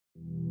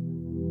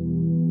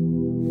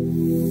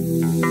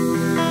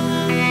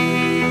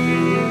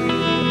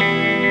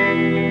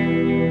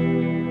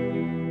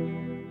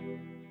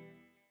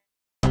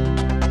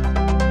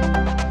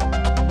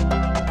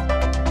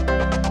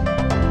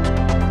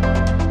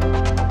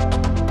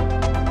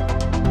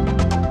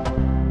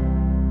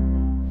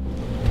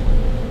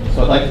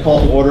like to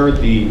call to order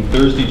the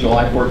Thursday,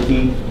 July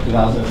 14th,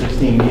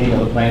 2016 meeting of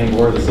the Planning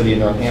Board of the City of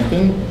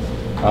Northampton.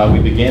 We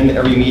begin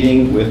every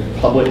meeting with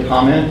public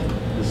comment.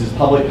 This is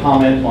public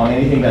comment on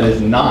anything that is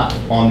not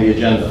on the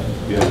agenda.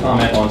 If you have a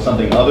comment on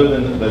something other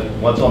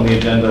than what's on the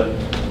agenda,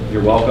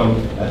 you're welcome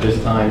at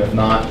this time. If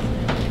not,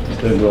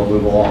 then we'll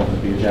move along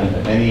with the agenda.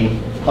 Any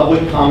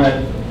public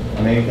comment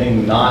on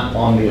anything not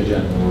on the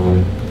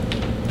agenda?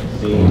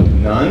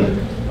 Seeing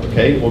none.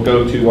 Okay, we'll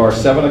go to our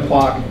 7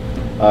 o'clock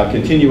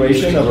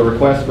continuation of a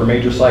request for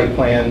major site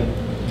plan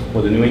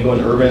for the New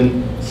England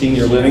Urban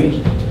Senior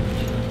Living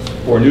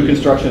for new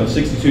construction of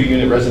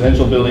 62-unit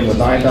residential building with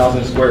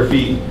 9,000 square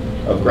feet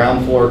of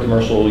ground floor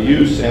commercial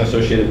use and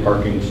associated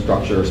parking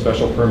structure,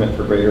 special permit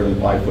for greater than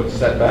 5-foot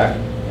setback,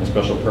 and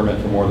special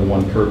permit for more than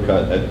one curb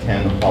cut at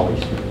 10 Holly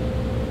Street.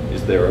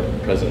 Is there a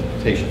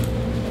presentation?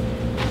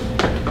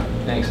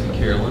 Thanks to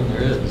Carolyn,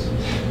 there is.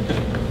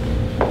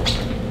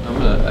 I'm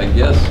gonna, I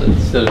guess,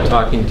 instead of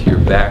talking to your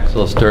backs,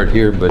 I'll start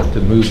here, but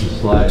to move the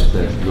slides,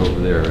 that should go over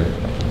there, right?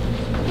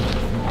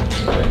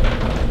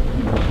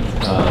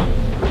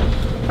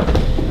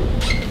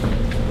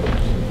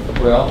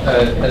 Well,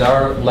 at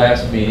our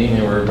last meeting,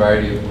 there were a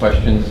variety of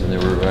questions, and there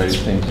were a variety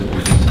of things that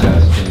we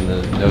discussed in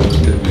the notes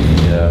that we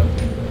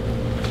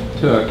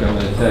took. I'm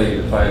going to tell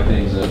you the 5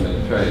 things that I'm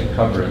going to try to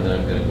cover, and then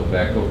I'm going to go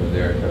back over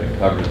there and try to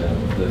cover them.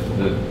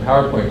 The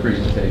PowerPoint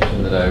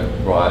presentation that I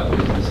brought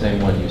is the same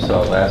one you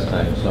saw last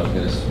time, so I'm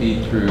going to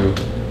speed through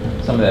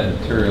some of that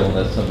material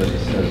unless somebody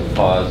says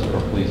pause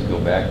or please go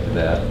back to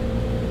that.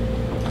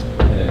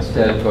 And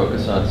instead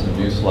focus on some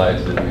new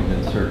slides that we've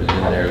inserted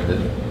in there that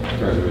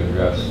try to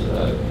address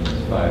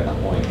these 5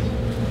 points.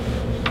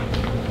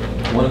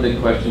 One of the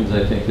questions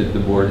I think that the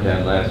board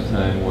had last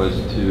time was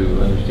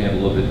to understand a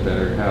little bit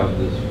better how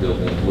this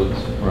building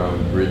looks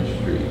from Bridge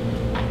Street.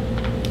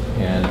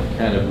 And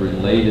kind of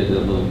related a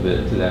little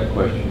bit to that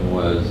question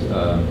was,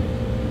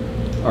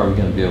 are we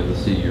going to be able to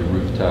see your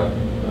rooftop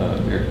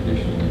air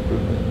conditioning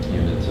equipment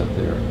units up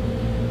there?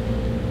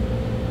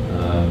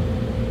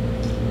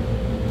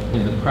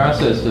 In the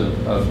process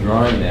of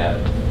drawing that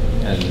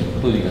and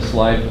including a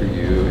slide for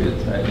you,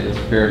 it's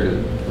fair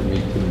for me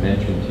to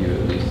mention to you,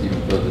 at least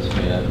even though this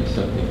may not be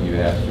something you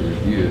asked to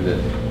review, that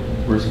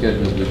we're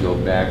scheduled to go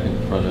back in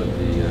front of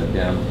the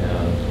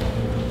downtown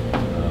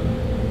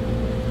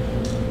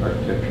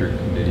architecture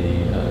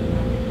committee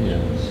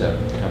in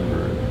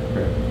September.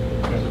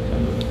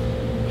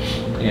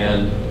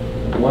 And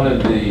one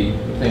of the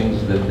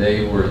things that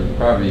they were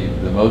probably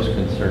the most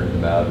concerned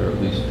about, or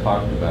at least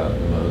talked about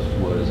the most,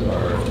 was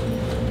our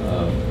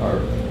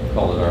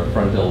call it our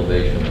front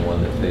elevation, the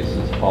one that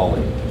faces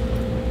Holly.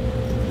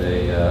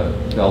 They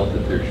felt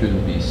that there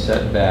shouldn't be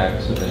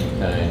setbacks of any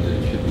kind, that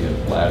it should be a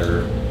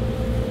flatter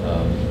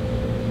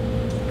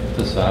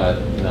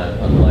facade, not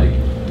unlike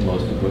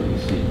most of what you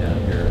see down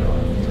here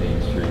on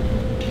Main Street.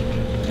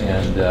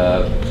 And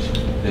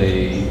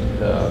they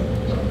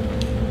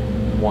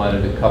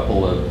wanted a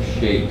couple of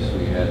shapes.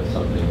 We had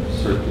something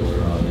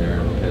circular on there,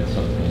 and we had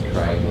something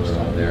triangular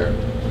on there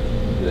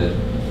that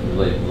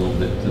relate a little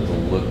bit to the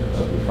look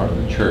of the front of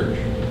the church.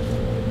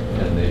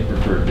 And they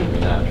preferred that we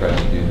not try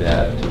to do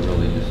that, to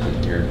really just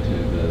adhere to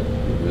the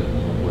rhythm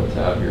of what's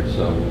out here.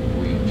 So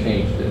we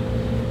changed it.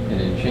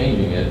 And in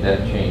changing it,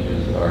 that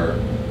changes our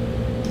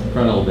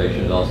front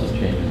elevation. It also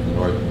changes the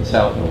north and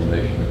south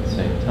elevation at the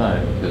same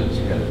time, because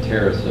you got a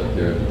terrace up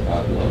there at the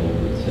top level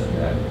that's set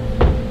back.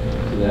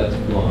 So that's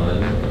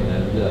gone,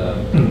 and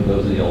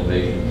those are the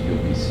elevations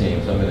you'll be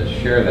seeing. So I'm going to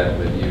share that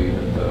with you,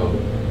 even though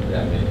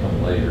that may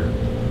come later.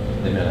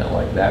 They may not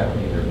like that one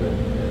either, but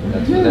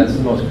that's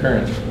the most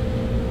current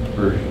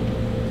version.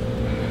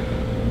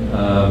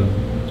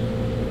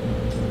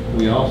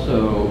 We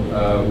also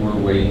were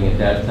waiting at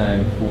that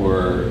time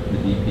for the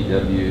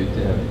DPW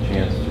to have a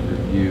chance to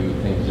review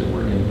things that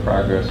were in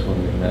progress when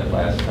we met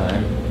last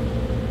time.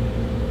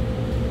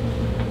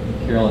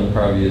 Carolyn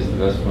probably is the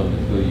best one to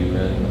fill you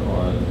in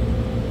on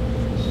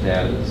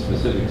the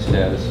specific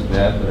status of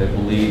that, but I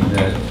believe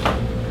that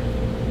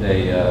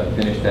they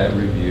finished that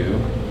review.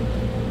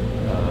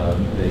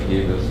 They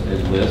gave us a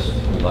list.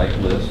 We like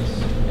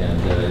lists,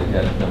 and it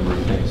had a number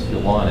of things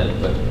still on it,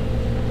 but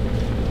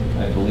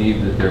I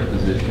believe that their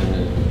position,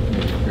 and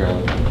maybe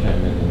Carolyn can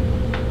chime in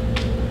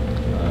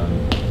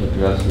and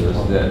address this,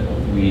 that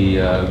we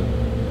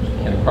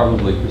can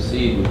probably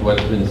proceed with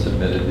what's been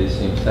submitted. They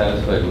seem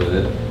satisfied with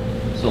it,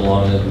 so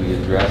long as we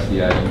address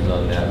the items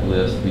on that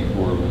list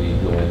before we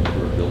go in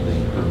for a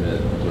building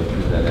permit and go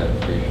through that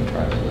application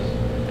process.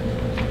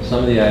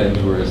 Some of the items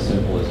were as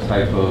simple as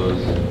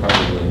typos and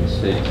probably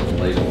mistakes in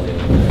labeling,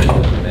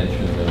 the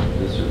mention of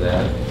this or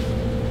that.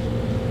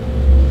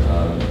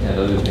 And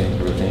other things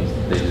were things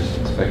that they just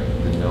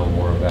expected to know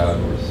more about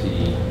or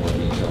see more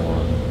detail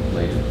on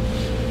later.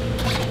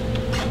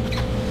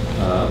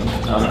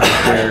 I'm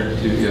prepared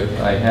to, if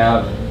I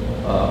have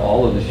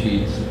all of the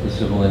sheets that the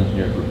civil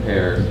engineer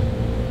prepared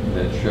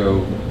that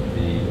show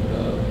the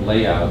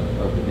layout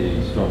of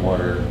the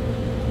stormwater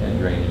and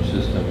drainage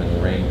system and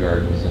the rain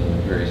gardens and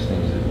the various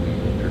things that we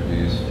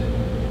introduced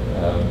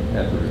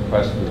at the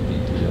request of the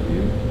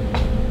DPW.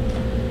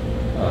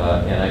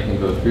 And I can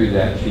go through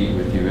that sheet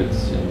with you.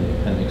 It's in the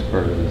appendix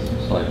part of this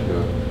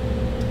slideshow.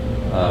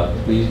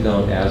 Please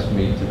don't ask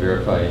me to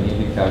verify any of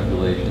the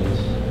calculations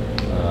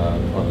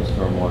on the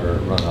stormwater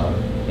runoff.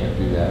 Can't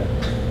do that.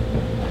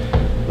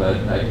 But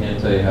I can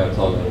tell you how it's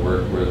all going to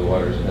work, where the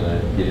water is going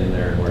to get in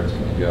there and where it's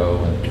going to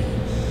go, and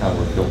how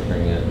we're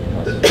filtering it, and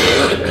how some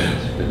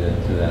things fit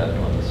into that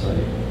on the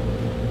site.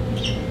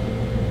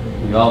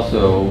 We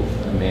also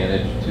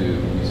managed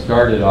to, we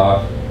started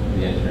off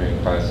the engineering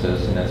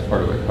process, and that's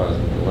part of what caused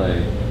the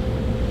delay,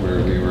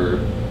 where we were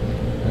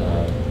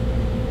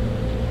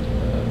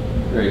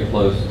very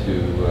close to,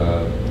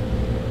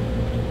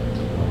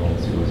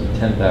 let's see, was it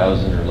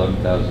 10,000 or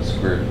 11,000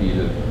 square feet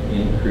of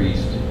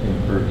increased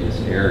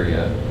impervious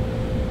area,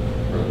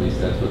 or at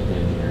least that's what the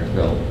engineer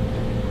felt.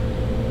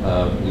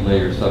 We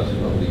later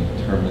subsequently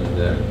determined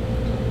that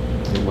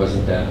it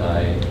wasn't that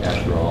high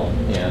after all,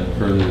 and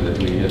further that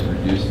we had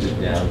reduced it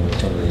down with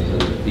some of these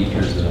other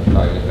features that I'm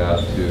talking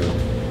about to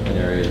an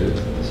area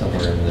that's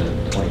somewhere in the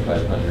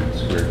 2,500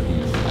 square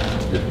feet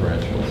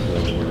differential, so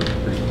we're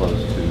pretty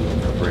close to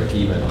a break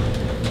even.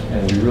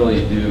 And we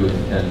really do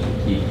intend to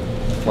keep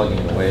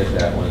plugging away at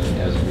that one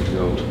as we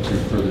go through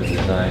further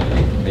design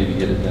and maybe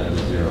get it down to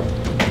zero.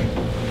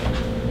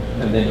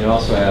 And then you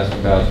also asked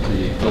about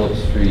the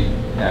Phillips Street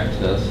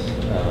access.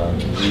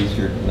 Marie's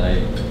here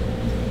tonight,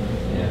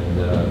 and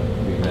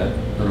we met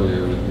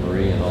earlier with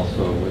Marie and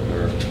also with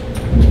our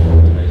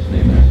nice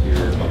neighbors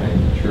here behind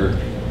the church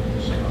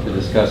to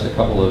discuss a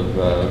couple of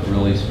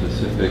really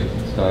specific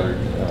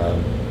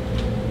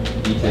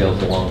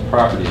details along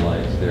property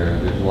lines there.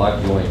 There's a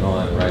lot going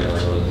on right on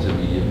those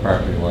immediate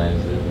property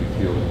lines that we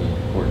feel we need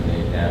to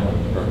coordinate now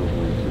and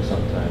probably for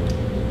some time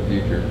in the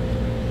future.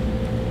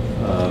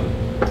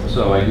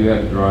 So I do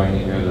have a drawing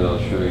in here that I'll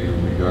show you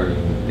regarding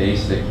the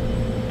basic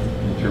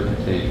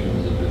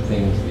interpretations of the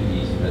things the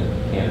easement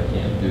can or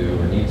can't do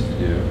or needs to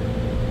do.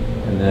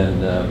 And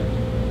then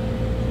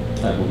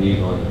I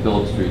believe on the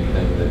Phillips Street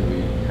thing that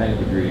we kind of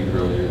agreed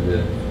earlier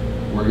that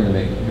we're going to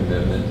make a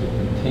commitment to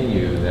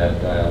continue that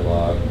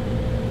dialogue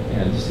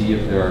and see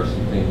if there are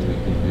some things we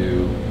can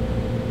do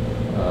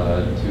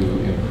to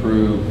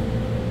improve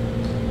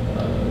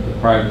the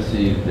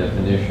privacy, the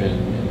definition,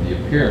 and the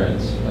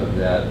appearance of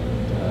that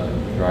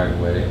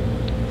driveway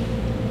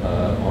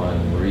on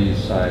Marie's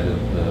side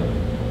of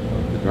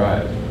the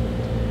drive.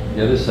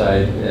 The other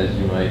side, as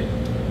you might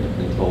have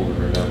been told to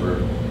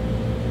remember,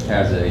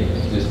 has an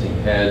existing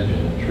hedge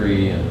and a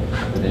tree, and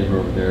the neighbor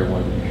over there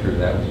wanted to be sure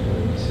that was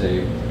going to be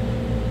saved.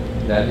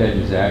 That hedge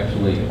is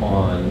actually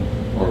on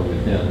or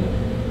within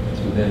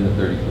the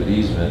 30-foot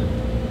easement,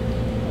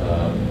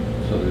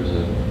 so there's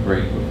a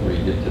break before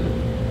you get to the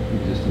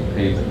existing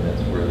pavement, and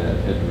that's where that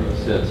hedgerow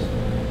sits.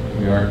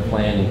 We aren't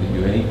planning to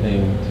do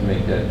anything to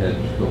make that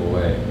hedge go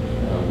away.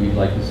 We'd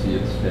like to see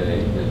it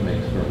stay. It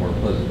makes for a more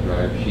pleasant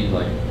drive. She'd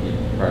like to keep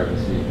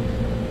privacy,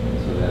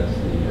 so that's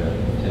the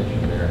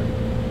intention there.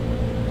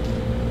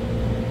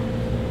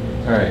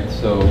 All right,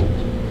 so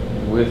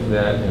with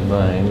that in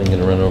mind, I'm going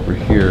to run over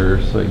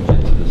here so I can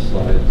get to the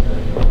slides.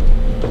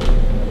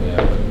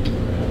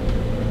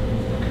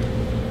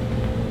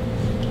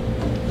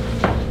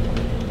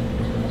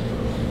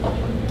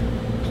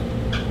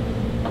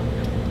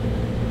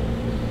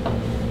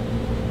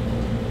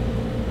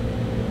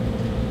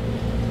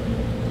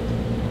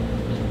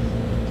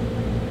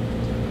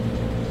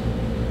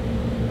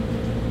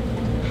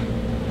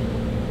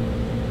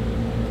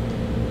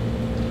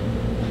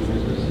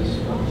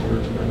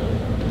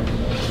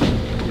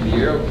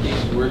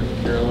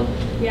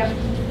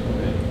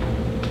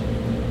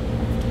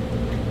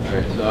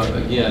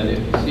 Again, if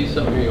you see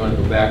something you want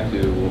to go back to,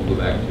 we'll go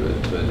back to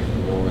it. But at the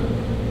moment,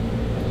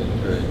 I'm going to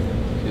try to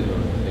hit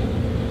on the thing we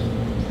just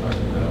talked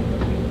about.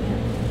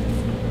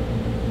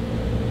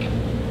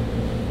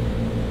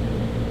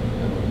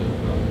 I don't know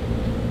about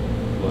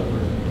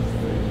clever.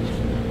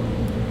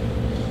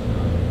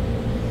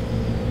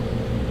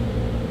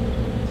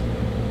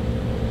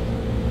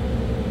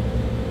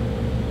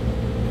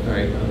 All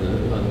right, on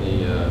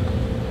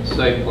the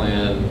site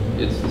plan,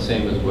 it's the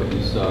same as what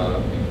you saw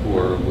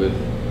before with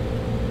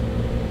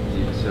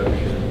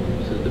exception,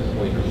 you said the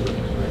pointer works,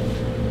 right?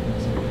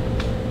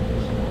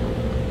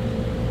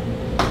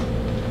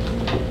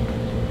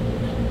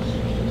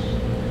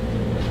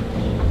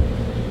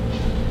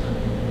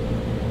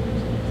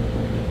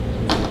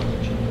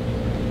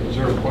 Is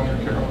there a pointer,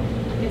 Carol?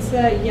 It's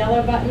the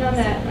yellow button on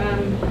that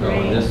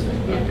gray. Oh, this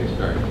thing, yeah. Okay,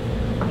 sorry.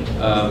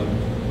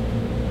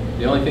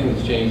 The only thing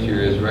that's changed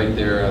here is right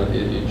there,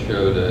 it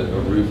showed a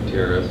roof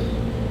terrace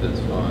that's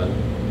gone.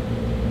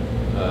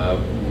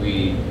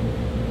 We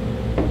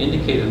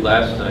indicated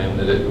last time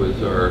that it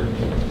was our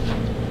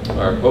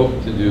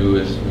hope to do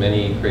as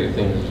many creative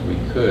things as we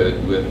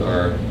could with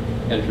our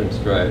entrance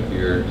drive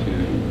here to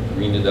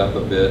green it up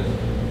a bit,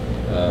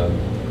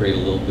 create a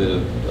little bit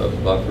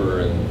of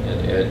buffer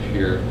and edge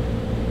here.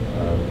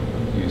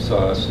 You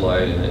saw a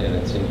slide, and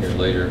it's in here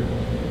later,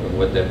 of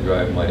what that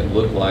drive might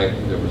look like.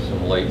 There were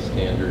some light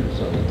standards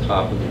on the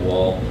top of the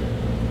wall.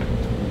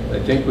 I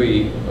think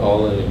we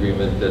all in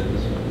agreement that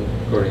this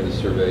is according to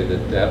the survey,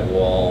 that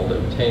wall, the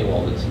retaining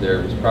wall that's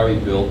there, was probably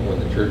built when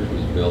the church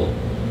was built,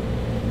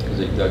 because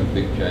they dug a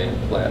big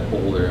giant flat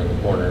hole there in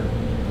the corner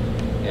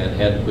and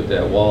had to put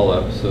that wall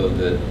up so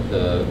that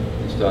the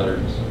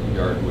Stoddard's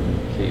yard wouldn't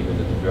cave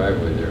into the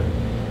driveway there.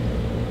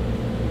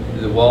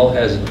 The wall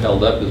hasn't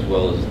held up as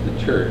well as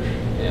the church,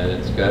 and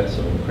it's got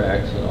some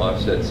cracks and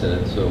offsets in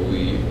it, so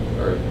we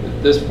are,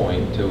 at this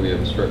point, until we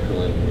have a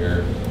structural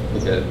engineer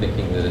look at it,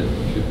 thinking that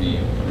it should be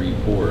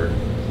re-poured.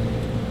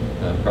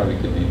 Probably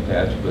could be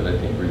patched, but I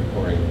think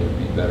re-pouring would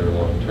be better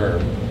long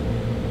term.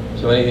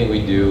 So anything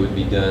we do would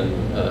be done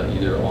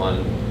either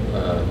on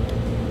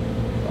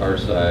our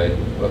side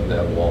of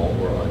that wall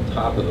or on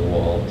top of the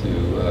wall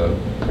to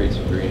create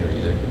some greenery.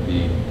 There could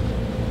be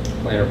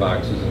planter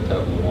boxes on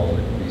top of the wall.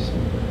 There could be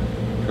some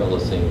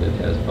trellising that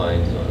has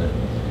vines on it.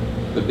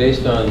 But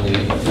based on the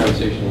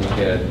conversation we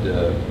had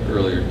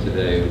earlier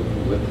today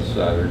with the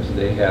Stoddards,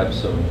 they have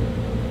some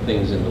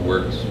things in the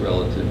works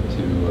relative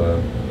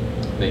to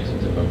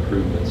making some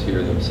improvements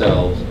here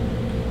themselves.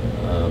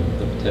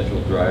 The potential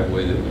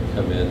driveway that would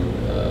come in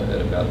at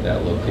about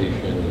that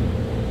location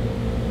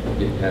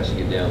has to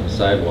get down to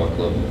sidewalk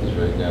level, because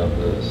right now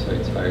the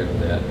site's higher than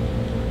that,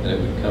 and it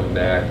would come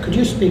back. Could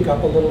you speak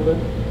up a little bit?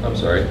 I'm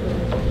sorry.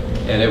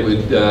 And it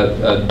would,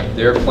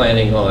 they're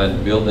planning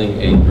on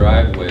building a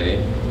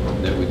driveway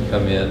that would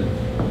come in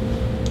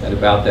at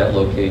about that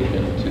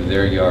location to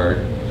their yard,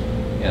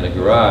 and a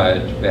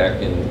garage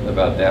back in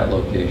about that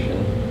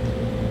location.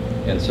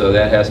 And so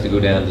that has to go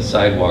down to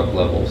sidewalk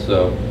level.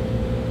 So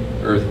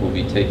earth will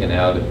be taken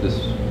out at this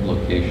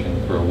location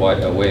for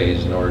a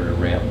ways in order to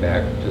ramp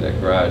back to that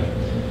garage.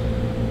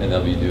 And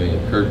they'll be doing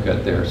a curb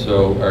cut there.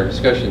 So our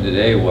discussion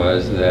today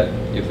was that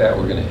if that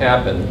were going to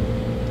happen,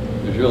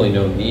 there's really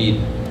no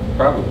need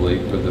probably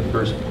for the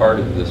first part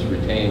of this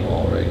retaining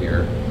wall right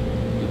here,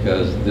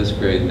 because this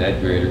grade and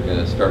that grade are going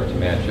to start to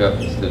match up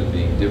instead of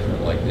being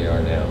different like they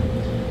are now.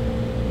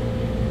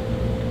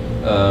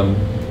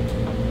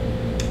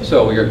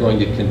 So we are going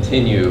to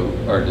continue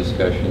our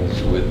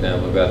discussions with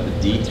them about the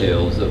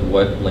details of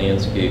what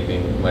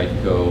landscaping might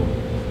go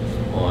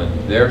on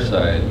their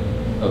side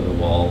of the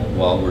wall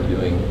while we're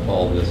doing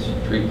all this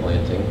tree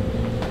planting,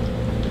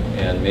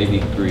 and maybe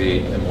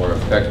create a more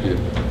effective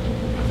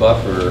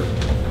buffer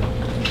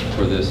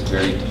for this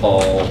very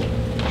tall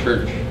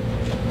church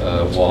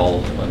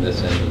wall on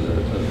this end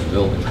of the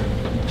building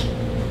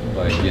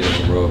by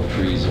getting a row of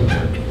trees in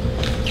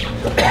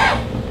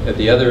there. At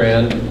the other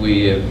end,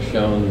 we have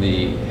shown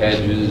the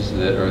hedges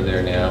that are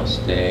there now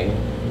staying.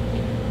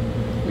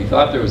 We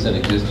thought there was an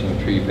existing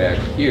tree back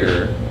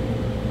here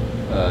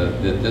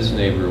that this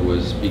neighbor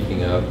was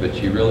speaking of, but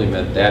she really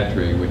meant that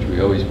tree, which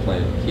we always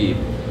plan to keep.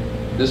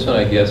 This one,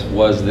 I guess,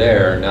 was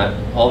there not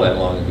all that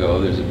long ago.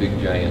 There's a big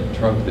giant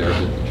trunk there,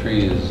 but the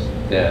tree is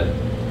dead.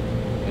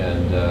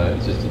 And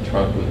it's just a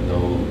trunk with no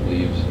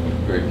leaves and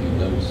very few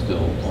limbs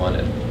still on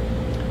it.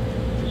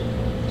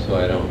 So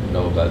I don't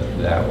know about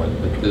that one,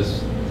 but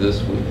this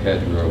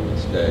hedgerow would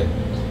stay.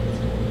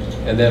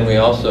 And then we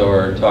also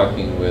are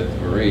talking with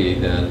Marie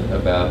then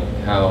about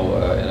how,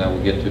 and I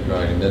will get to a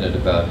drawing in a minute,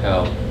 about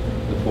how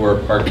the 4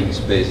 parking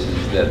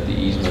spaces that the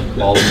easement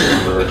called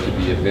for to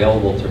be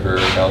available to her,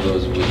 how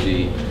those would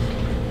be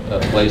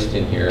placed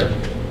in here.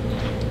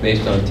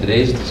 Based on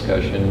today's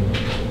discussion,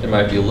 there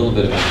might be a little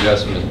bit of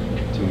adjustment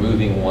to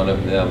moving one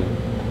of them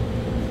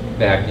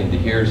back into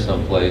here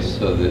someplace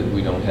so that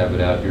we don't have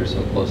it out here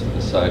so close to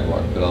the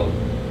sidewalk, but I'll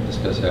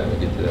discuss that when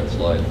we get to that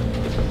slide.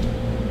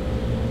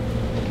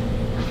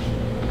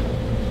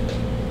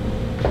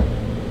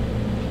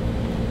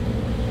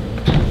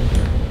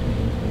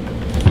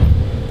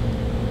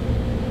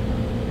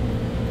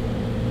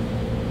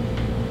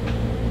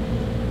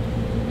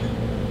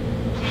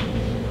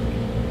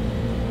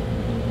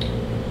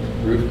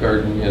 Roof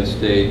garden has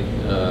stayed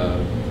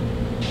the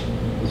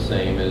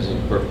same, as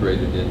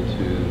incorporated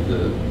into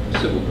the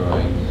civil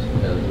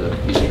drawings as a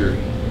feature.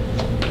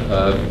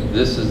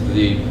 This is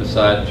the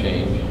facade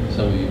change.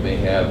 Some of you may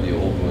have the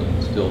old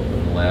one still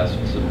from the last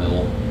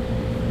submittal.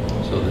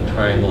 So the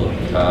triangle at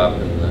the top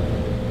and the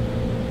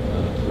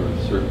sort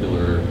of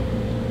circular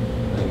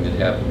thing that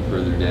happened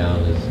further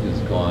down is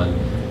gone.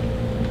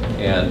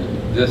 And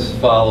this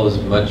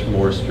follows much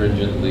more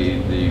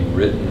stringently the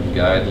written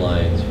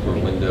guidelines for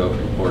window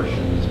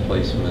proportions,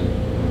 placement,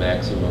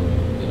 maximum,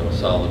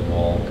 solid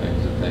wall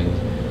kinds of things.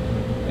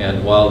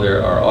 And while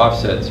there are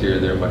offsets here,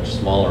 they're much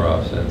smaller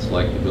offsets,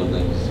 like the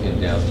buildings in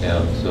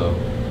downtown. So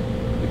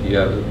if you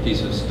have a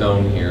piece of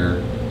stone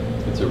here,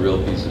 it's a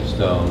real piece of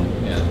stone,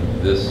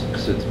 and this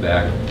sits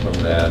back from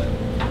that.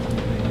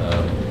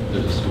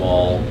 There's a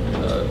small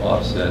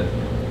offset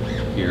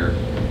here.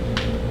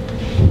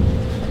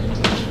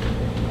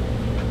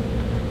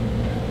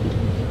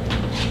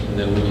 And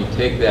then when you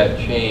take that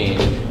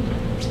change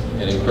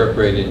and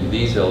incorporate it into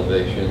these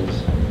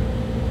elevations,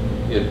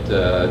 it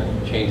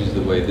changes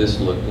the way this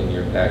looked in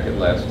your packet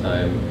last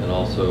time, and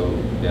also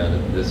down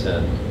at this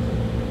end,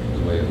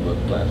 the way it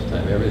looked last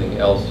time. Everything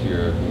else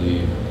here, I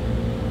believe,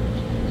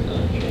 is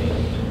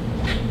unchanged.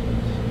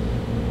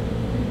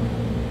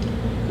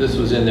 This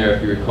was in there,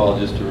 if you recall,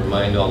 just to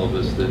remind all of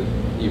us that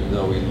even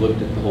though we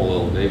looked at the whole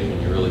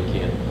elevation, you really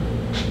can't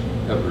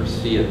ever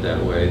see it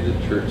that way. The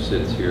church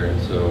sits here,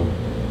 and so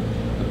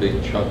a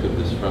big chunk of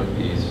this front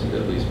piece,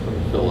 at least from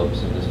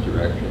Phillips in this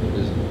direction,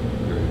 isn't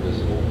very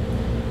visible.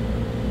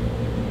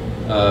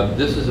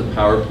 This is a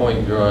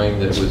PowerPoint drawing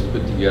that was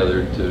put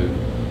together to,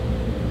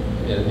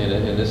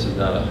 and this is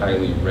not a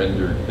highly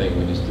rendered thing,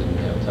 we just didn't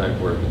have time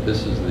for it, but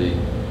this is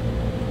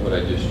what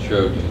I just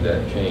showed you,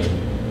 that change.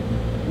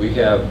 We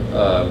have,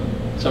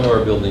 some of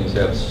our buildings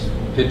have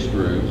pitched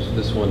roofs.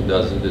 This one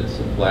doesn't. It's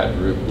a flat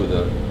roof with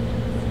a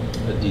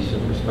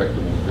decent,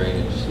 respectable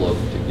drainage slope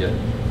to get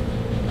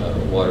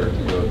water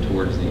to go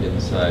towards the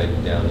inside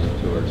down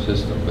into our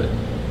system. But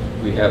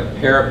we have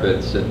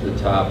parapets at the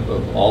top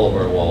of all of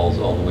our walls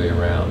all the way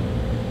around.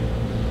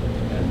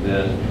 And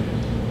then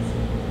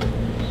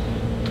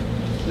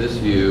this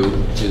view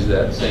is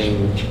that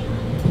same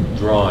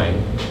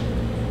drawing.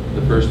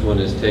 The first one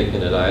is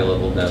taken at eye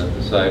level down at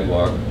the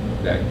sidewalk,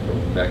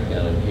 back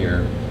down in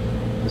here.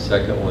 The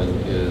second one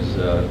is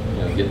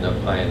getting up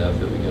high enough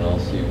that we can all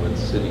see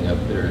what's sitting up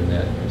there in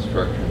that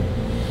construction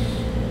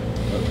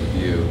of the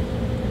view.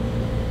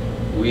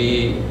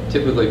 We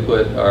typically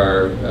put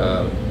our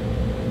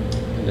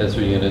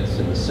condenser units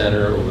in the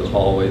center over the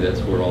hallway.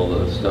 That's where all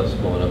the stuff's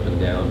going up and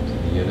down to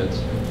the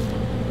units.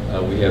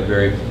 We have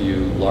very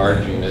few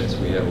large units.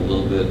 We have a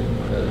little bit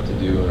to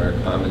do in our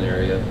common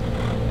area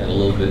and a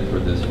little bit for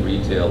this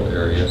retail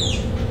area.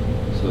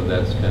 So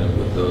that's kind of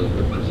what those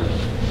represent.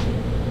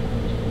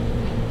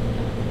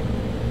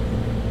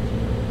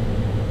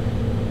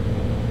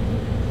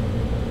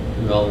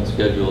 Development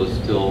schedule is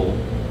still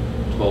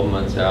 12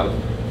 months out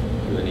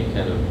to any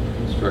kind of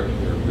construction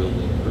or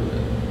building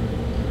permit.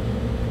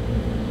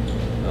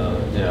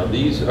 Now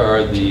these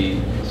are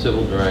the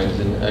civil drawings,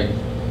 and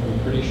I'm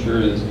pretty sure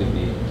this is going to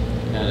be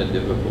kind of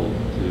difficult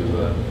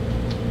to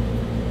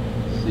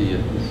see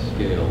at this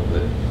scale,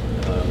 but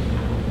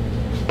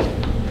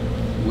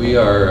we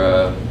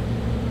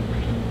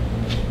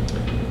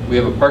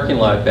have a parking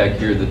lot back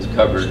here that's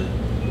covered.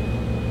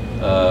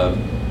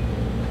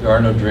 There are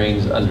no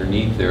drains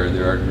underneath there.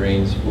 There are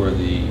drains for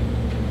the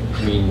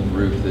green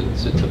roof that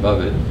sits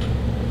above it.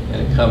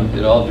 And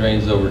it all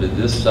drains over to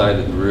this side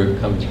of the roof,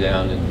 comes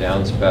down in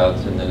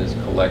downspouts, and then is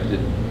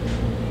collected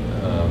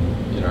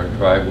in our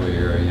driveway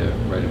area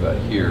right about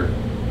here.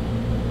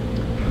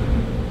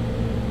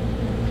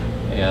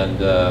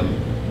 And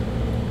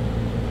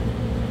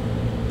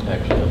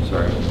actually, I'm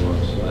sorry, I'm on the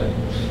wrong slide.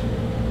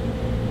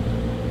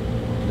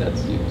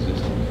 That's the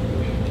existing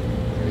condition.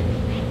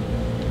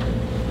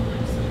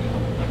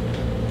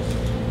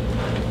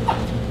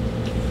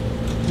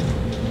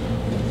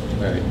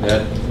 All right,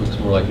 that looks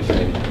more like a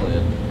drainage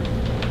plan.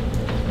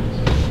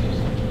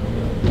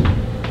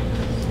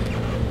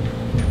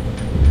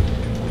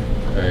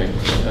 All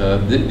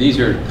right, these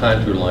are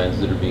contour lines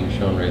that are being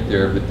shown right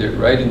there, but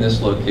right in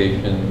this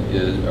location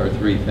are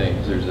three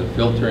things. There's a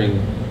filtering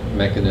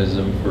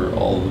mechanism for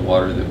all of the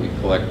water that we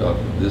collect off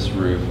of this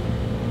roof,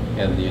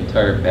 and the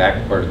entire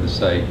back part of the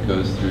site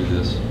goes through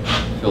this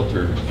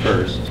filter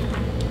first.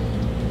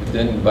 It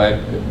then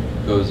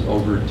goes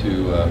over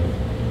to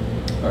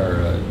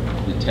our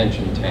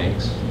detention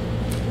tanks,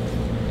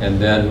 and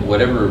then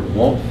whatever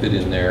won't fit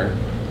in there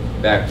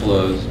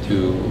backflows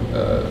to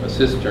a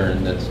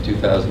cistern that's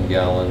 2,000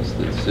 gallons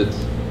that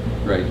sits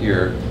right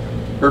here.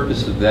 The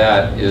purpose of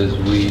that is,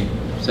 we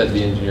said to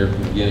the engineer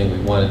from the beginning we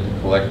wanted to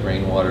collect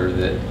rainwater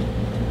that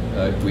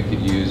we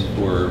could use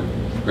for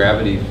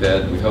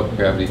gravity-fed, we hope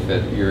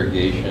gravity-fed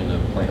irrigation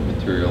of plant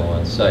material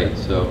on site.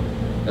 So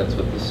that's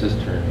what the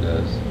cistern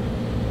does.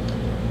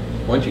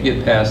 Once you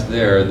get past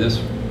there, this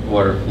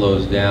water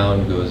flows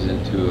down, goes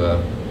into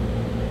a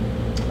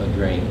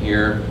drain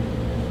here.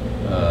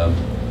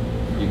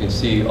 You can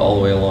see all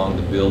the way along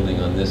the building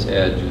on this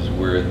edge is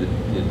where the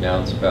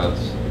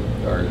downspouts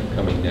are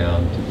coming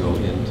down to go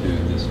into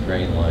this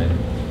drain line.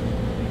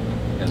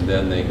 And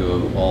then they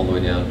go all the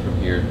way down from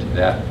here to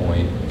that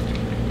point.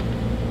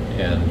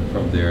 And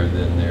from there,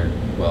 then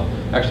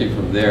actually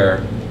from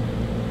there,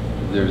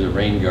 there's a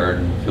rain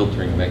garden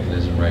filtering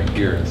mechanism right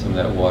here, and some of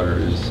that water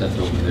is sent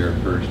over there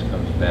first,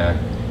 comes back,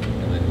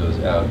 and then goes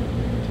out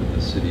to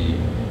the city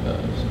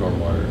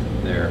stormwater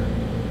there.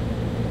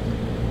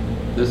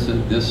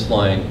 This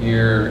line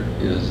here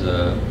is,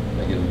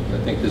 again, I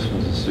think this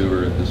one's the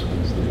sewer and this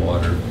one's the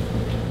water.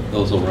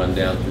 Those will run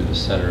down through the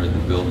center of the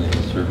building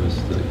and service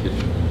the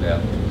kitchen and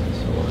bathrooms and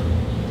so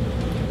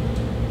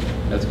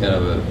on. That's kind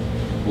of a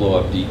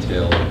blow-up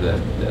detail of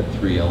that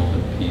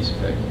three-element piece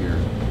back here.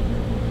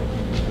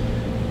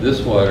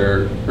 This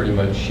water pretty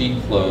much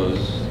sheet flows.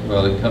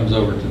 Well, it comes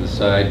over to the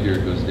side here,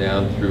 goes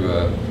down through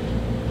a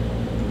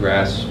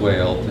grass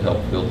swale to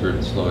help filter it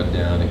and slow it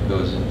down. It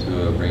goes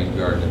into a rain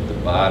garden at the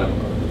bottom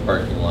of the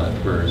parking lot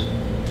first,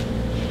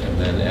 and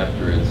then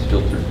after it's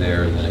filtered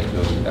there, then it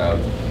goes out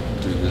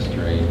through this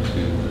drain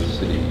to the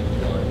city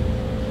line.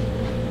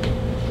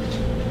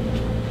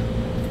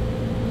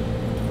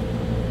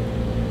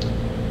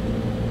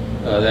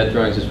 That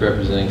drawing is just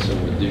representing some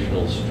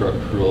additional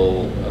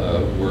structural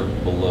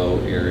work below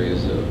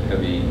areas of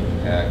heavy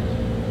impact.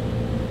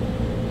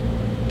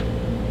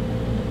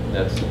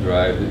 That's the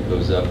drive that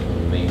goes up from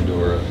the main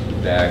door up to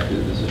the back.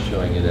 This is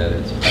showing it at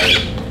its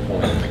highest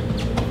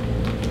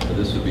point.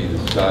 This would be the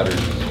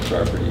Stoddard's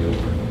property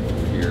over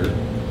here.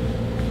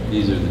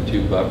 These are the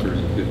two buffers,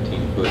 a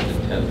 15-foot and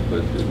a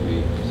 10-foot that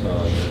we saw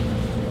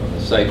on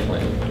the site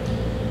plan.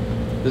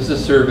 This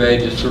is a survey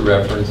just for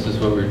reference. This is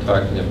what we were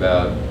talking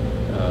about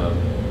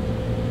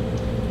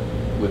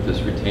with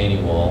this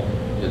retaining wall.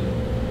 It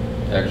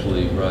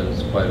actually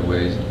runs quite a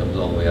ways. It comes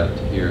all the way out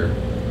to here.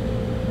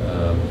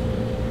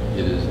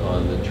 It is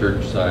on the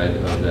church side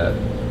of that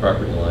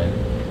property line.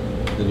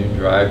 The new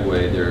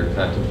driveway they're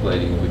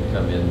contemplating would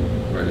come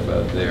in right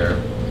about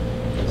there.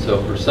 And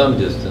so for some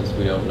distance,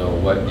 we don't know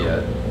what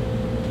yet,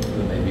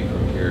 but maybe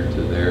from here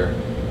to there,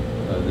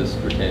 this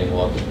retaining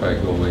wall could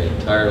probably go away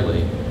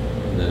entirely,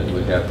 and then it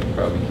would have to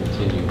probably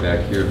continue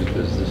back here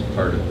because this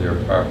part of their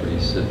property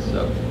sits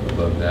up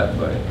above that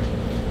by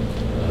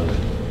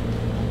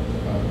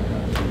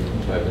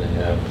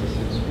 5.5 to 6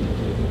 feet.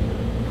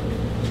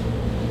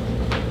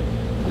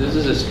 This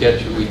is a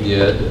sketch that we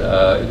did.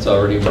 It's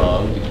already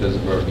wrong because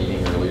of our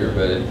meeting earlier,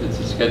 but it's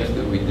a sketch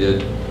that we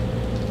did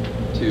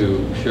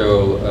to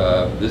show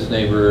this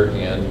neighbor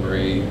and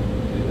Marie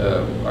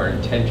our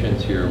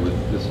intentions here with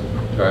this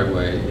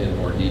driveway in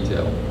more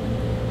detail.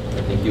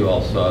 I think you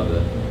all saw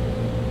the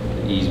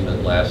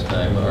easement last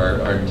time.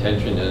 Our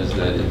intention is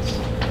that it's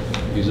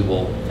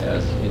usable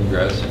as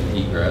ingress and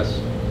egress.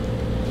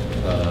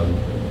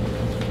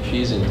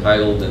 She's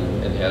entitled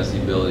and has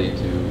the ability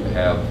to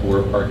have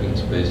 4 parking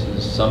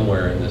spaces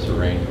somewhere in this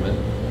arrangement,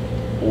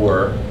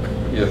 or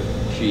if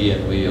she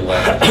and we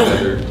elect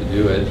together to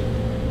do it,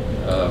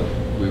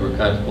 we were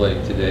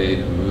contemplating today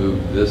to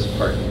move this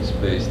parking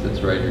space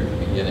that's right here at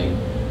the beginning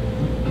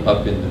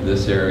up into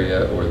this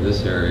area or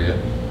this area,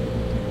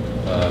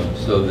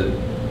 so that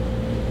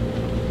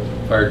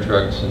fire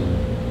trucks and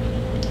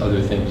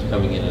other things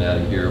coming in and out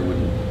of here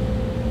wouldn't,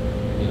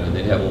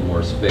 they'd have a little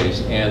more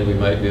space, and we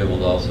might be able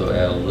to also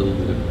add a little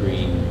bit of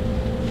green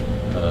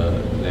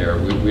there.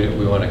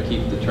 We want to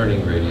keep the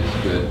turning radius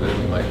good, but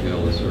we might be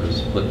able to sort of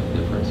split the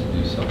difference and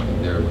do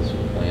something there with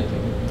some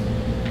planting.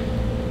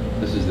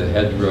 This is the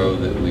hedgerow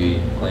that we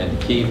plan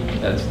to keep.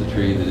 That's the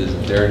tree that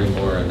isn't there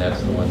anymore, and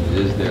that's the one that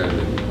is there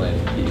that we plan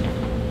to keep.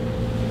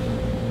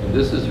 And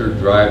this is her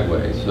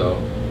driveway, so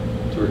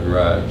to her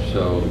garage.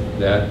 So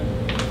that,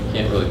 you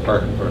can't really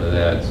park in front of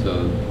that,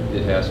 so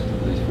it has to,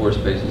 these 4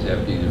 spaces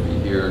have to either be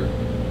here,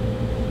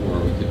 or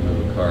we could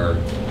move a car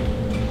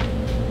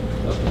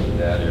up into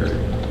that area.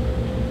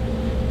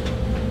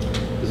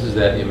 This is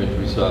that image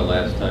we saw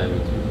last time.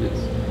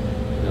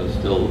 It's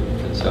still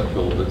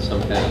conceptual, but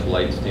some kind of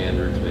light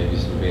standards, maybe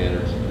some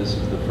banners. This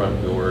is the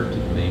front door to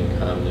the main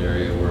common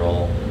area where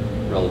all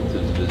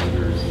relatives,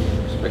 visitors, and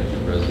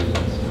prospective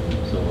residents,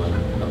 and so on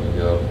come and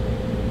go.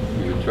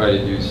 We would try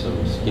to do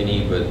some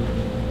skinny, but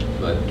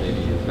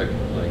maybe effect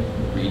like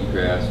reed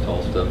grass,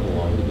 tall stuff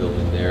along the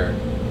building there.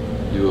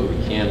 Do what we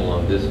can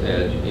along this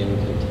edge in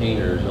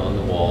containers on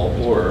the wall,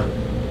 or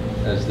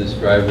as this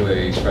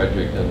driveway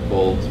project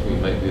unfolds, we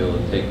might be able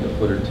to take a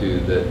foot or two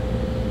that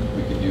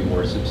we could do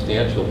more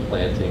substantial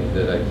planting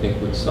that I think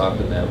would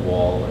soften that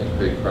wall and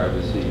create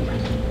privacy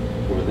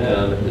for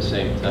them at the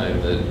same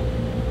time that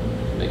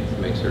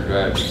makes our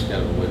drive just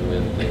kind of a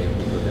win-win thing if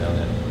we go down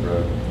that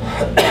road.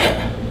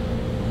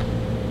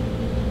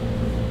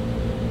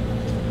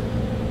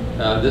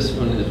 This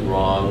one is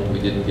wrong. We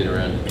didn't get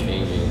around to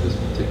changing this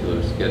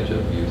particular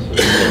SketchUp view, so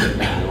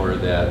ignore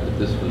that. But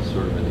this was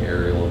sort of an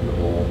aerial of the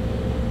whole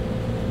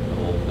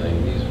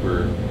thing. These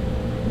were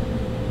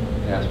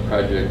past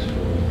projects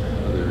from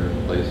other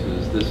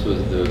places. This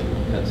was the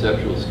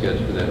conceptual sketch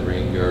for that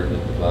rain garden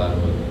at the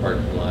bottom of the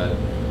parking lot.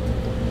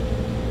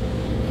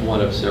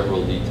 One of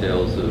several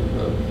details of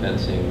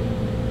fencing.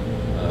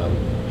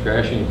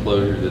 Trash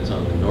enclosure that's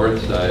on the north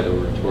side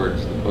over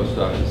towards the post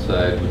office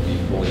side would be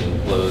fully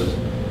enclosed.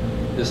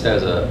 This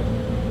has a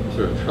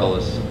sort of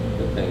trellis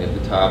thing at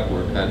the top.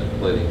 We're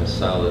contemplating a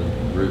solid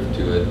roof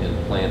to it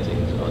and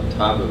plantings on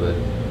top of it,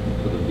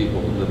 so the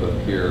people who live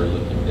up here are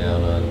looking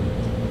down on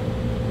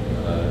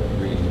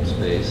green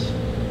space.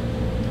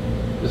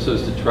 This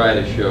was to try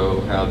to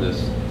show how the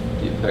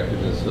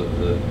effectiveness of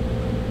the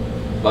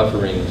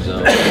buffering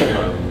zone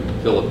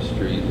from Phillip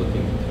Street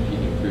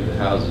peeking through the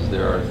houses.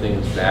 There are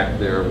things back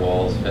there,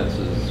 walls,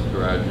 fences,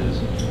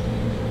 garages,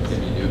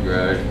 maybe a new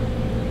garage,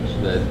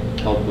 that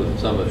help with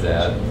some of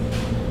that.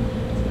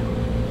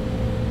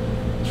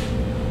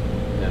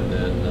 And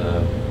then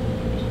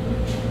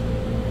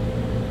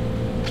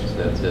so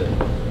that's it.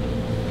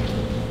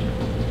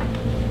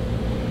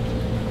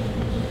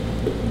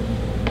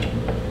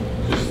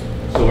 Just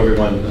so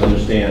everyone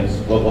understands,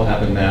 what will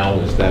happen now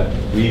is that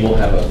we will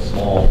have a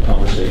small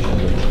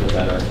conversation with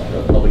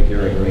our public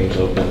hearing remains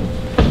open.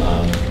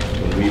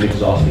 When we've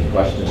exhausted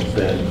questions,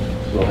 then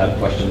we'll have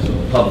questions from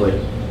the public,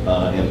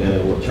 and then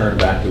it will turn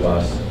back to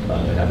us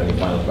to have any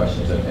final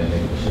questions and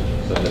make a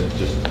decision. So that's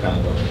just kind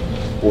of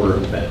an order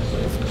of events. So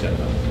accept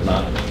them. We're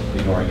not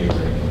ignoring you or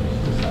anything.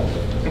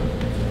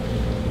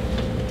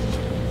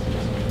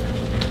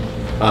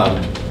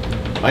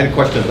 I had a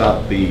question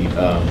about the,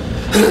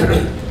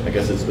 I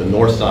guess it's the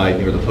north side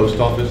near the post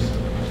office.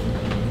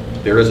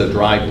 There is a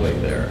driveway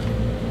there.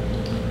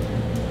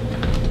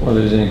 Well,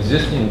 there's an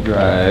existing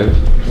drive,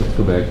 let's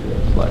go back to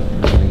that slide.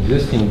 There's an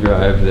existing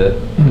drive that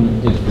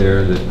is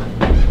there that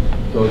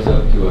goes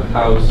up to a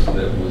house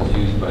that was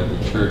used by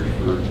the church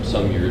for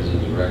some years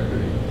as a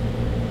rectory.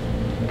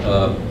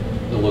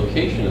 The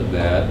location of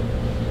that,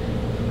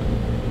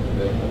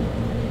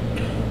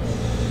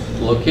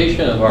 the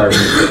location of our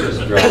service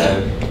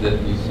drive that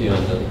you see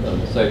on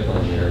the site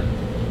plan here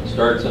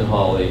starts in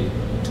Holly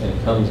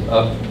and comes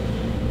up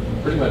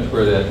pretty much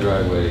where that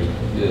driveway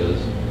is,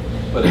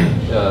 but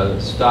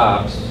it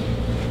stops.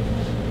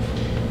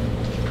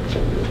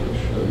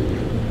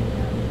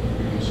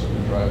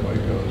 The driveway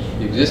goes.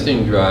 The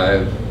existing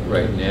drive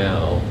right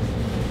now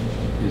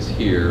is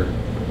here.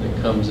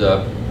 It comes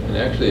up, and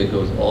actually it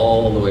goes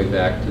all the way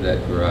back to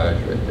that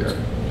garage right there.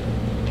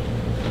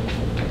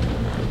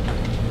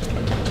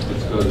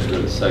 Let's go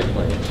to the site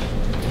plan.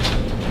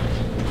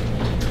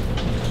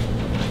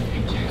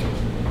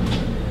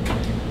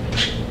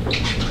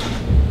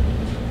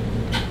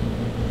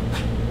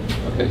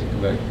 Okay,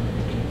 come back.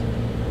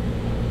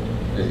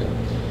 There you go.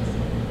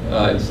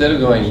 Instead of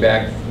going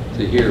back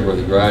to here where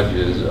the garage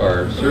is,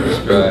 our service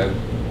drive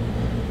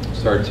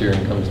starts here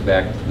and comes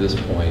back to this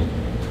point.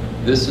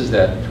 This is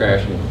that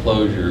trash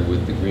enclosure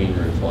with the green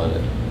roof on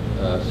it.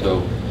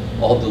 So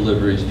all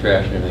deliveries,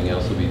 trash, and everything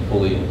else will be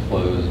fully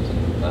enclosed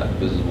and not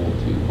visible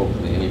to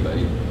hopefully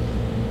anybody.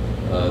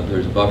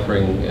 There's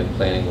buffering and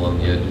planting along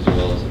the edge as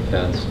well as a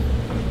fence.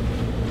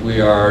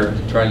 We are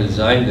trying to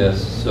design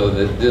this so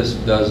that this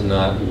does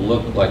not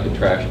look like a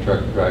trash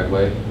truck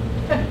driveway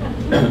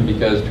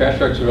because trash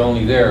trucks are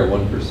only there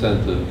 1%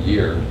 of the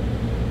year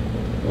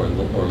or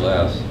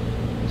less.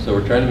 So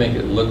we're trying to make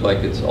it look like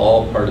it's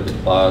all part of the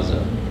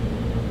plaza.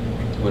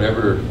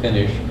 Whatever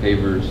finish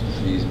pavers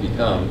these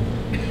become.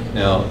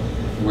 Now,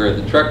 where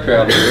the truck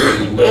travels,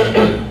 we will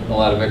put a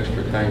lot of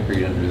extra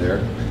concrete under there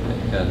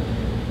and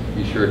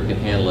be sure it can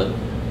handle it.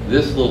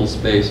 This little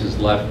space is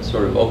left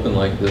sort of open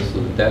like this so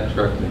that that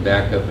truck can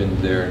back up into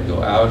there and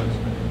go out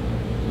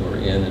or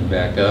in and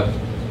back up.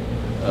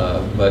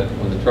 But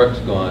when the truck's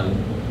gone,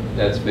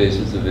 that space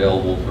is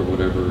available for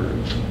whatever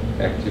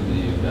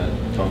activity, event,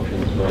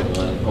 functions going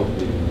on.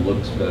 Hopefully it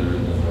looks better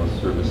than those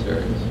service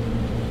areas.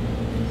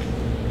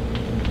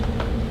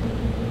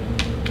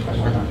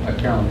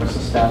 Carolyn, what's the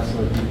status of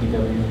the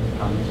DPW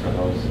comments? Are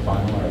those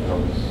final or are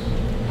those?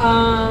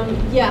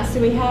 Yeah, so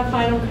we have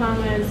final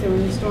comments. There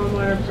was a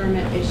stormwater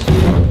permit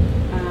issued.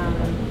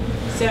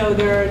 So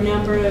there are a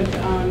number of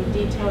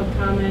detailed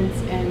comments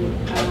and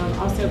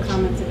also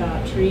comments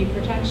about tree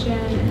protection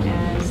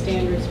and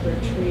standards for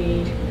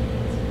tree.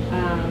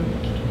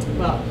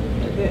 Well,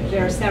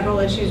 there are several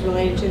issues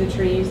related to the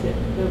trees that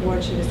the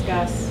board should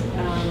discuss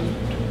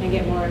and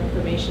get more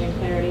information and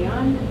clarity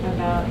on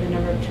about the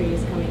number of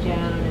trees coming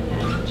down and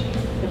then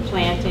the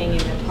planting in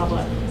the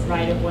public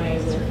right-of-way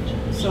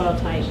with soil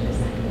type and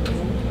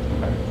that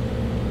kind of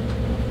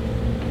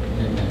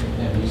thing.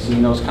 Have you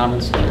seen those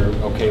comments? You're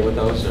okay with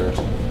those, or?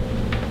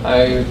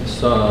 I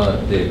saw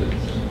David's.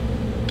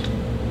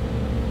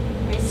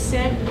 I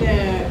sent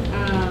the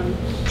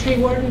tree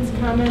warden's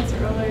comments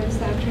earlier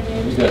this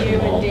afternoon You to got you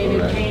them all, and David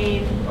correct?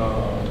 Payne. I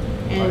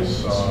And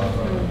saw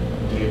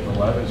Dave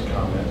Levin's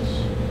comments.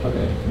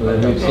 Okay, well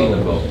then we've seen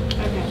them both.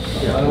 Okay.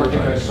 Yeah, I don't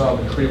think I saw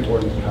the tree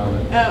warden's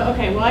comment. Oh,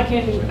 okay. Well, I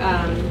can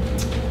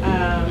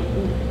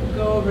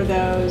go over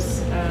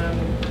those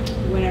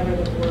whenever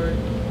the board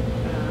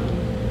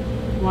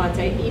wants.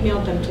 I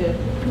emailed them to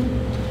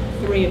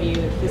 3 of you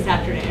this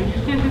afternoon.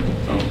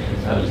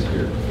 I was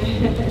here.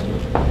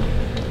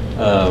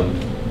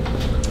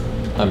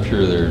 I'm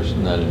sure there's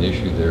not an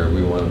issue there.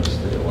 We want them to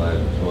stay alive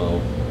as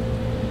well.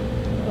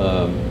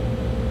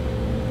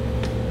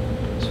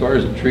 As far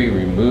as the tree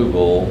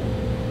removal,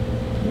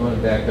 you want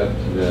to back up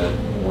to that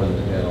one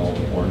that had all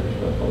the orange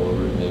stuff all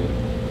over it, maybe?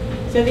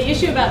 So the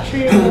issue about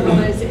tree removal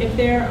is if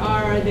there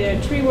are, the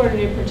tree warden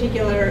in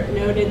particular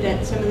noted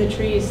that some of the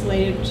trees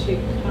slated to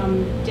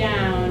come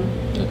down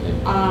Okay.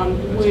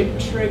 would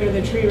trigger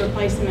the tree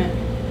replacement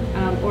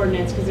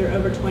ordinance because they're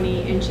over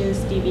 20 inches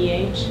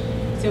DBH.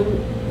 So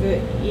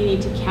you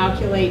need to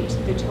calculate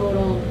the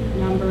total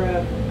number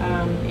of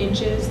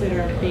inches that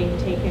are being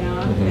taken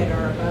off that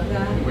are above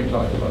that. We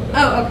talked about that.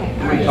 Oh, okay,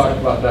 all right. We talked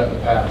about that in the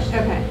past.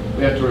 Okay.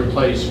 We have to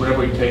replace, whenever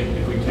we take,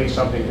 if we take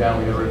something down,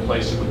 we have to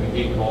replace it with an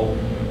equal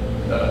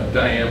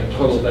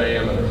total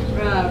diameter.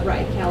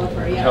 Right,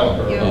 caliper, yeah.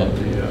 Caliper Yeah. of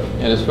the,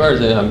 And as far as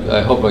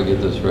I hope I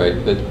get this right,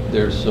 but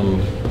there's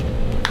some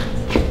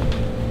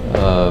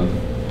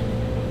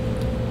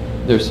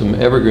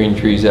evergreen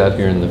trees out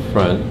here in the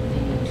front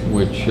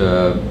which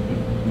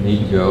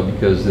need to go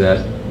because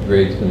that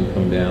grade's going to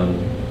come down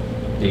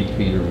 8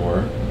 feet or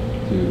more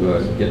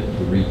to get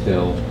the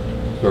retail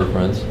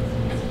storefronts.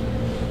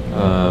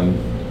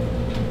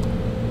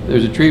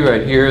 There's a tree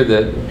right here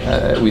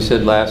that we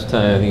said last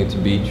time, I think it's a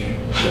beech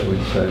that we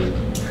decided.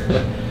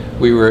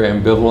 We were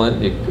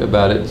ambivalent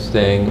about it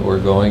staying or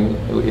going.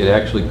 It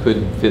actually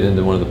could fit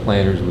into one of the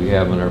planners we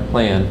have in our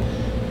plan.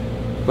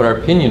 But our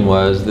opinion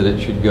was that it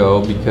should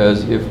go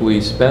because if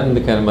we spend the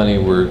kind of money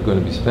we're going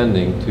to be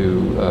spending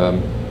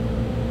to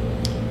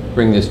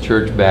bring this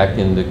church back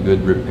into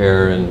good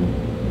repair and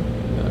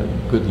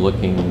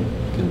good-looking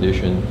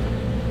condition,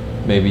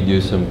 maybe do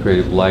some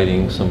creative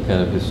lighting, some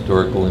kind of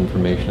historical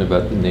information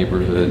about the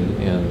neighborhood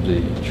and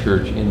the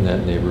church in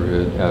that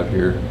neighborhood out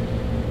here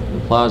in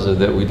the plaza,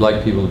 that we'd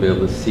like people to be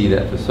able to see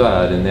that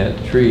facade. And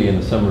that tree in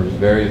the summer is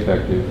very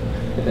effective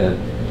at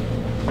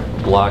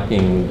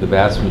blocking the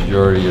vast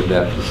majority of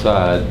that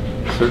facade,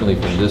 certainly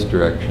from this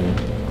direction,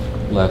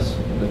 less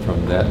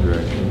from that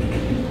direction.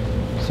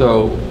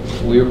 So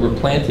we're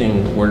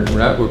planting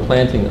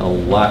a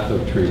lot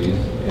of trees,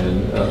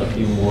 and a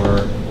few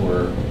more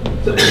were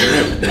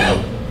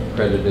now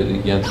credited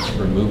against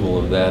removal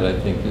of that. I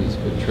think is a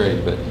good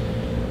trade, but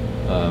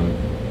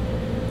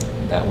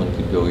that one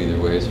could go either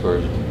way as far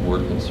as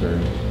we're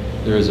concerned.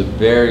 There is a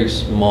very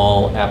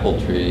small apple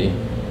tree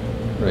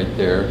right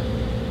there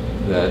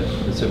that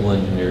the civil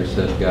engineer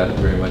said got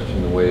very much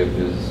in the way of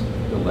his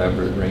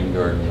elaborate rain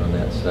garden on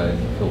that side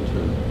to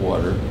filter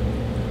water.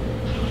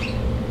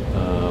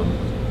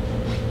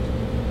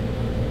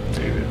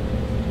 David,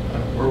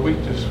 were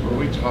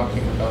we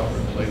talking about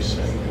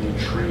replacing any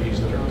trees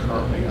that are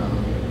currently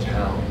on the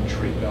town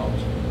tree belt?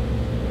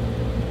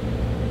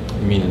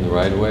 You mean in the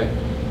right of way?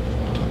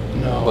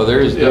 No. Well,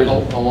 there's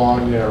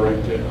along there,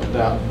 right there.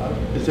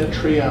 Is that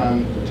tree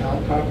on the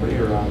town property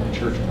or on the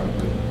church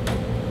property?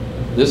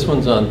 This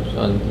one's on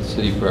the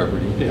city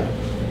property. Yeah.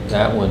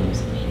 That one,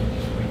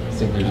 I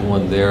think there's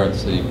one there on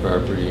city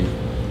property.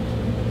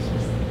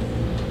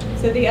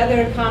 So the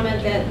other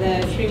comment that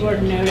the tree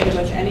warden noted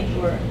was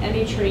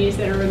any trees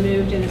that are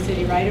removed in the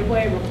city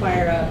right-of-way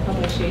require a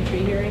public shade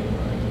tree hearing.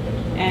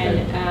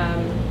 And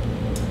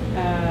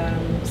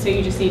so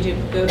you just need to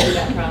go through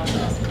that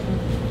process.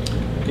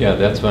 Yeah,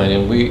 that's fine.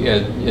 And we,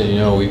 you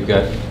know, we've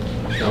got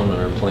shown on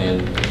our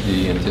plan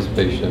the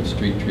anticipation of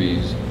street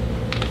trees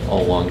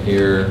all along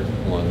here,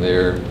 along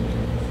there,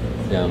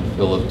 down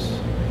Phillips,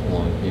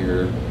 along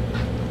here.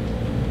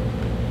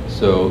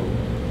 So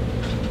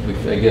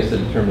I guess the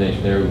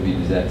determination there would be,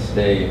 does that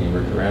stay and you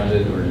work around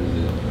it, or does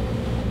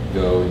it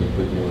go and you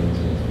put new ones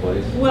in its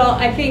place? Well,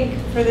 I think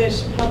for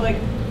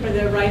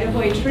the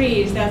right-of-way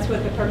trees, that's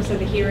what the purpose of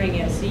the hearing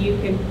is. So you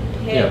can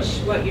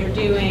pitch what you're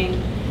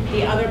doing.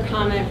 The other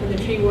comment from the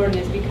tree warden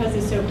is because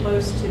it's so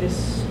close to the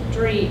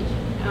street,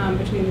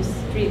 between the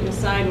street and the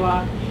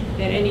sidewalk,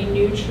 that any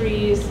new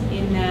trees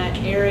in that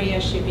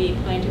area should be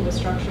planted with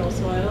structural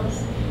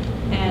soils,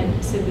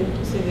 and so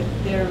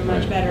that they're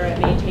much better at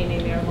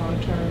maintaining their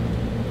long-term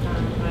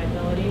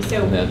viability.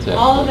 So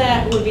all of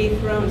that would be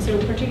thrown, so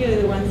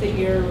particularly the ones that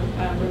you're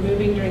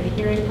removing during the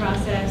hearing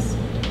process,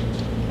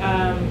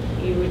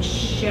 you would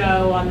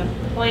show on the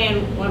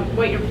plan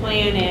what your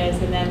plan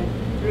is, and then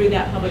through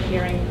that public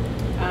hearing,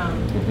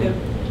 the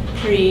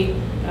tree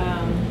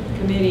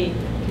committee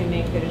can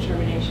make the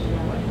determination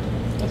about what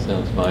happens. That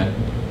sounds fine.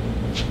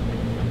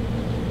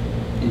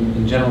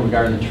 In general,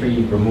 regarding the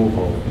tree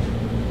removal,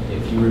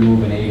 if you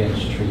remove an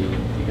 8-inch tree,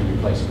 you can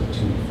replace it with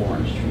 2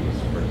 4-inch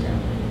trees, for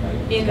example,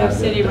 right? In the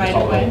city right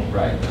away?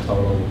 Right, the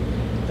total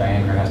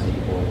diameter has to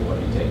equal what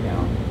you take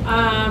down.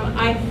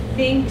 I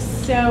think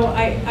so.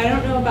 I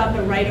don't know about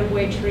the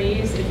right-of-way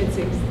trees. If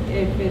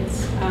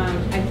it's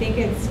I think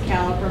it's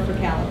caliper for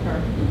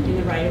caliper in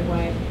the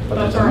right-of-way. But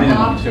there's a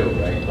minimum too,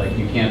 right? Like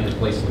you can't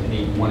replace it with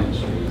 8 1-inch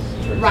trees.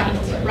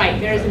 Right.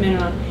 There's a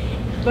minimum.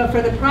 But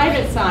for the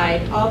private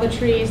side, all the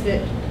trees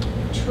that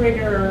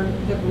trigger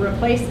the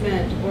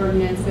replacement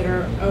ordinance that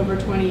are over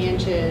 20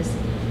 inches,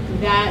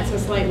 that's a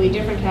slightly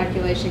different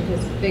calculation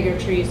because bigger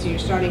trees, so you're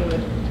starting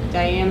with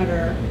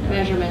diameter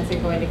measurements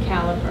and going to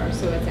caliper.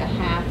 So it's a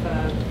half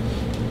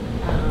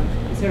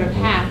of, sort of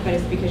half, but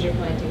it's because you're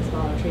planting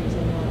smaller trees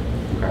in there.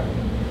 Okay.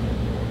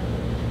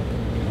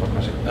 One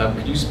question.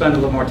 Could you spend a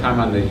little more time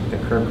on the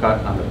curb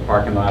cut on the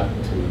parking lot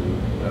to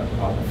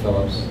off of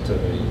Phillips to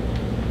the?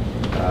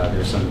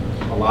 There's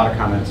a lot of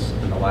comments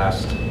in the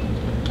last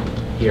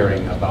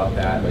hearing about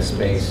that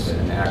space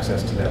and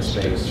access to that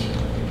space.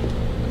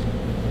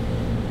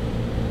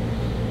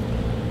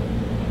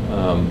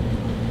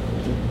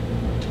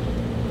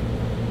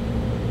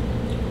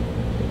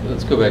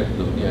 Let's go back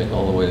to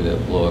all the way to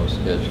that blow-up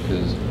sketch,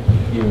 because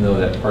even though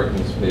that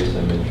parking space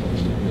I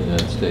mentioned may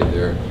not stay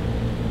there,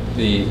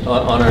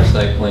 on our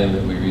site plan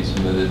that we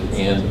resubmitted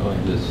and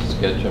on this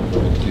sketch I'm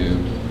going to,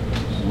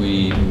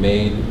 we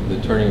made the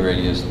turning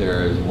radius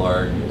there as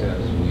large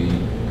as we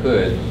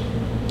could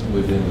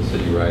within the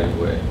city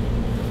right-of-way.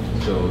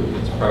 So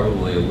it's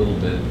probably a little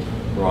bit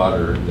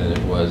broader than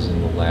it was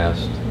in the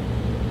last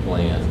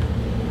plan,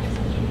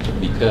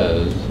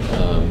 because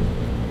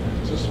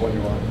Is this what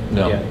you want?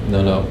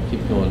 No,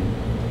 keep going.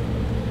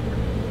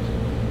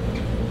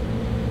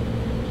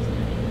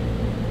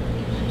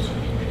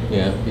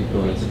 Yeah, keep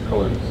going. It's the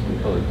colored sketch.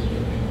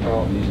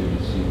 Oh, easier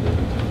to see the.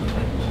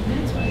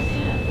 That's what I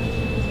have.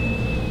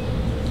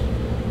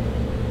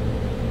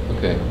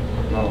 Okay.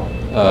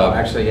 No.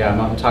 Actually, yeah,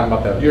 I'm talking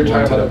about the. You're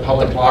talking going to about the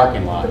public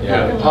parking lot.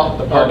 Yeah, Yeah.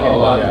 the parking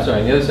lot. I'm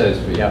sorry, on the other side of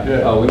the street.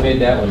 Yeah. Oh, we made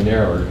that one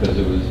narrower because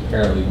it was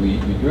apparently, we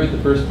drew it the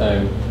first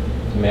time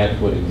to match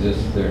what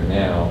exists there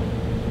now,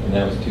 and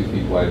that was 2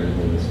 feet wider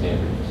than the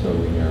standard, so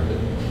we narrowed it.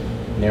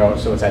 Narrow,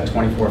 so it's at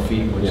 24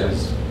 feet, which Yes.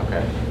 is,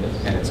 okay.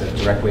 Yes. And it's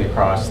directly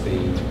across the,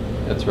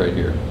 That's right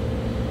here.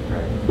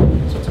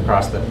 so it's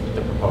across the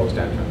proposed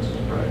entrance.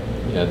 Right.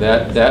 Yeah,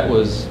 that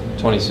was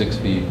 26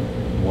 feet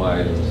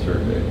wide in the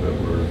survey, but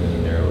we're going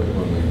to narrow it.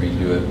 When we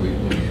redo it, we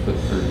put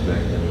the curves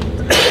back in.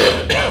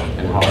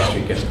 And Holly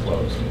Street gets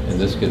closed. And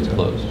this gets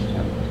closed.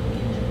 Yeah.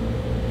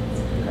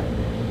 Okay.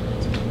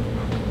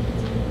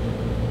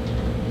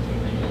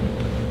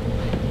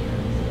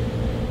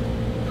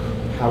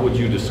 How would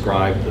you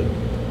describe the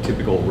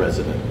typical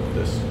resident of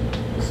this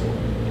facility?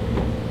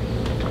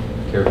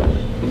 Carefully.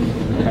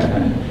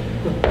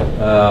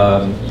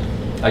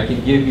 I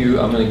could give you,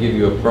 I'm going to give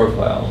you a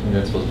profile. You're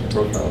not supposed to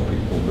profile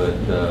people, but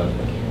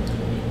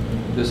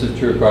this is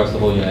true across the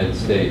whole United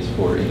States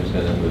for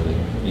independent living.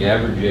 The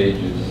average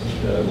age is,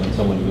 when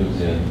someone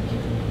moves in,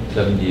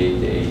 78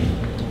 to 80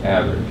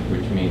 average,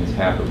 which means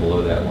half are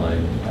below that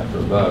line, half are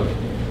above.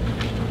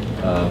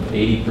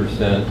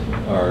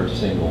 80% are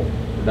single,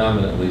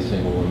 predominantly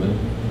single women,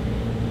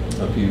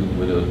 a few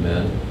widowed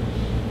men,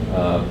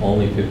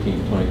 only 15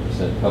 to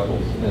 20%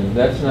 couples. And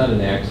that's not an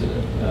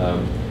accident.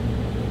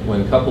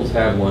 When couples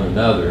have one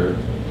another,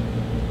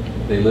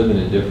 they live in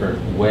a different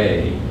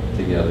way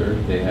together.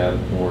 They have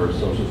more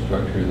social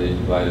structure, they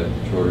divide up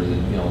the chores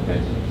and all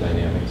kinds of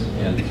dynamics.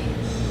 And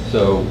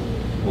so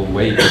we'll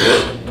wait a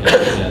bit,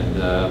 and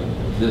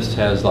this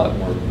has a lot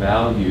more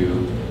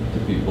value to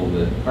people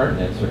that aren't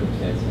in that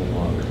circumstance any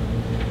longer.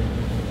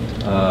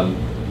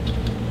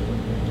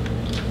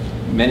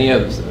 Many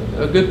of,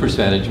 a good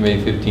percentage,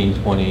 maybe 15,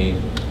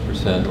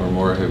 20% or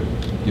more, have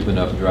given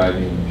up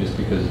driving just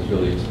because it's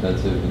really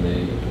expensive and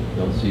they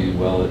don't see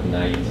well at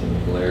night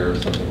and glare or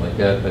something like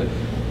that. But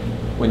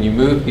when you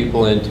move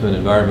people into an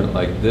environment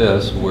like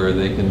this, where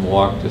they can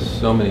walk to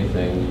so many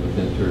things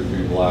within 2 or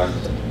 3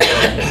 blocks,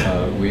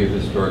 we have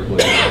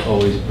historically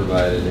always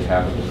provided a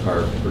half of a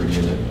car per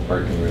unit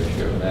parking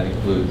ratio, and that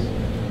includes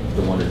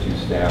the 1 or 2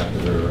 staff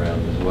that are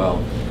around as well.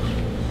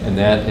 And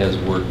that has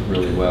worked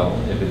really well.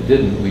 If it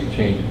didn't, we'd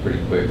change it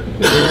pretty quick,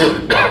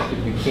 because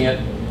if you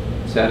can't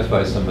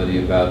satisfy somebody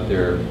about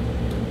their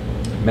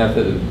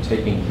method of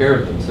taking care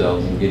of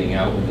themselves and getting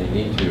out when they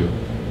need to,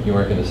 you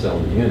aren't going to sell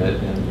the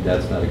unit, and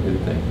that's not a good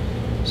thing.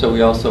 So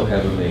we also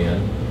have a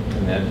van,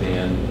 and that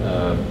van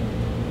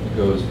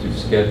goes to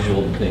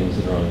scheduled things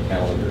that are on the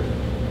calendar.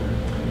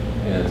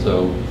 And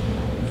so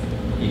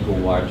equal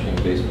watching,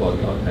 baseball,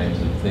 all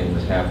kinds of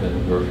things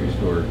happen, grocery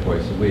store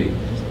twice a week.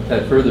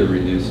 That further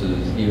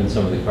reduces even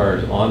some of the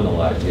cars on the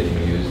lot getting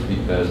used,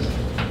 because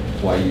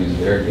why use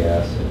their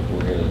gas if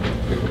we're going to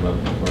pick them up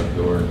at the front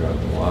door and drop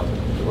them off at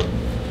the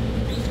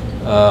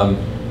door.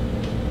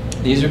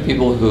 These are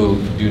people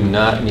who do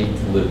not need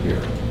to live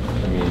here.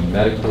 I mean,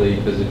 medically,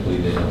 physically,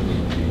 they don't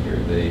need to be here.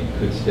 They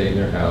could stay in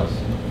their house.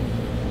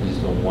 They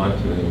just don't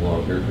want to any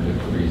longer for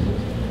different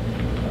reasons.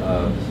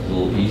 It's a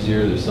little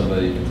easier. There's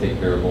somebody to take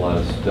care of a lot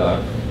of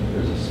stuff.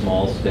 There's a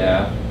small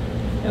staff.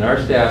 And our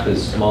staff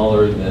is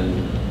smaller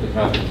than the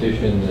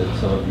competition that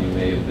some of you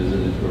may have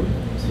visited or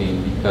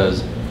seen,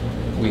 because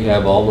we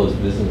have all those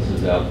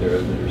businesses out there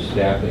that are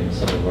staffing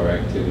some of our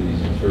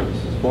activities and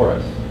services for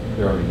us.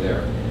 They're already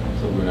there.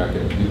 So we're not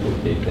going to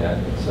duplicate that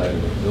inside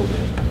of the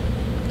building.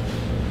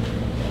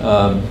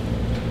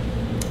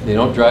 They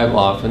don't drive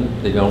often.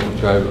 They don't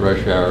drive at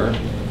rush hour.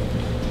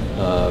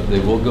 They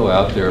will go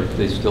out there if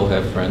they still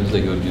have friends.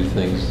 They go do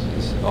things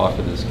off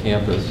of this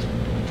campus.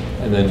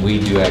 And then we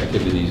do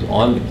activities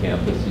on the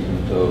campus,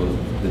 even though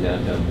the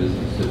downtown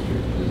business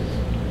district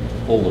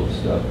is full of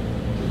stuff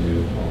to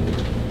do all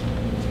week.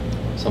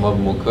 Some of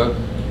them will cook,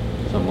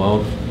 some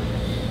won't.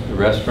 The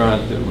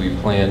restaurant that we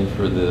planned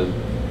for the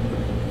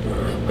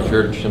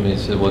church, somebody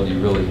said, well, do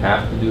you really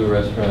have to do a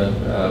restaurant?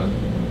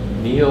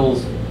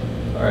 Meals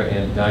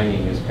and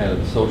dining is kind of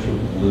the social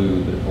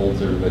glue that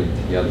holds everybody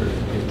together.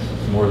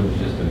 It's more than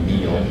just a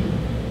meal.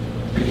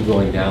 People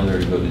going down there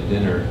to go to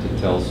dinner to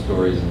tell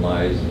stories and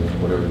lies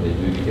and whatever they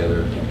do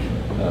together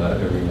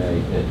every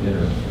night at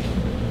dinner.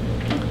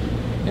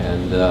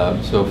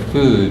 And so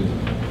food,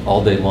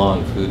 all day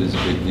long, food is a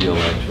big deal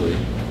actually,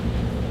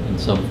 in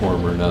some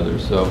form or another.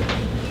 So,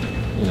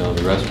 you know,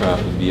 the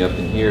restaurant would be up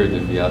in here,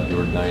 there'd be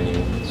outdoor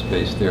dining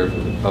space there for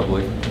the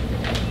public.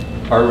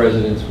 Our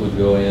residents would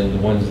go in,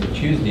 the ones that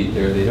choose to eat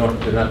there,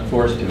 they're not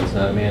forced to, it's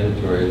not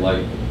mandatory,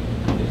 like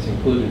it's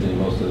included in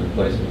most other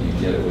places, you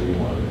get it whether you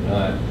want it or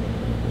not.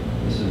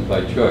 This is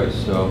by choice,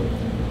 so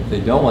if they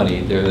don't want to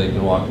eat there, they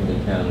can walk into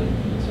town and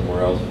eat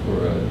somewhere else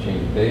for a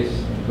change of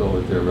pace, go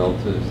with their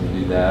relatives and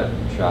do that,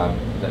 shop,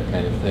 that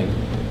kind of thing.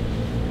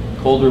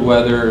 Colder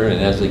weather,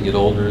 and as they get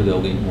older,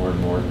 they'll eat more and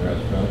more in the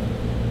restaurant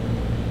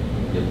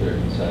and get there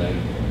inside.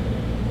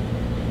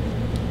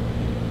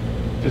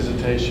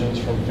 Visitations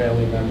from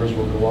family members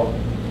will go up.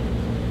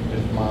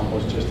 If mom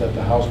was just at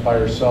the house by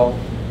herself,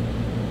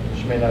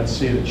 she may not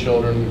see the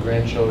children, the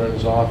grandchildren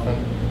as often.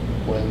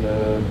 When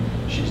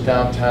she's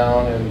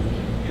downtown and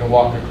can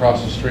walk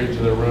across the street to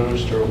the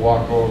Roost or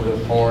walk over to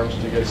Thorns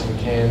to get some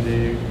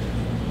candy,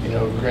 you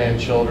know,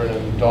 grandchildren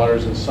and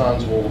daughters and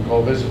sons will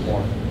go visit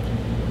more,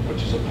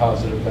 which is a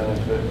positive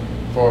benefit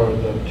for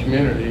the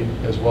community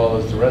as well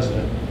as the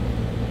resident.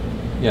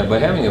 Yeah, by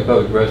having a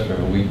public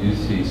restaurant, we do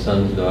see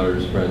sons,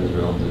 daughters, friends,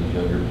 relatives,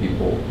 younger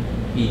people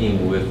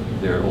eating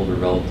with their older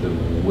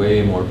relative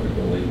way more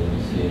frequently than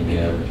you see in the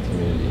average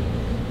community.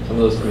 Some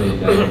of those community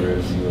dining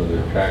rooms, even though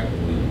they're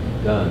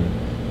attractively done,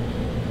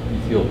 you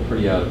feel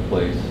pretty out of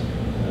place.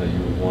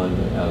 You're one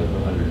out of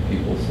 100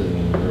 people sitting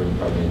in the room,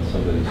 probably in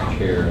somebody's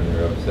chair, and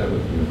they're upset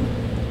with you.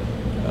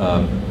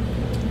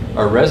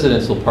 Our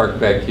residents will park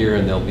back here,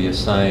 and they'll be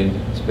assigned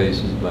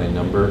spaces by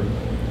number.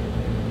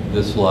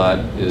 This lot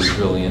is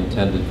really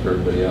intended for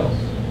everybody else,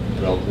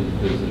 relatives,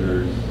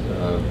 visitors,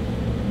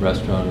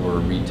 restaurant or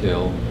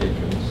retail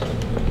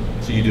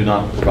patrons. So you do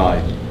not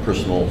provide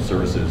personal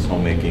services,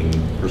 homemaking,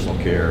 personal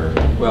care?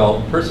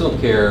 Well, personal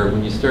care,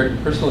 when you start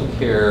personal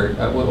care,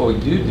 what we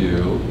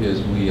do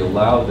is we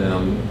allow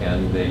them,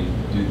 and they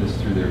do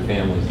this through their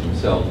families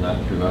themselves,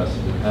 not through us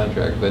as a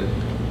contract, but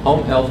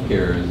home health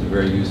care is a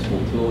very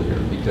useful tool here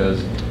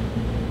because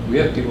we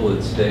have people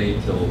that stay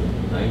till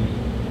 90,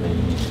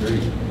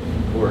 93,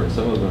 or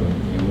some of them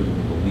you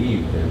wouldn't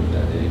believe they were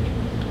that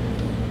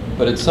age.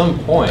 But at some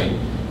point,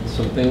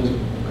 some things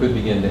could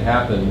begin to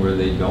happen where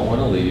they don't want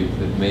to leave.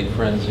 They've made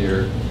friends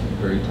here,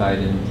 very tied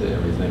into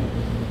everything,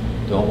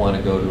 don't want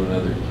to go to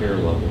another care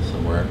level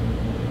somewhere.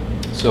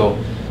 So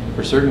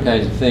for certain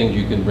kinds of things,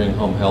 you can bring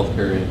home health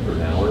care in for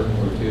an hour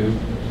or two,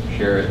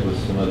 share it with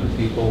some other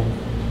people.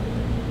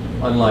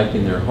 Unlike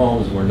in their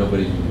homes where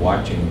nobody's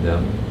watching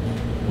them,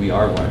 we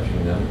are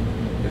watching them.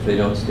 If they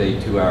don't stay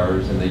 2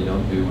 hours and they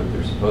don't do what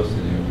they're supposed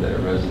to do, that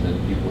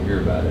resident people hear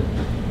about it.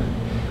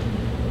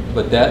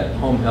 But that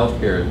home health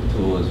care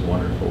tool is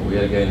wonderful. We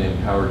had a guy named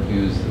Howard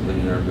Hughes that lived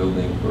in our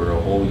building for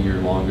a whole year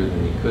longer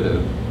than he could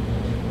have.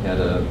 Had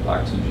an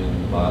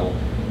oxygen bottle.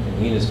 And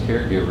he and his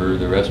caregiver,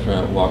 the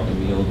restaurant, walked a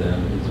meal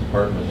down to his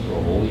apartment for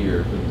a whole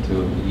year for the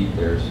two of them to eat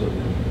there so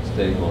they could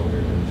stay longer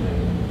and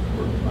everything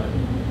worked fine.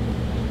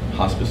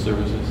 Hospice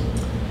services?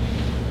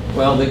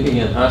 Well,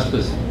 again,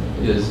 hospice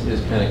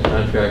is kind of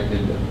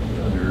contracted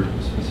under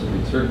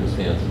specific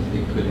circumstances.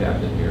 It could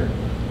happen here.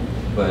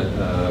 But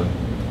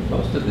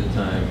most of the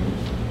time,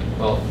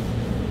 well,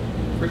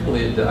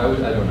 frequently, I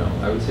don't know.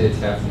 I would say it's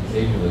happened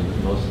occasionally, but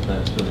most of the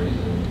time somebody's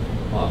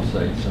in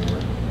off-site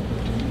somewhere.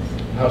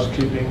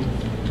 Housekeeping,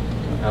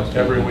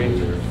 every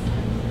week,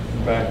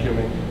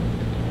 vacuuming,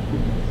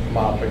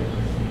 mopping,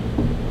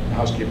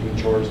 housekeeping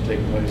chores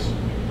take place.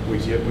 We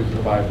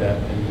provide that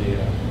in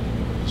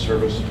the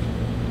service.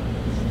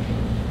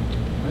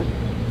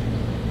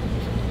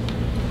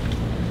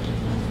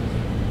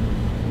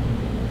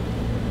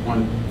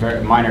 One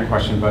very minor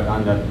question, but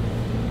on the,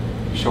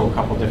 you show a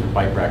couple different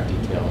bike rack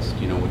details.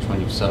 Do you know which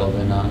one you've settled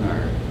in on,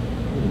 or?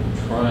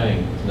 I'm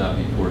trying to not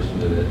be forced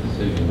into that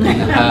decision.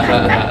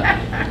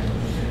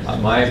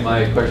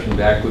 My question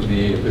back would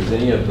be, if there's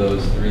any of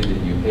those three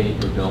that you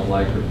hate or don't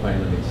like or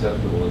find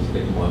unacceptable, let's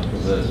take them off the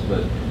list.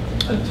 But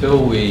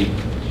until we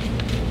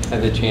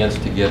had the chance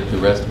to get the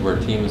rest of our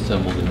team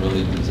assembled and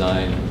really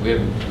design, we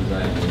haven't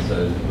designed the inside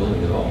of the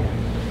building at all.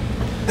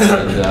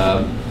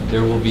 And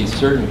there will be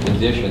certain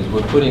conditions.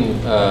 We're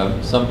putting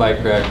some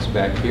bike racks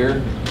back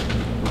here.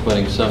 We're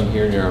putting some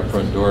here near our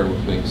front door, and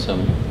we're putting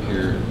some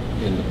here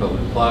in the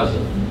public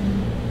plaza.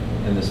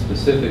 And the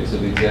specifics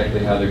of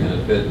exactly how they're going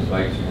to fit, the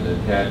bikes are going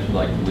to attach, I'd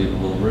like to leave a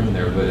little room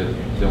there, but if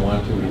you don't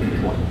want to, we'll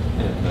put one.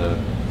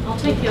 And, I'll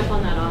take you up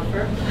on that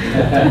offer.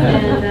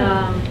 And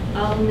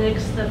I'll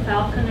mix the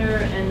Falconer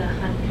and the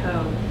Hunt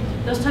Co.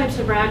 Those types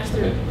of racks,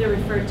 they're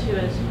referred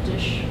to as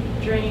dish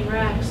drain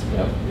racks.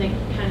 Yep. They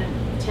kind of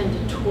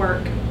tend to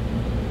twerk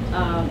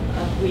a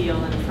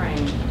wheel and a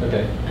frame.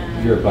 okay,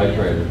 you're a bike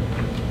rider.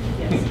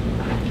 Yes.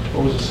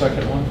 What was the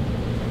second one?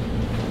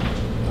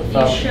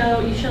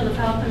 You show the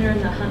Falconer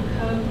and the Hunt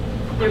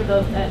Co. They're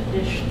both that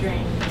dish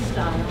drain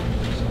style.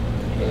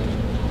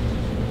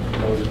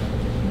 Noted.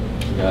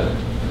 Got it.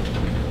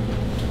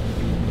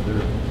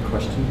 Other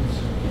questions?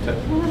 I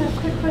have a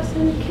quick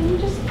question. Can you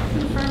just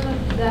confirm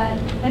that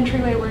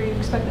entryway where you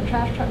expect the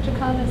trash truck to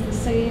come is the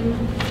same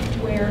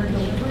where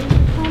delivery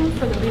would come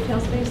for the retail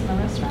space in the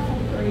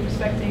restaurant? Or are you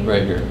expecting?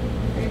 Right here.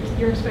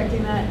 You're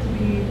expecting that to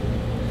be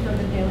for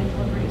the daily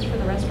deliveries for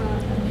the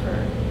restaurant and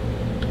for?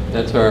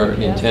 That's our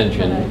Yes,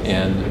 intention, correct.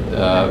 and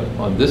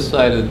on this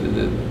side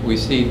of we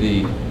see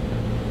the,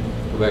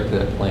 go back to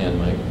that plan,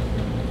 Mike.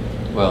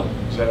 Well,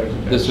 Is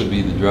that this would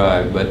be the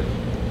drive, but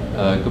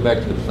go back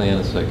to the plan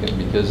a second,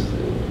 because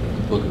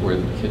look at where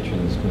the kitchen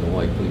is going to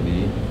likely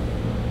be.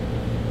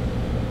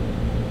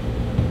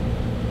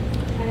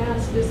 I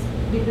asked this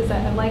because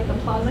I like the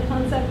plaza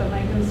concept, but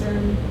my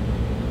concern,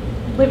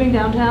 living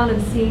downtown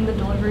and seeing the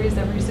deliveries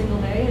every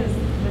single day, is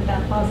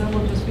that plaza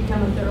will just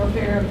become a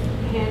thoroughfare of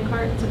hand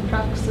carts and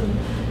trucks and,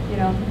 you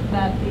know,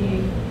 that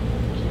being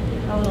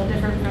a little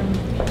different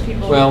from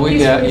people? Well,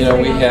 we have, you know,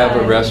 we sitting have a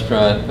outside?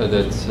 restaurant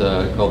that's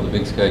called the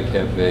Big Sky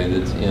Cafe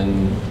that's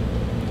in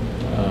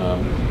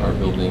our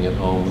building at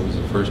home. It was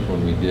the first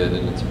one we did,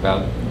 and it's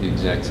about the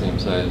exact same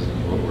size as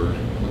what we're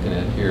looking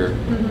at here.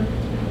 Mhm.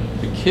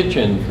 The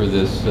kitchen for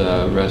this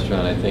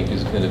restaurant, I think,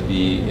 is going to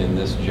be in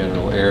this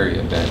general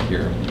area back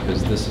here,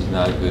 because this is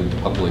not a good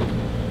public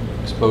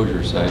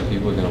exposure site.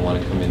 People are going to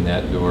want to come in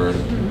that door.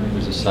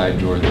 There's a side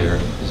door there.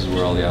 This is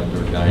where all the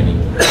outdoor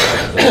dining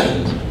stuff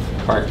is.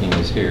 Parking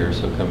is here,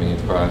 so coming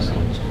across,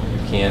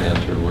 you can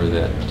enter where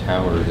that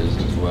tower is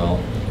as well.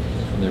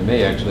 And there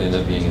may actually end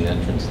up being an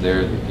entrance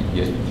there that could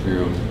get you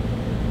through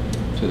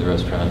to the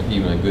restaurant,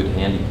 even a good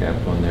handicap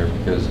one there,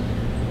 because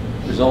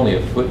there's only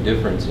a foot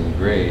difference in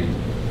grade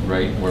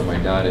right where my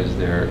dot is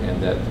there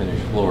and that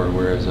finished floor,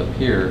 whereas up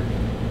here,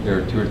 there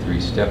are 2 or 3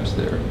 steps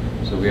there.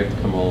 So we have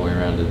to come all the way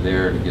around to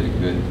there to get a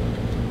good,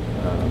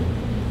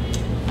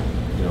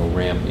 you know,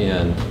 ramp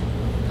in.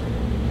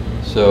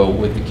 So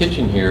with the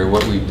kitchen here,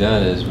 what we've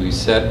done is we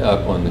set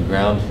up on the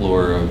ground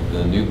floor of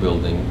the new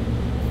building,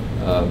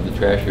 the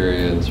trash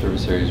area and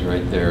service area is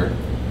right there.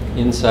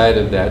 Inside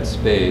of that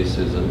space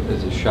is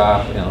a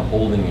shop and a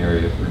holding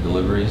area for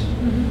deliveries,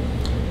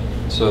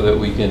 so that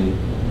we can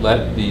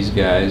let these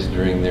guys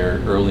during their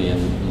early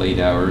and late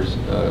hours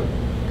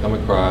come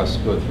across,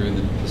 go through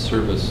the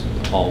service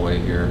hallway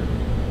here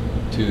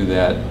to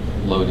that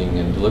loading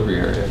and delivery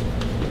area.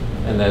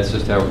 And that's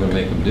just how we're going to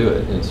make them do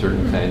it, in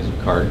certain kinds of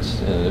carts,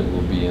 and it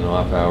will be in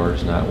off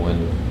hours, not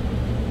when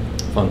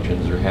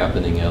functions are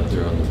happening out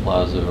there on the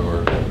plaza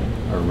or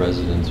our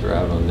residents are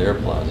out on their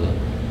plaza.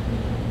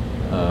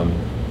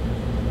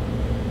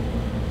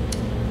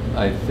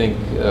 I think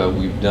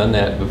we've done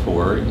that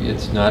before.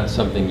 It's not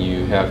something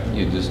you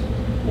just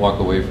walk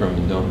away from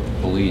and don't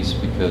police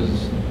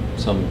because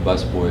some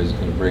busboy is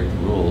going to break the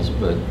rules,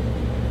 but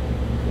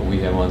we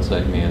have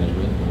on-site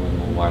management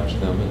and we'll watch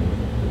them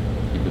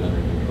and keep it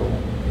under control.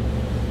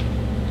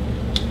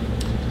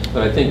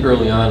 But I think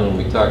early on when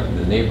we talked to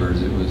the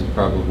neighbors, it was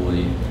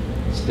probably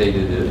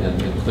stated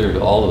and clear to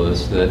all of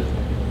us that,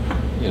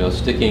 you know,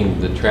 sticking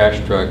the trash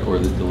truck or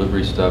the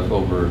delivery stuff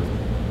over,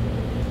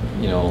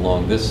 you know,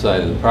 along this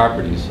side of the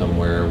property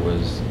somewhere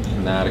was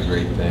not a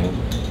great thing,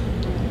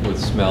 with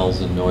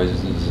smells and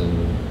noises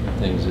and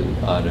things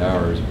at odd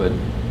hours. But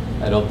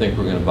I don't think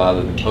we're going to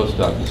bother the post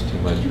office too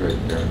much right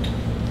there.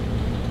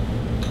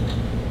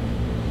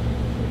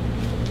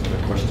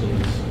 Other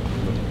questions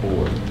from the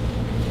board?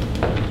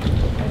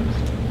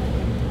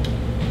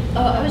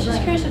 Oh, I was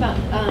just curious about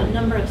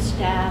number of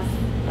staff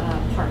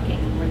parking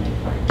and where they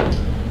park.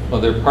 Well,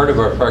 they're part of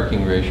our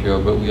parking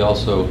ratio, but we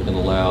also can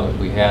allow, if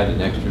we had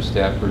an extra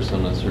staff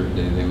person on a certain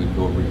day, they would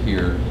go over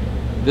here.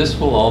 This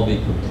will all be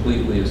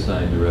completely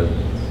assigned to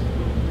residents.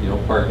 You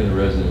don't park in a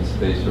resident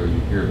space or you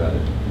hear about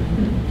it.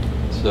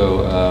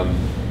 So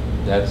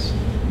that's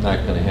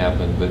not going to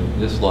happen, but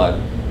this lot,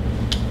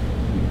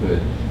 we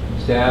could.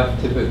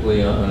 Staff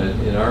typically,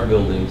 in our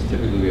buildings,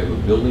 typically we have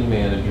a building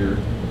manager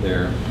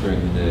there during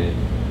the day,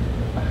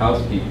 a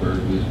housekeeper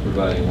who's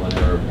providing 1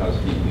 hour of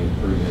housekeeping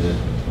per unit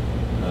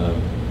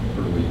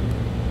per week,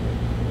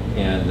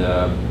 and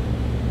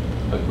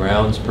a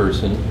grounds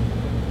person.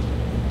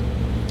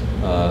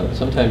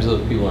 Sometimes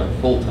those people aren't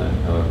full-time,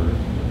 however,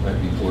 it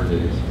might be 4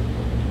 days,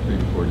 3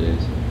 to 4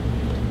 days.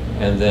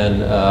 And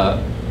then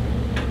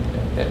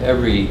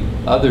every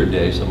other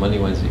day, so Monday,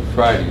 Wednesday,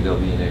 Friday, there'll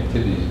be an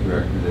activities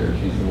director there.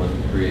 She's the one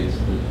that creates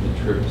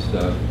the trip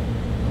stuff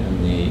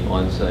and the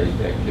on-site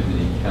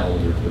activity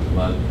calendar for the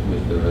month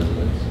with the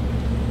residents.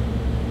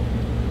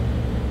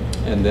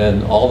 And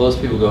then all those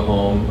people go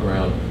home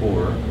around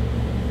 4,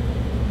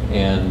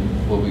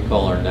 and what we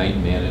call our night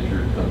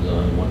manager comes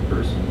on, 1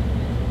 person,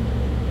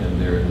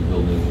 and they're in the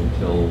building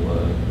until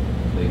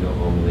they go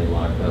home and they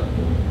lock up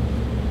and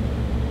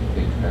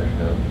take trash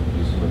out and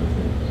do some other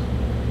things.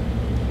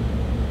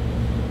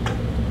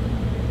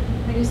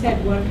 I just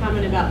had one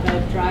comment about the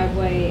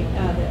driveway,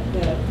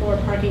 the 4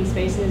 parking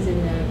spaces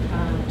in the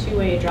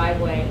 2-way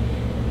driveway.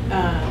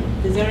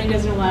 The zoning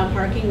doesn't allow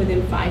parking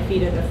within 5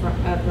 feet of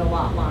the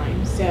lot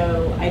line,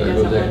 so it There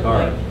goes doesn't that look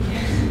car.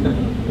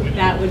 like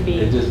that would be.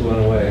 It just went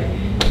away.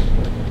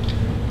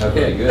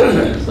 Okay,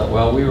 good.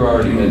 Well, we were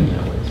already heading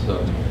that way, so.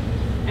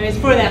 I mean, it's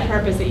for that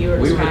purpose that you were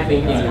We were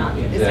describing. It's thinking not a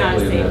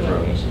exactly of safe that road.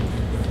 location.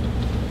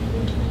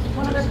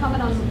 One other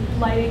comment on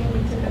lighting, we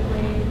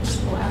typically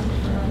will ask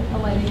for a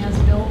lighting as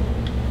built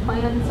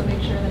plan, so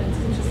make sure that it's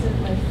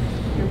consistent with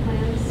your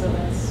plans, so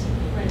that's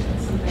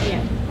something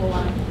Yeah. we'll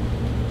want to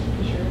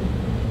be sure.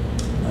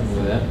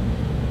 With that?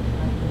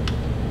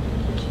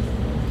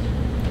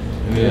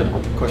 Any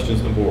other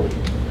questions from the board?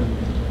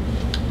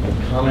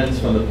 Comments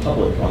from the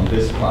public on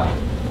this project?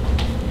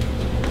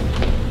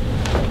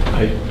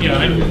 Yeah,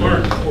 I'm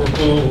Mark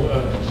Corbeau,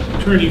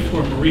 attorney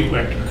for Marie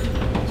Wechter.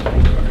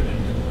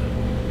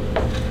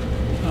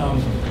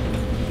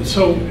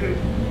 So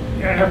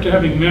after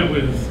having met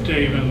with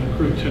Dave and the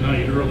crew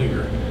tonight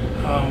earlier,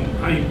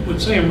 I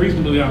would say I'm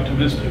reasonably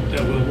optimistic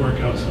that we'll work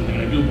out something.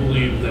 I do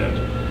believe that,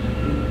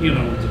 you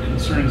know, the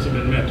concerns have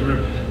been met.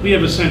 We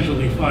have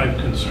essentially 5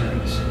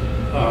 concerns.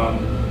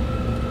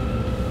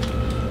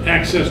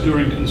 Access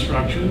during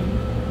construction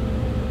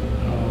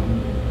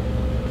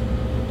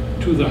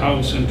to the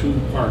house and to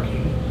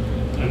parking,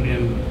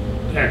 and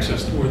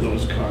access for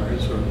those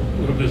cars or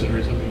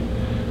visitors, I mean,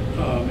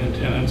 and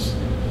tenants.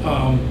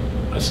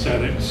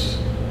 Aesthetics.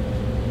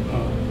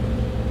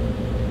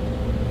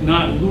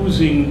 Not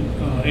losing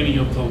any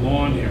of the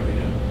lawn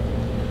area.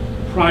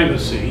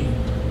 Privacy,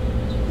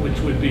 which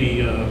would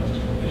be,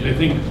 which I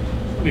think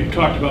we've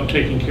talked about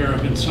taking care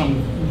of in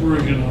some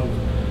version of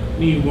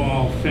knee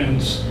wall,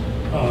 fence,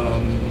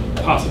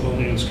 possible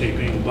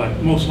landscaping,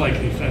 but most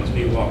likely fence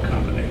knee wall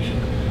combination.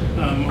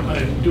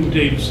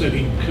 Dave said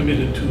he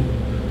committed to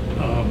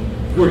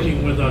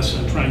working with us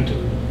and trying to,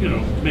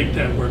 make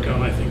that work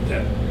out. I think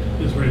that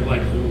is very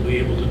likely we'll be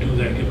able to do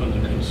that given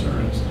the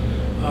concerns.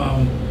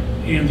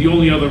 And the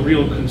only other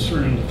real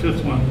concern, the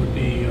fifth one would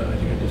be, I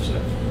think I just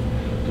said,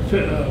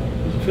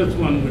 the fifth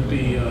one would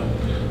be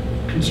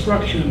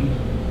construction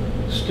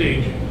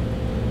staging.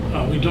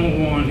 We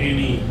don't want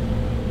any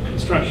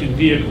construction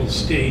vehicles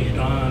staged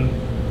on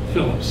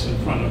Phillips in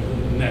front of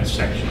in that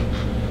section.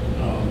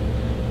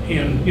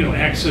 And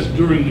access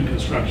during the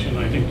construction,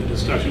 I think the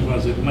discussion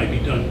was it might be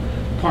done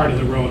part of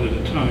the road at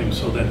a time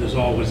so that there's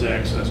always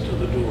access to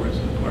the doors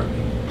and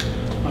parking.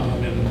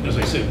 And as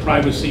I said,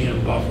 privacy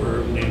and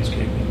buffer,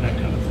 landscaping, that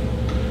kind of thing.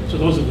 So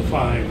those are the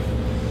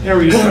 5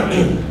 areas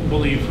I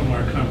believe from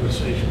our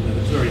conversation that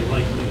it's very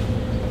likely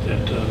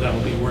that that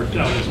will be worked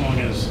out as long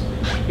as,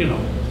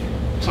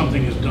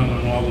 something is done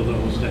on all of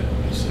those that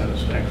is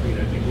satisfactory.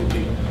 I think we'll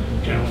be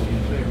generally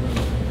in favor of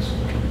things.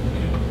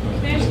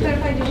 Can I just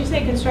clarify, did you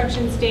say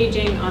construction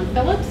staging on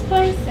Phillips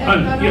Place at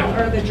Noho,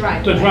 yeah. or the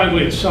driveway? The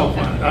driveway itself,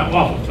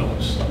 off of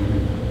Phillips.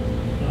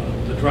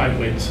 The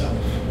driveway itself,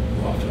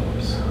 off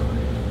Phillips.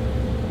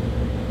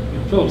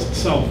 Phillips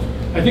itself,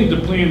 I think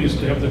the plan is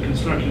to have the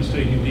construction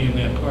staging be in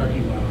that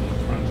parking lot in the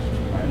front,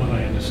 from what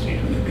I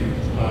understand.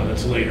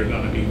 That's later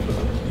going to be for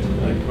the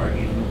light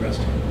parking in the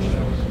restaurant,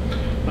 whatever.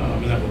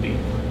 And that will be,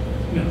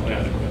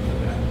 adequate for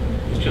that.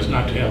 It's just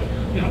not to have,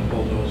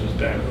 bulldozers,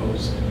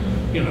 backhoes,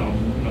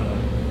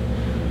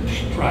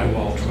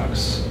 drywall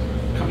trucks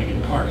coming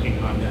and parking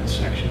on that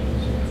section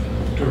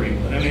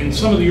during. I mean,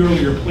 some of the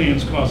earlier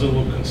plans caused a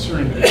little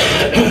concern because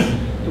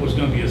there was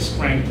going to be a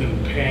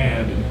strengthened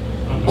pad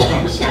on the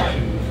front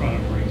section in front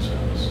of Marie's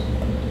house.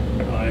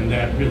 And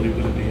that really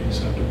wouldn't be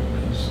acceptable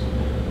because,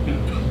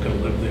 you've got to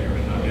live there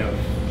and not have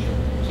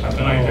stuff.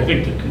 And I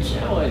think the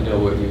concern. Now I know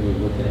what you were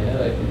looking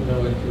at. I didn't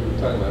know what you were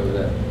talking about with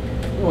that.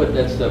 You know what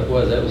that stuff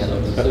was? That was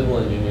something the civil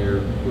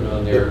engineer put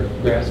on their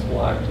grass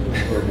block to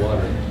absorb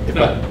water.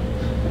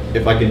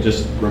 If I can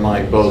just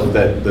remind both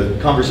that the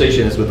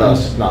conversation is with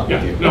us, not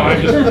with you. No, I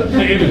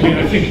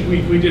think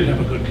we did have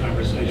a good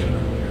conversation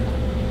earlier.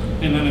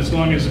 And then as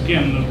long as,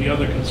 again, the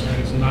other concern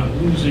is not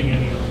losing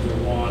any of the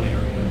lawn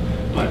area.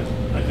 But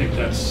I think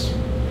that's,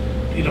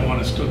 you don't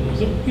want us to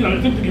lose it. I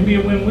think there can be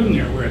a win-win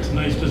there where it's a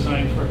nice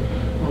design for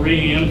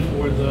Marie and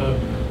for the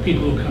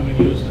people who come and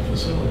use the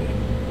facility.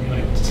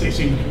 They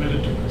seem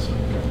committed to it. So.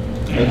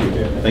 Thank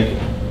you. Thank you.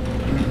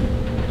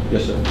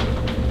 Yes, sir.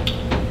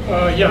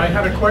 Yeah, I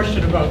had a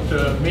question about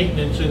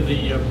maintenance in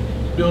the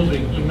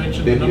building. You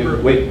mentioned the number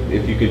of... Wait,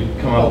 if you could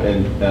come up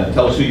and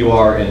tell us who you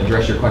are and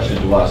address your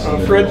question to us.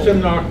 Fred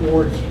Simnock,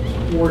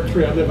 Ward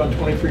 3. I live on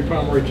 23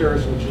 Pomeroy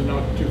Terrace, which is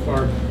not too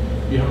far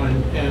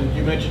behind. And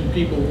you mentioned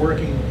people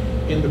working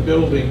in the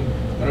building.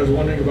 And I was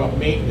wondering about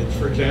maintenance.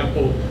 For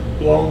example,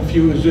 blown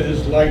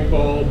fuses, light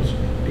bulbs,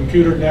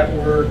 computer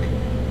network,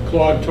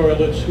 clogged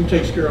toilets. Who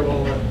takes care of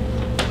all that?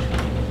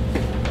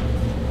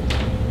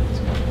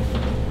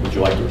 Would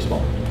you like to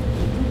respond?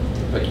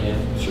 If I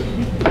can. Sure.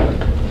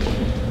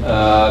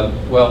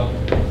 Well,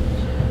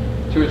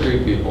 2 or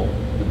 3 people.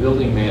 The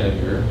building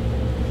manager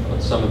on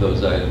some of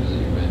those items that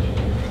you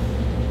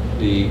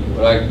mentioned.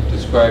 What I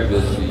described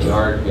as the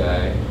yard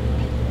guy,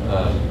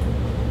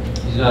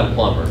 he's not a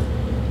plumber.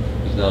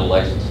 He's not a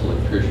licensed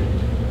electrician.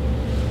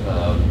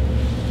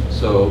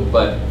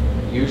 But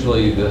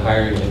usually the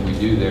hiring that we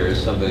do there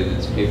is somebody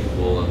that's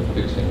capable of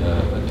fixing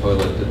a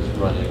toilet that's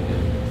running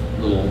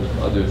and little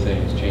other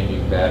things,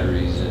 changing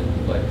batteries and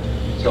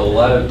so a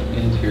lot of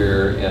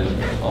interior and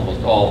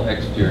almost all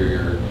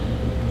exterior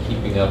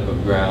keeping up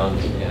of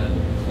grounds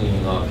and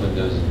cleaning off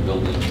windows and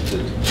buildings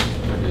that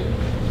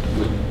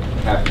would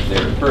happen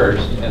there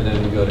first, and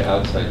then we go to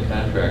outside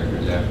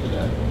contractors after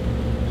that.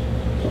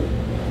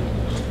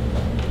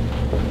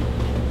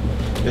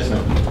 Yes,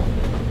 ma'am.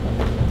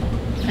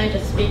 Can I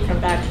just speak from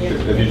back here?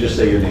 If you just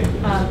say your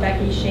name.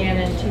 Becky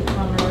Shannon, 2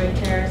 Pomeroy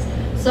Terrace.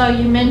 So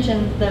you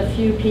mentioned the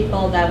few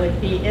people that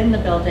would be in the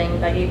building,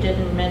 but you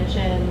didn't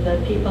mention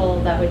the people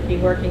that would be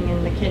working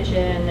in the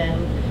kitchen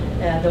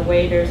and the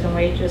waiters and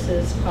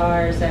waitresses'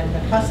 cars and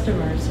the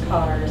customers'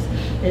 cars.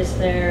 Is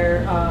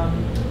there,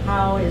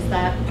 how is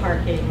that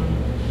parking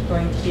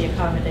going to be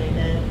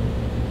accommodated?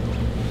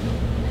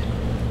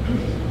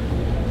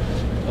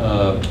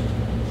 Go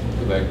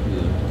back to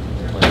the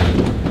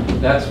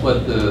plan. That's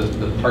what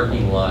the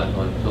parking lot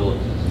on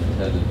Phillips is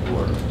intended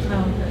for.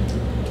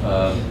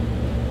 Oh, okay.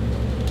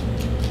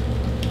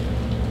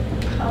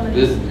 How many,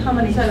 This- how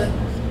many So-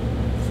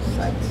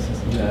 sites?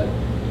 That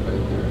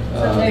right there.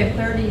 So there are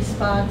 30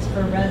 spots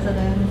for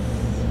residents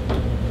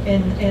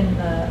in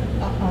the,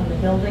 on the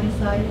building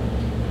site?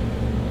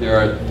 There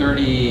are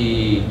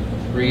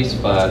 33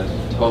 spots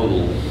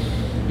total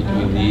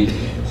between Okay. these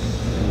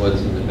and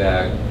what's in the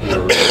back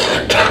for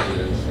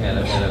residents and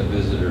a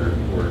visitor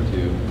or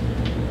two.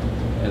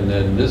 And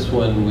then this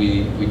one,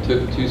 we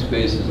took 2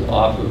 spaces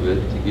off of it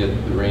to get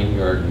the rain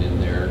garden in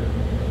there.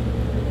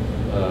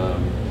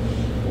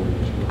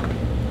 42.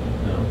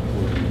 No,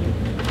 40.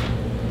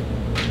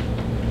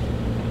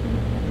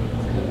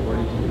 Is it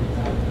 42?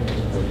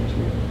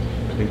 42.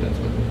 I think that's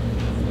what.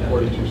 Yeah.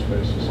 42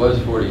 spaces. It was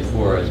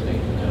 44, I was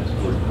thinking, now it's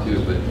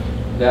 42, but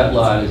that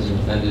lot is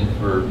intended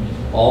for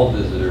all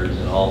visitors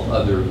and all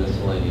other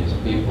miscellaneous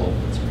people.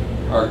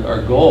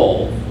 Our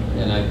goal,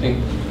 and I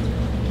think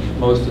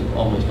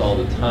almost all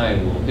the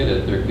time we'll hit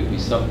it, there could be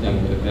something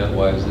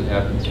event-wise that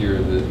happens here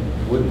that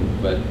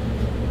wouldn't, but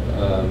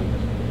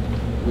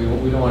we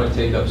don't want to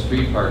take up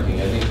street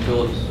parking. I think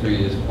Phillips Street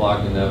is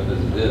clogged enough as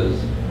it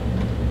is,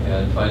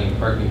 and finding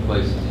parking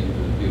places even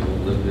for the people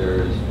who live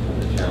there is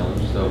a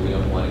challenge, so we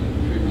don't want to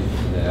contribute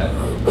to that.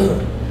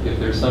 If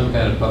there's some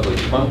kind of public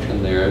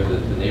function there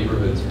that the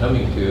neighborhood's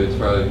coming to, it's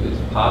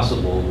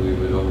possible we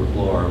would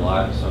overflow our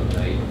lot some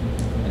night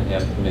and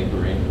have to make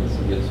arrangements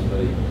to get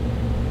somebody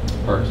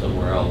parked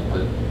somewhere else.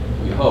 But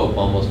we hope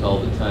almost all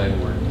the time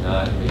we're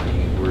not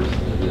making it worse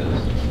than it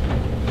is.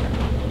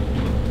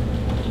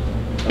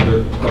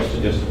 Other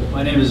questions? Yes.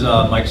 My name is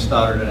Mike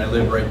Stoddard, and I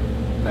live right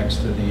next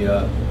to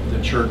the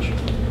church.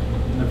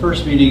 In the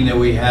first meeting that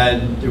we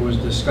had, there was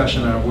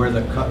discussion on where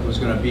the cut was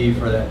going to be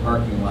for that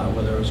parking lot,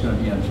 whether it was going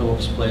to be on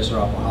Phillips Place or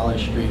off of Holly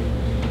Street.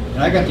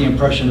 And I got the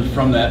impression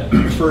from that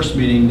first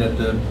meeting that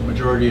the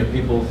majority of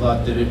people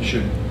thought that it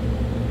should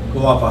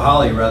go off of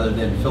Holly rather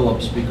than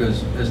Phillips,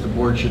 because, as the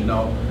board should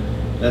know,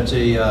 that's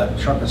a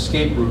truck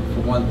escape route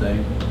for one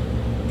thing.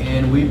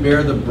 And we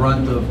bear the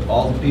brunt of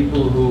all the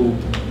people who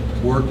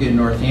work in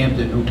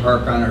Northampton who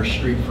park on our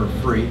street for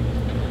free.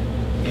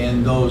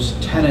 And those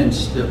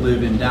tenants that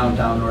live in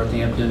downtown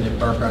Northampton that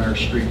park on our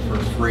street for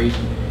free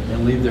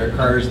and leave their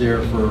cars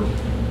there for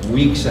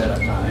weeks at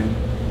a time,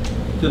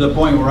 to the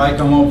point where I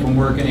come home from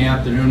work in the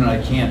afternoon and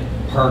I can't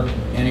park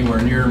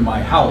anywhere near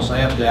my house. I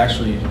have to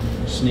actually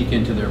sneak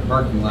into their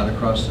parking lot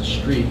across the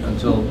street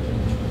until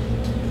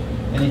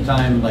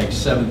anytime like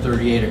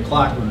 7:30, 8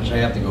 o'clock, which I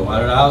have to go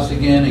out of the house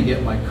again and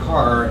get my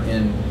car,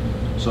 and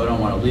so I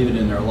don't want to leave it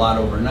in their lot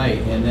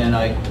overnight. And then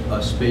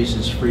a space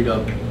is freed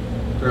up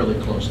fairly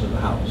close to the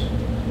house.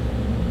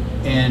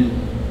 And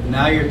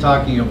now you're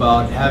talking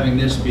about having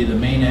this be the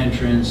main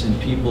entrance and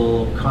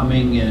people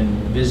coming and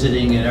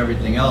visiting and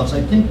everything else.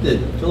 I think that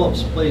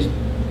Phillips Place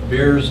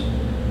bears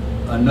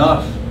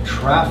enough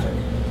traffic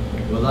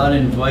without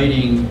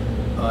inviting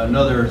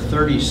another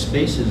 30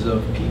 spaces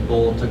of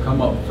people to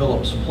come up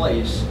Phillips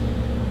Place.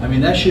 I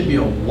mean, that should be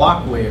a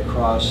walkway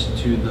across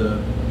to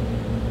the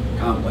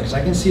complex.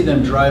 I can see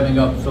them driving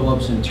up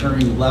Phillips and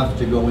turning left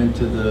to go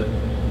into the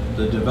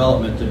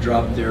development to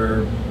drop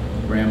their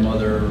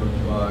grandmother,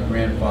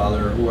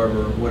 grandfather,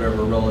 whoever,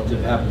 whatever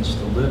relative happens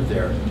to live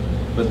there.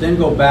 But then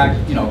go back,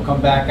 you know, come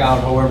back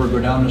out, however,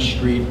 go down the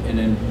street and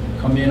then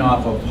come in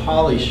off of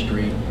Holly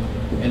Street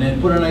and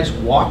then put a nice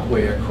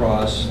walkway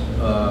across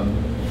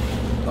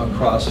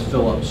across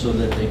Phillips so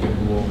that they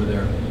can go over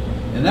there.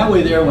 And that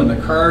way there, when the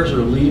cars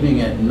are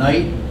leaving at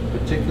night,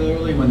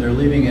 particularly when they're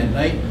leaving at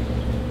night,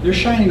 they're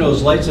shining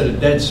those lights at a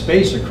dead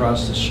space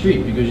across the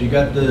street, because you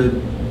got the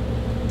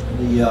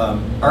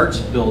arts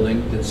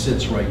building that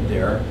sits right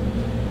there,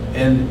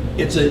 and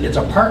it's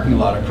a parking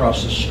lot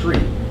across the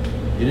street.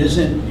 It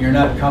isn't, you're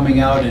not coming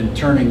out and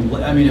turning,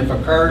 I mean, if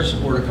a cars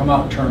were to come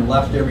out and turn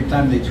left, every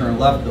time they turn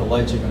left, the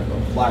lights are gonna go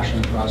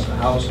flashing across the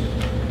house.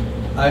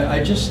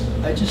 I just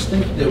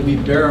think that we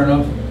bear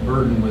enough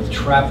burden with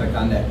traffic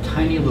on that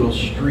tiny little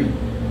street,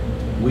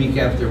 week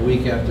after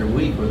week after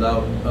week,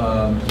 without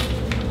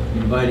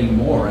inviting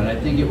more. And I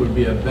think it would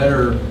be a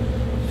better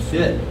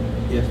fit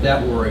if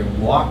that were a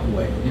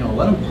walkway. You know,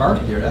 let them park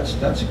there,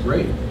 that's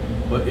great,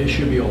 but it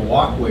should be a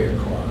walkway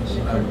across,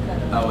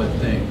 I would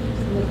think.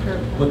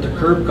 Put the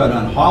curb cut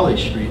on Holly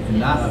Street and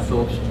not on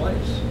Phillips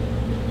Place.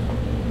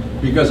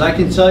 Because I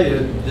can tell you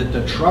that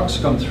the trucks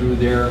come through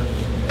there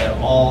at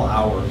all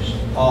hours,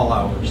 all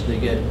hours. They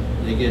get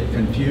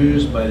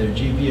confused by their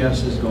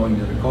GPSs going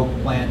to the Coke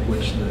plant,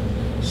 which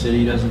the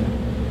city doesn't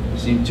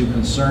seem too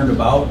concerned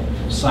about.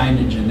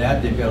 Signage and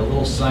that, they've got a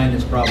little sign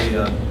that's probably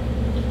a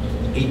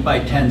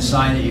 8x10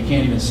 sign that you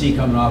can't even see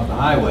coming off the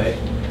highway.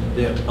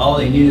 All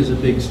they need is a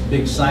big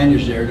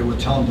signage there that would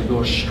tell them to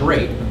go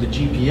straight. But the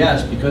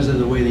GPS, because of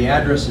the way the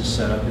address is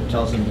set up, it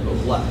tells them to go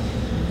left.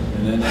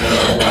 And then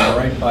they're going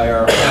right by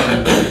our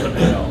home,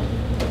 you know,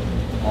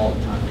 all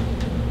the time.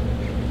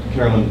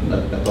 Carolyn,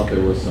 I thought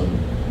there was some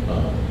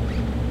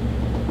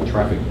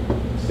traffic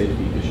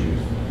safety issues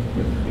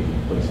with the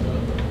placement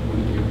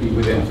of be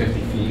within 50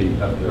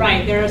 feet of the...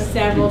 Right, there are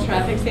several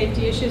traffic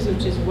safety issues,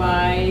 which is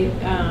why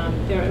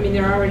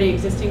there are already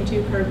existing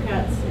 2 curb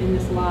cuts in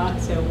this lot,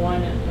 so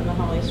one on the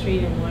Holly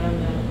Street and one on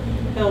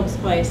the Phillips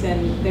Place,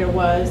 and there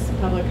was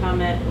public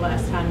comment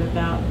last time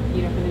about,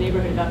 from the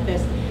neighborhood about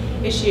this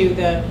issue.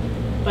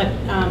 But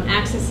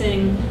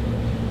accessing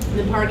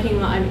the parking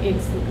lot,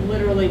 it's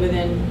literally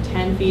within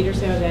 10 feet or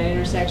so of that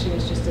intersection.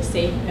 It's just a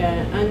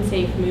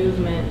unsafe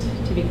movement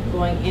to be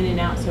going in and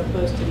out so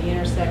close to the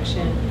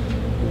intersection,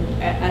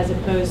 as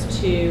opposed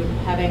to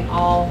having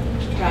all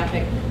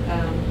traffic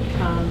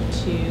come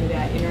to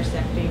that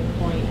intersecting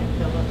point at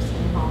Phillips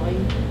and Holly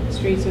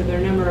Street. So there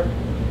are a number of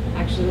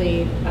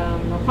actually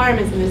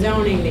requirements in the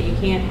zoning that you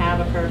can't have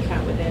a curb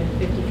cut within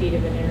 50 feet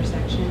of an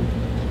intersection.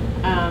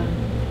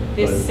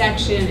 This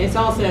section, it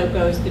also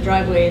goes, the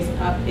driveway is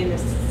up in the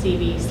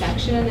CV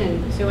section,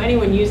 and so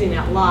anyone using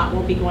that lot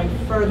won't be going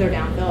further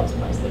down Phillips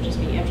Place. They'll just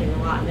be entering the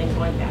lot and then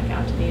going back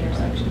out to the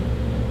intersection.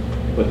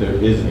 But there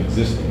is an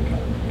existing cut.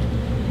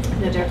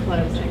 That they're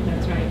closing,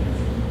 that's right.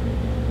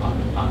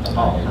 On the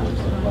Holly.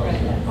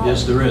 Right.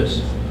 Yes, there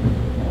is.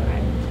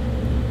 Right.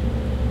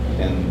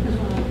 And,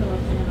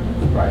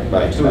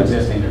 Right, 2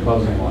 existing, they're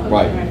closing one.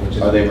 right, Which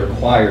is- are they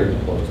required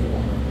to close the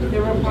one?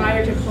 They're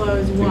required to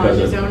close one. Because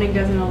The of- zoning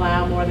doesn't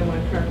allow more than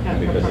 1 curb cut per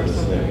Because of the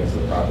parcel. significance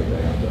of the project,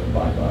 they have to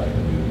abide by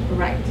the new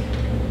Right.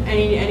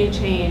 Any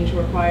change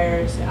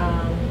requires,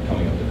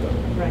 coming up to code.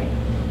 right.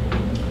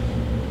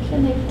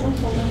 Can they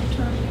force a left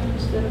turn here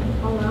instead of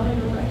allowing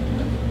a right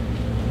turn?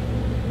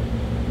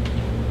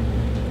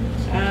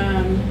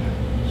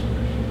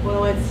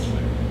 Well, it's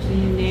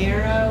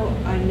narrow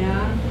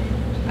enough.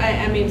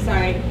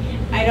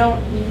 I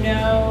don't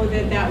know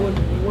that would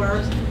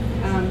work,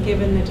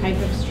 given the type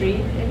of street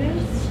it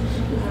is.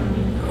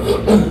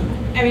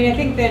 I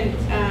think that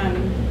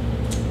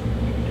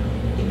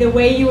the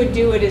way you would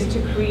do it is to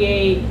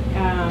create,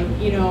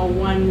 a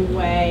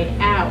one-way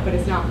out, but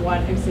it's not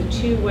one, it's a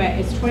two-way,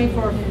 it's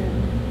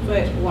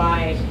 24-foot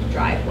wide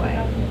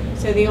driveway.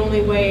 So the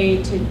only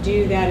way to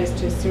do that is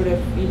to sort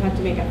of, you have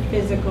to make a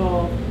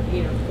physical,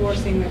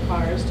 forcing the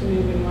cars to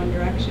move in one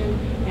direction.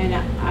 And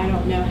I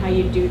don't know how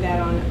you do that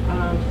on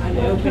an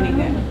opening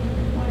that.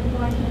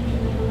 Why can't you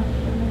make a left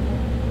turn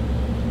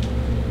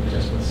there?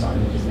 Just with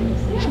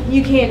signage.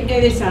 You can't,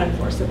 it's not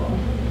enforceable.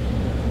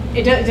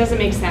 It doesn't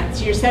make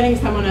sense. You're setting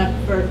someone up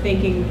for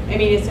thinking,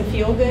 it's a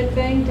feel-good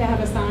thing to have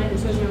a sign that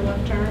says no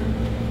left turn,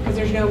 because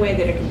there's no way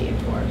that it can be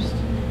enforced.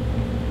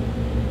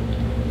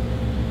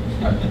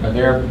 Are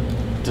there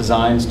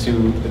designs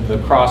to the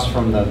cross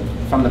from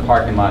the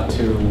parking lot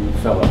to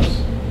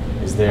Phillips?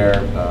 Is there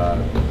a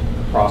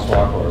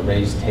crosswalk or a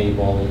raised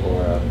table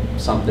or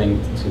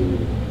something to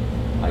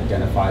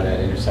identify that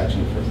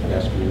intersection for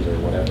pedestrians or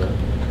whatever?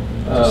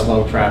 To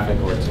slow traffic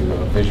or to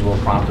a visual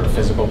prompt or a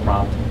physical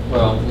prompt?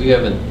 Well, we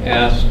haven't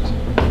asked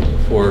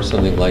for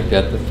something like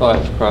that. The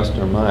thought crossed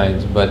our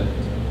minds, but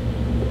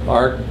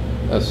our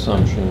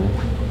assumption,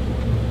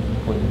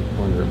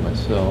 pointer at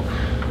myself,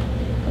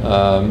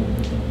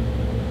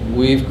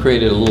 we've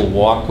created a little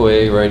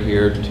walkway right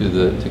here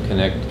to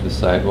connect to the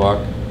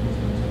sidewalk.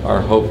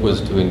 Our hope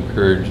was to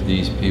encourage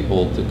these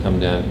people to come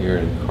down here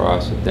and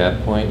cross at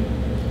that point.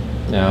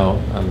 Now,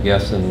 I'm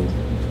guessing,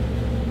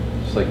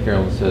 just like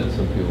Carolyn said,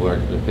 some people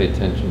aren't going to pay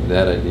attention to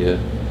that idea,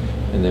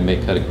 and they may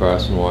cut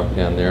across and walk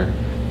down there.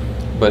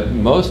 But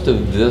most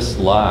of this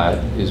lot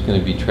is going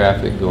to be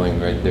traffic going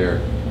right there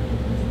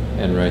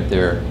and right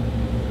there.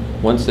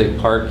 Once they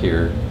park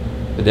here,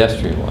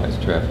 pedestrian-wise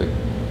traffic,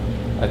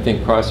 I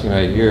think crossing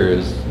right here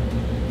is,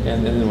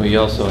 and then we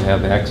also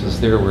have access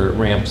there where it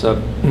ramps up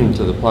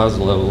to the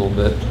plaza level a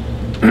little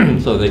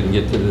bit so they can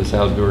get to this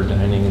outdoor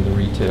dining and the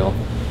retail.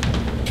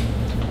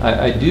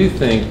 I do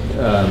think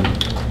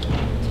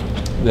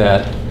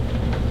that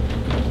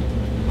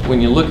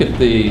when you look at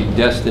the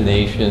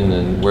destination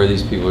and where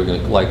these people are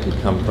going to likely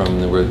come from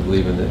and where they're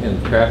leaving,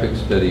 and traffic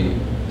studied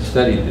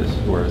this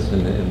for us,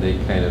 and they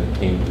kind of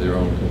came to their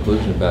own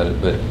conclusion about it.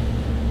 But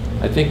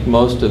I think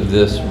most of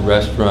this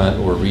restaurant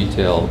or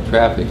retail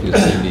traffic is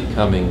going to be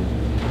coming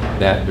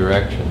that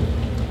direction.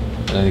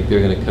 And I think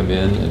they're going to come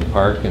in and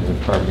park, and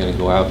they're probably going to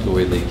go out the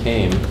way they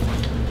came.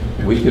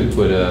 We could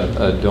put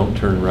a "Don't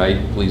turn right,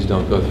 please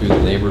don't go through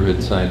the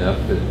neighborhood" sign up,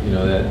 but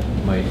that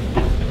might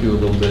do a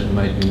little bit and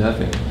might do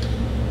nothing.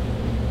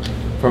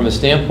 From a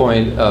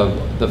standpoint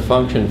of the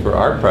function for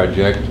our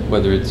project,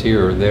 whether it's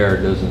here or there,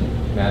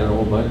 doesn't matter a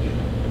whole bunch.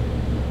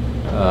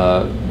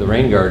 The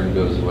rain garden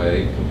goes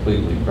away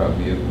completely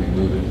probably if we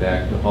move it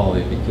back to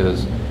Holly,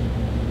 because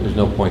there's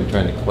no point in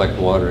trying to collect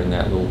water in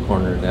that little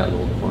corner and that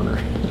little corner.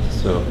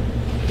 So,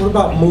 what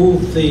about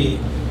move the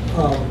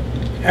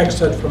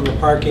exit from the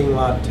parking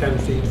lot 10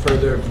 feet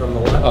further from the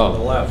left? Oh. To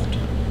the left?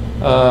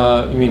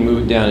 You mean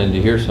move it down into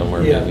here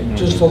somewhere? Yeah, maybe?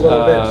 just a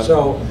little bit,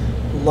 so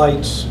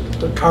lights,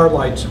 the car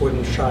lights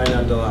wouldn't shine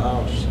onto the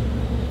house.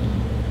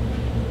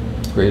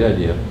 Great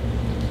idea.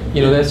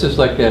 That's just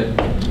like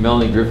that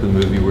Melanie Griffith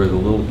movie where the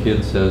little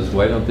kid says,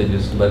 why don't they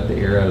just let the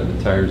air out of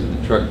the tires of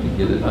the truck to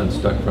get it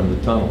unstuck from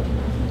the tunnel?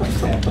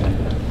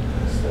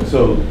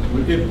 So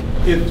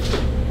if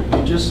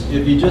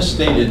If you just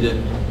stated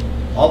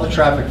that all the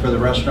traffic for the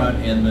restaurant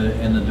and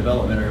the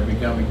development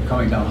are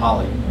coming down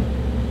Holly,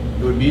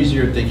 it would be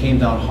easier if they came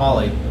down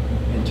Holly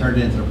and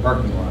turned into the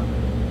parking lot.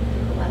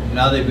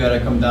 Now they've got to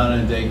come down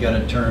and they got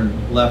to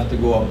turn left to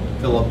go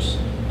up Phillips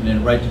and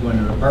then right to go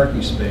into the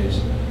parking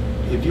space.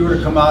 If you were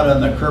to come out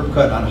on the curb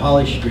cut on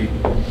Holly Street,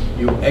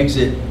 you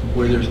exit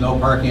where there's no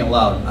parking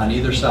allowed on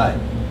either side.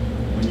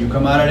 When you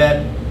come out of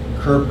that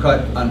curb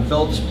cut on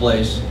Phillips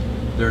Place,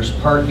 there's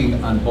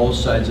parking on both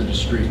sides of the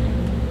street.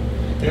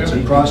 It's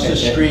across the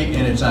street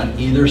and it's on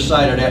either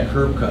side of that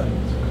curb cut.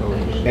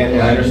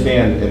 And I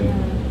understand,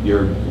 and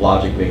your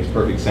logic makes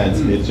perfect sense.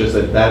 It's just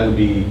that would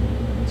be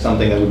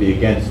something that would be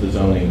against the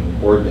zoning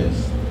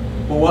ordinance.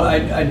 Well,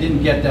 I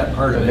didn't get that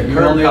part of it. The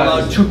You're curb only cut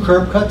allowed is- 2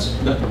 curb cuts?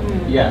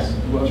 Yes,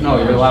 well,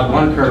 no, you're allowed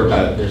one curb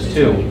cut, there's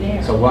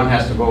 2, so one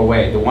has to go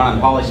away. The one on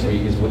Holly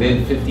Street is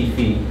within 50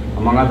 feet,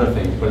 among other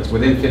things, but it's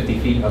within 50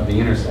 feet of the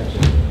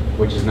intersection,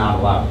 which is not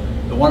allowed.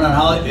 The one on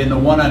Holly, and the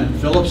one on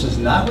Phillips is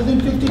not within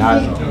 50 feet?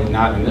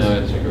 Not in this No,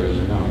 it's particular,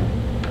 no.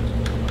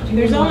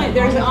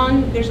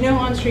 There's no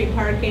on-street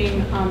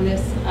parking on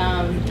this,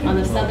 on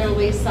the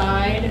southerly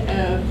side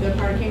of the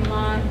parking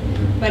lot.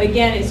 But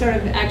again, it's sort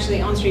of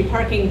actually on-street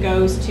parking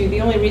goes to,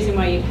 the only reason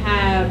why you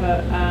have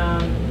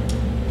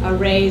a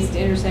raised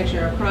intersection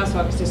or a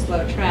crosswalk is to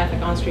slow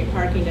traffic. On-street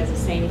parking does the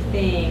same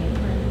thing.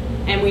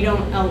 And we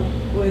don't,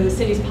 well, the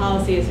city's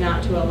policy is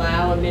not to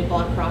allow a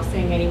mid-block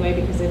crossing anyway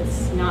because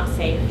it's not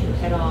safe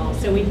at all.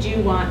 So we do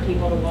want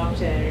people to walk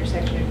to that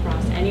intersection and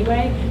cross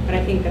anyway. But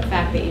I think the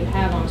fact that you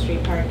have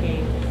on-street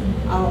parking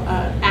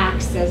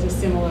acts as a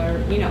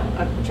similar,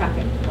 a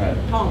traffic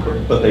calmer.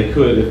 But they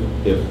could,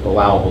 if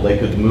allowable, they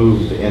could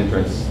move the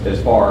entrance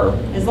as far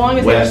As long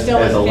as they were west still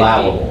at as 50.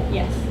 allowable.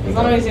 Yes, as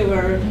long as they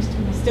were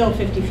still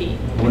 50 feet.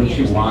 Wouldn't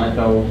you want it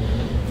though,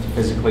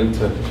 physically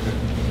to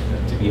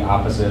be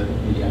opposite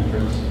the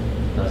entrance?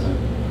 Doesn't?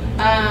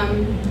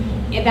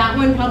 That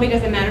one probably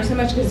doesn't matter so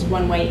much because it's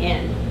one way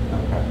in.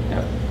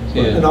 Okay,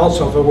 yeah. And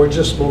also, if it were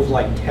just moved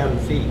like 10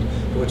 feet,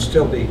 it would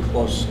still be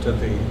close to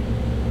the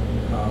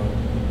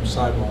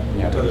sidewalk,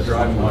 Yeah, to the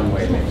driveway. One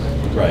way makes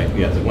sense. Right,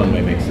 yeah, the one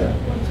way makes sense.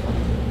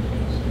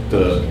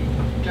 The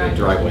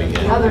driveway,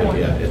 The other one,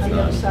 yeah, it's on the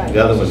not. other side.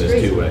 The other one is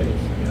Street. 2-way.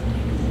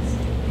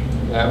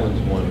 That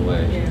one's one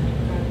way.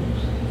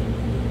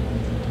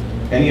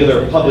 Any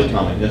other public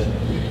comment? Yes,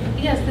 ma'am.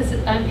 Yes,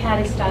 I'm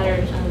Patty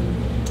Stoddard,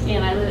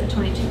 and I live at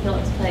 22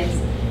 Phillips Place.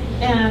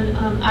 And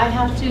I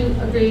have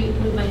to agree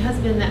with my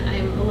husband that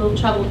I'm a little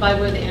troubled by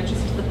where the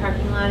entrance to the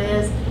parking lot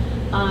is,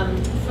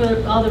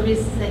 for all the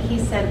reasons that he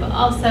said, but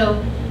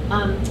also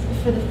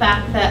for the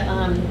fact that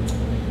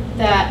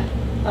that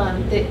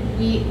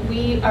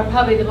we are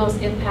probably the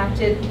most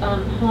impacted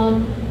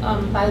home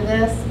by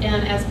this,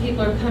 and as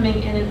people are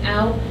coming in and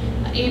out,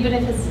 even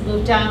if it's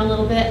moved down a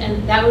little bit,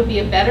 and that would be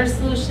a better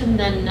solution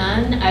than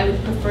none. I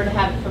would prefer to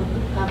have it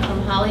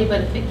from Holly,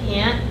 but if it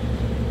can't,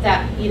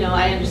 that,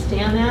 I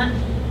understand that.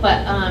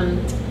 But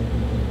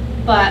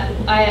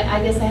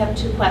I guess I have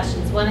 2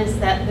 questions. One is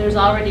that there's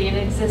already an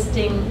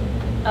existing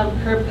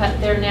curb cut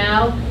there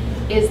now.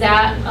 Is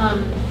that,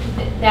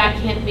 that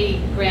can't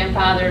be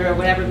grandfathered or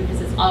whatever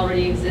because it's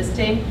already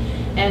existing?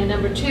 And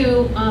number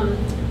 2,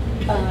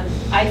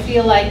 I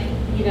feel like,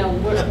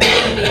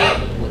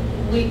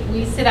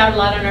 we sit out a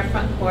lot on our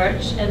front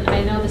porch, and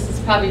I know this is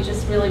probably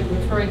just really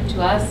referring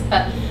to us,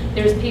 but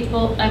there's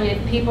people,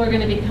 if people are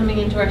going to be coming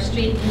into our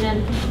street and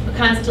then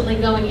constantly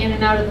going in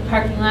and out of the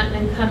parking lot and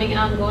then coming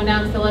out and going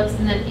down Phillips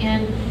and then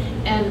in,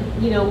 and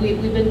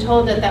we've been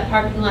told that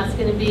parking lot's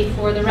going to be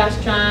for the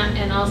restaurant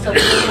and also for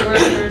the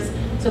workers,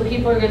 so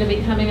people are going to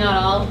be coming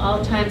out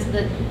all times of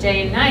the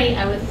day and night.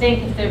 I would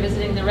think if they're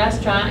visiting the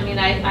restaurant,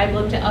 I've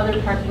looked at other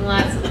parking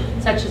lots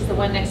such as the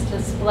one next to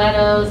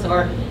Spoletos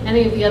or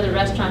any of the other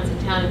restaurants in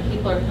town, and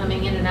people are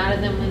coming in and out of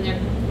them when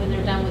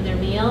they're done with their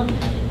meal.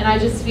 And I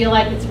just feel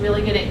like it's really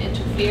going to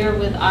interfere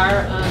with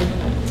our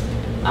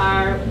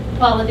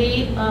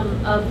quality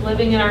of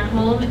living in our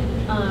home.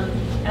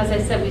 As I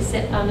said, we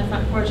sit on the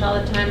front porch all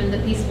the time, and the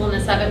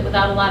peacefulness of it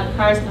without a lot of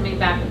cars coming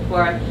back and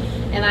forth.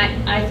 And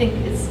I think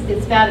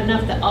it's bad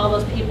enough that all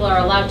those people are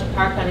allowed to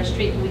park on a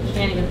street and we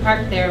can't even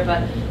park there,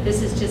 but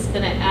this is just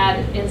going to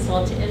add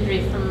insult to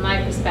injury from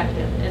my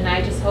perspective. And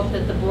I just hope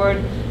that the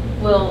board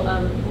will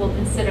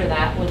consider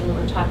that when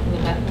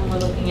we're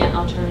looking at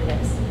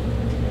alternatives.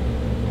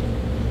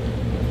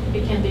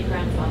 It can be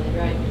grandfathered,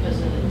 right,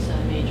 because it's a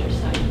major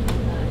site.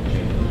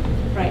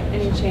 Right,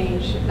 any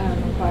change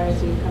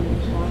requires you coming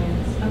to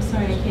compliance. I'm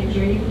sorry, I can't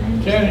hear you.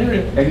 Can't hear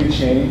you. Any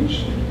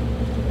change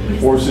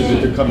forces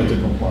it to come into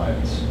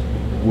compliance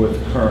with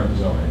current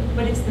zoning.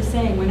 But it's the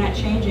same, we're not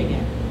changing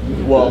it.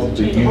 Well,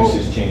 The use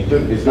is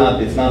changing. It's not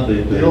the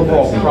The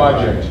overall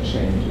project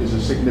change is a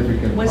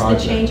significant What's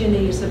project. the change in the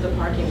use of the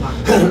parking lot?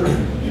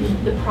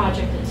 The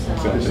project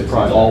itself. It's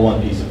all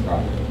one piece of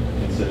property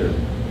considered.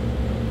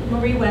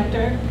 Marie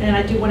Wechter, and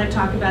I do want to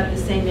talk about the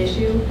same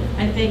issue.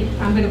 I think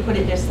I'm going to put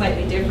it in a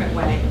slightly different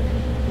way.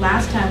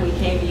 last time we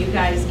came, you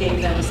guys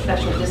gave them a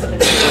special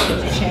dispensation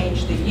to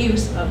change the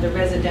use of the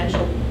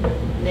residential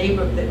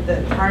neighbor,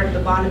 the part of the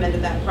bottom end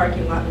of that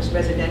parking lot was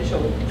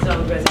residential,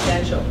 zoned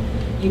residential.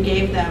 You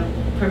gave them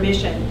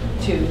permission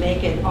to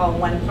make it all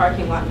one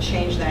parking lot and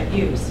change that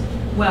use.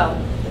 Well,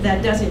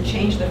 that doesn't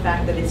change the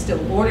fact that it still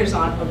borders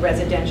on a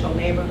residential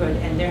neighborhood,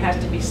 and there has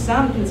to be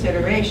some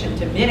consideration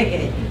to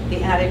mitigate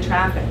the added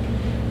traffic.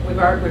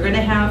 We're going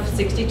to have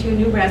 62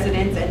 new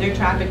residents and their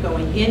traffic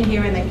going in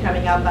here and then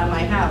coming out by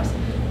my house.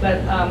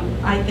 But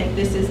I think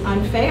this is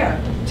unfair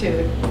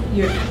to,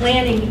 you're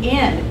planning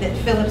in that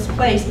Phillips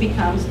Place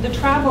becomes the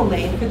travel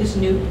lane for this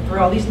for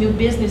all these new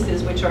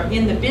businesses which are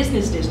in the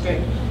business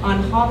district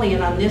on Holly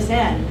and on this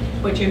end.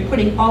 But you're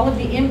putting all of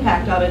the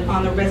impact of it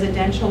on the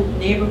residential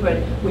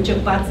neighborhood which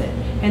abuts it.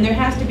 And there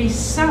has to be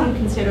some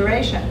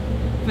consideration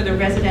for the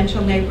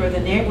residential neighbor of the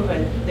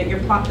neighborhood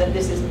that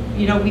this is,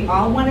 you know, we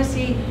all want to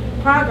see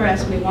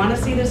progress, we want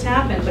to see this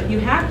happen, but you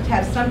have to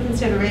have some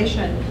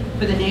consideration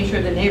for the nature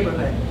of the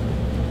neighborhood.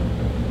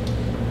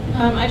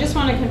 I just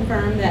want to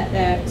confirm that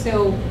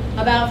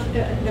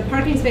the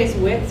parking space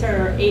widths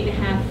are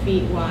 8.5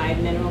 feet wide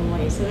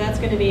minimally, so that's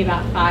going to be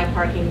about 5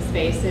 parking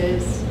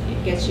spaces.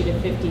 It gets you to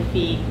 50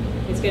 feet.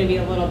 It's going to be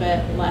a little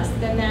bit less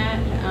than that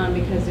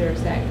because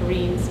there's that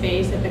green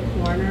space at the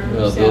corner.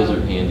 Well, so those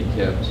are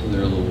handicapped, so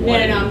they're a little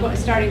wider. No, I'm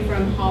starting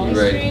from Holly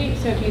Right. Street.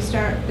 So if you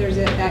start, there's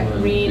that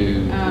 1, green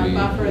 2, 3,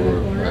 buffer in the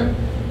 4, corner. 5,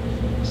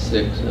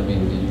 6. I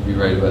mean, you'd be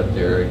right about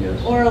there, I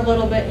guess. Or a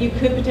little bit, you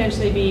could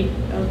potentially be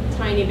a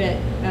tiny bit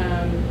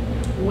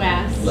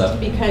west Left.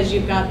 because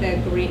you've got the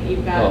green,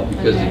 you've got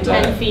because of 10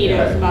 that. feet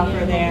of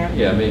buffer there.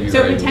 Yeah, maybe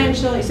So right.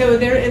 potentially, so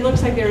there, it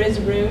looks like there is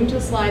room to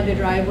slide the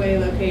driveway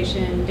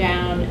location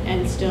down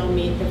and still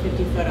meet the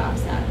 50-foot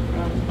offset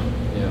from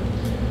Yeah.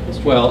 the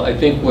street. Well, I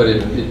think what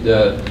it would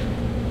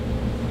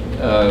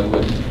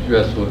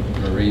address what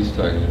Marie's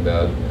talking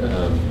about.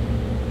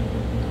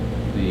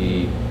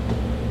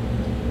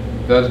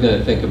 If I was going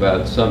to think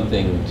about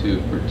something to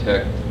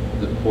protect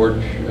the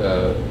porch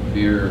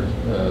beer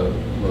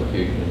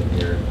location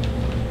here,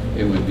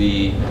 it would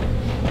be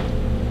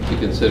to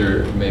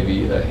consider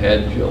maybe a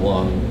hedge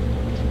along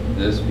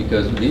this,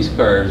 because these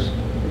cars,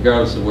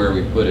 regardless of where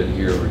we put it,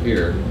 here or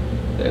here,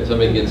 if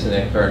somebody gets in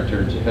that car and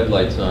turns their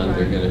headlights on,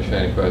 they're going to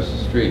shine across the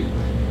street.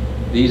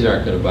 These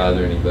aren't going to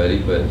bother anybody,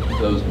 but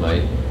those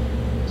might.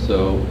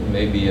 So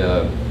maybe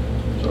on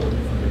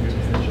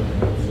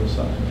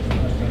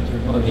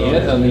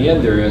the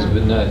end there is,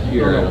 but not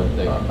here, I don't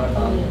think.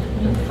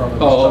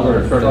 Oh, over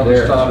in front of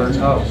there. Stoddard's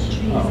house.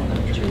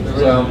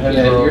 Well,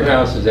 yeah, your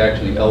house is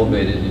actually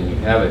elevated and you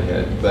have a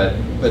head, but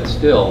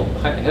still,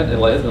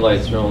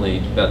 headlights are only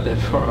about that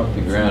far off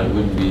the ground. It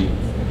wouldn't be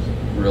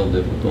real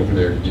difficult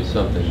there to do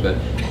something. But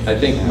I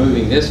think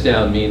moving this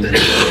down means that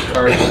the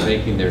cars are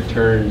making their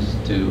turns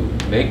to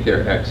make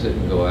their exit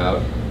and go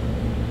out.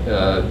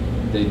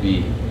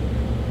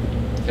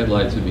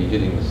 Headlights would be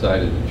hitting the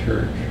side of the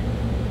church.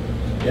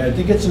 Yeah, I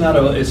think it's not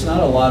a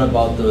lot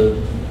about the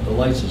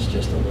lights, it's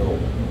just a little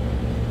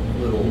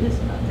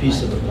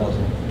piece of the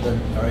puzzle. All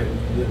right,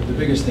 the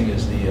biggest thing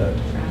is the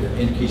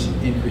increase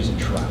in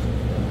traffic.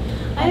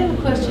 I have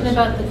a question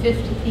about the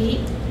 50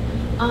 feet.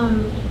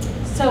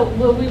 So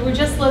we were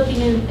just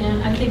looking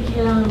and I think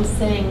Carolyn was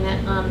saying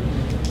that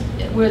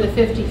where the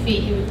 50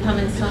 feet you would come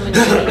in so many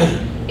feet.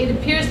 It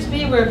appears to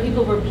me where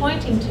people were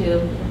pointing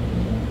to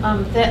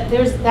that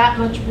there's that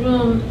much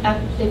room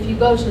if you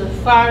go to the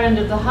far end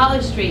of the Holly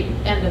Street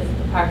end of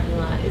the parking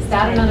lot. Is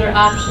that another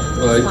option?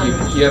 Well,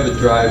 you have a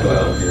drive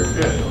aisle here.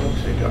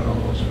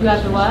 You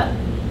have the what?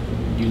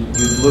 You'd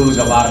lose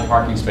a lot of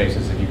parking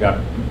spaces if you got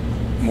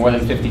more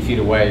than 50 feet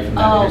away from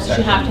that Oh,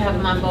 intersection. so you have to have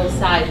them on both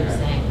sides, you're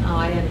saying. Oh,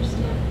 I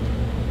understand.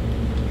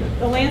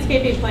 The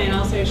landscaping plan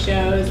also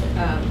shows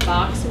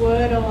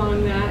boxwood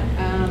along that.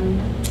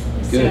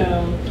 Good.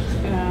 So,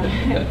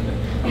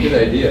 Good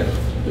idea.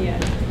 yeah.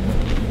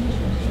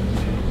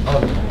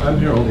 I'm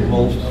Harold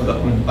Wolf.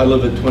 I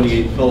live at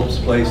 28 Phillips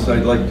Place.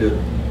 I'd like to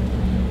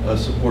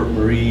support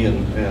Marie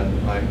and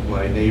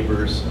my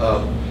neighbors.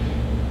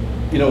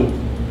 You know,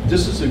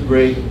 this is a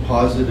great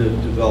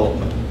positive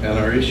development, and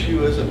our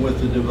issue isn't with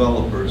the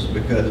developers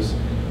because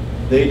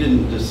they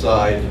didn't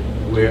decide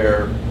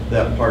where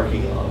that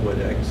parking lot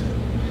would exit.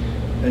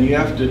 And you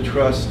have to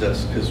trust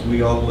us because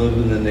we all live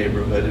in the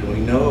neighborhood and we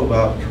know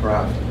about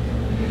traffic.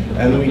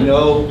 And we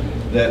know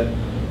that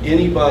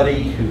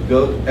anybody who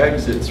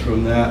exits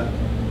from that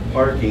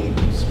parking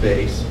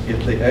space,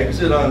 if they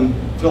exit on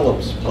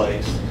Phillips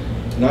Place,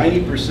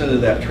 90%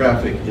 of that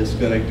traffic is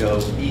going to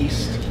go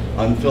east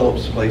on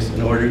Phillips Place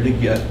in order to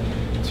get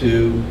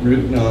to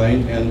Route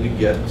 9 and to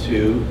get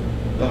to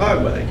the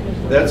highway.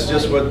 That's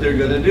just what they're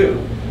going to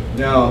do.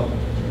 Now,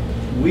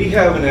 we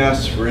haven't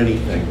asked for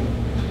anything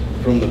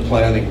from the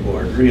planning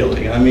board,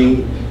 really. I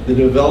mean, the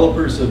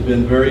developers have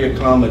been very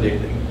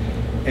accommodating.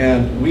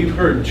 And we've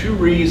heard 2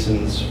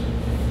 reasons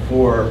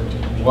for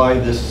why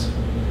this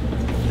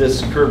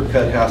curb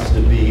cut has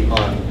to be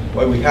on,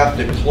 why we have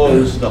to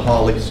close the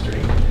Holly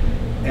Street.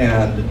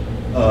 And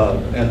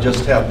and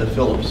just have the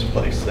Phillips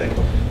Place thing.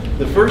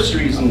 The first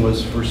reason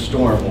was for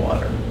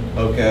stormwater,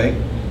 okay?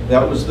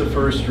 That was the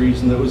first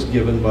reason that was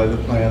given by the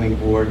planning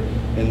board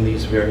in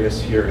these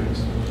various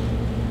hearings.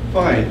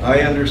 Fine,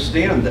 I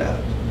understand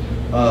that.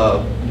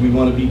 We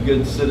want to be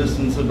good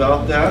citizens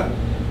about that,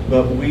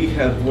 but we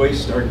have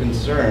voiced our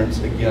concerns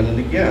again and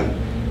again.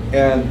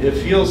 And it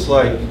feels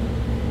like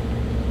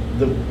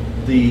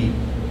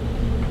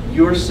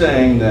you're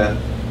saying that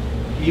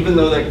even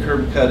though that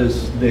curb cut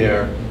is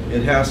there,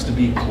 it has to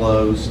be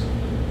closed,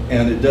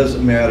 and it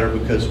doesn't matter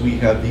because we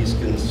have these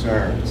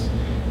concerns.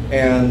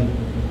 And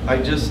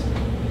I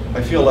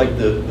feel like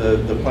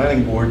the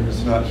planning board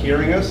is not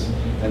hearing us,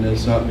 and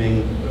it's not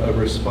being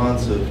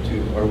responsive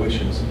to our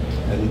wishes.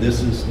 And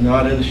this is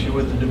not an issue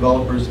with the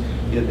developers,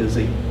 it is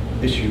an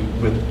issue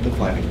with the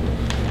planning board.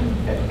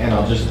 And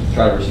I'll just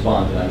try to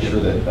respond, and I'm sure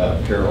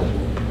that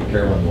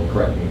Carolyn will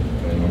correct me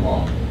when I'm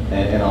wrong.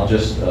 And I'll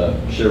just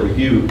share with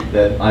you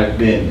that I've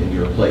been in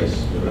your place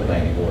with the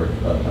planning board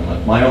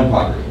on my own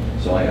property,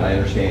 so I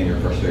understand your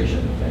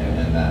frustration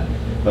and that.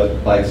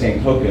 But by the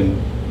same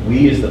token,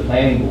 we as the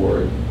planning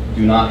board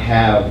do not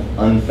have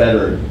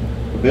unfettered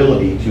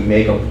ability to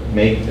make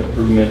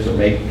improvements or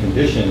make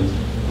conditions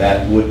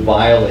that would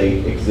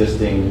violate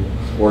existing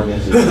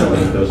ordinances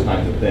and those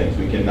kinds of things.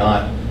 We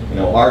cannot,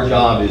 our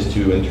job is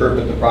to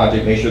interpret the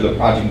project, make sure the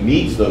project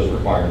meets those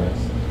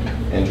requirements,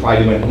 and try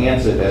to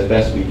enhance it as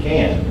best we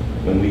can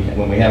when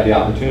we have the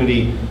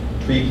opportunity,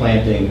 tree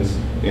plantings,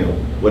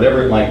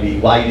 whatever it might be,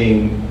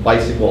 lighting,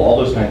 bicycle, all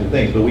those kinds of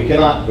things. But we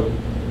cannot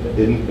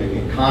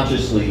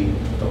consciously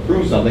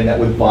approve something that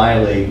would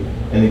violate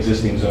an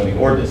existing zoning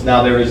ordinance.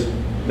 Now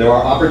there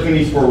are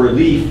opportunities for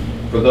relief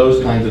for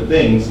those kinds of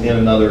things in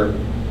another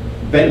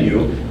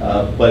venue,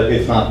 but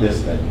it's not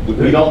this thing.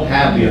 We don't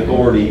have the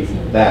authority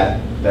that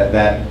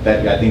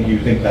I think you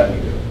think that we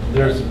do.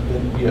 There's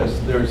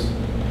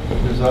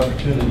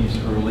opportunities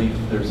for relief,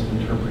 there's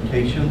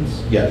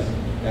interpretations. Yes.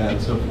 And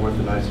so forth,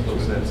 and I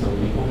suppose that's a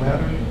legal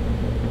matter?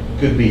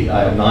 Could be.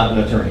 I am not an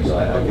attorney, so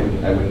I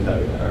wouldn't tell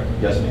you that.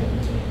 Yes,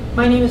 ma'am.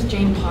 My name is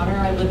Jane Potter.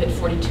 I live at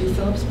 42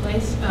 Phillips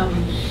Place,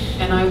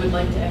 and I would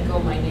like to echo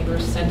my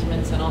neighbor's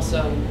sentiments and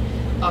also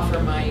offer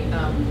my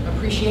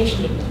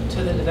appreciation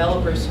to the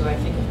developers who I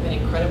think have been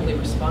incredibly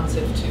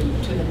responsive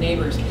to the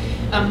neighbors.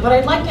 But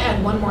I'd like to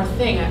add one more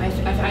thing.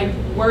 I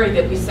worry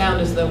that we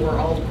sound as though we're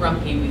all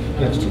grumpy.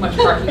 There's too much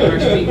parking on our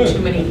street,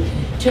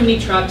 too many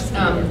trucks.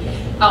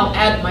 I'll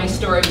add my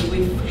story.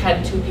 We've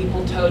had 2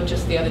 people towed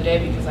just the other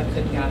day because I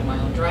couldn't get out of my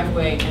own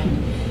driveway,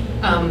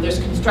 and there's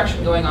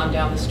construction going on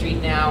down the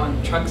street now,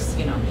 and trucks,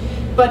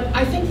 But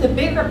I think the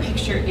bigger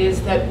picture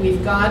is that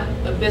we've got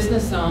a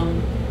business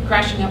zone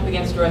crashing up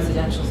against a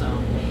residential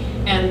zone.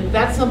 And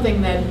that's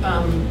something that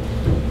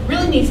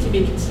really needs to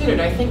be considered,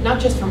 I think, not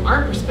just from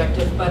our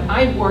perspective, but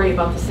I worry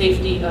about the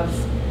safety of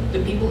the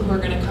people who are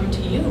going to come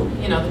to you.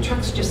 The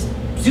trucks just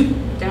zoop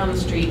down the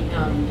street.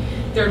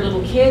 There are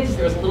little kids.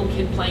 There was a little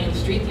kid playing in the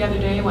street the other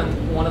day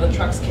when one of the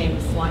trucks came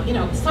flying.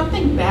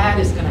 Something bad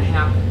is going to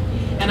happen.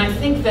 And I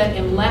think that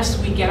unless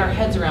we get our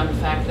heads around the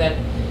fact that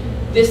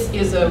this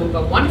is a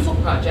wonderful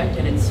project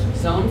and it's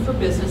zoned for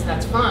business,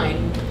 that's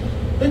fine,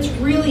 but it's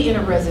really in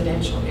a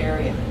residential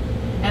area.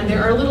 And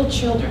there are little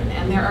children,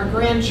 and there are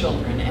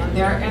grandchildren, and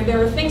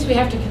there are things we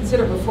have to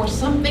consider before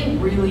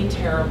something really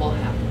terrible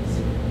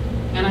happens.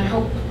 And I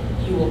hope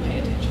you will pay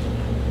attention to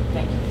that.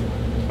 Thank you.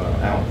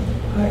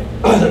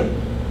 Alan.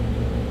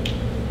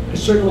 I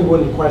certainly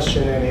wouldn't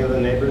question any of the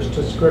neighbors'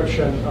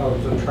 description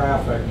of the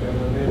traffic in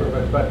the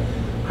neighborhood, but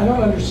I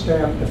don't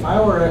understand, if I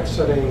were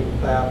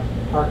exiting that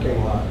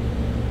parking lot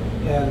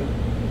and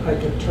I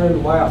could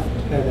turn left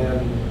and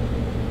in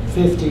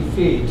 50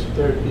 feet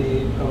there'd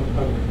be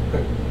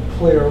a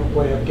clear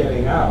way of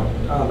getting out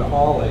onto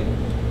Hawley,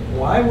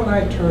 why would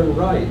I turn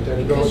right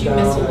and go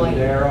down a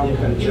narrow,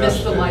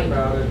 congested,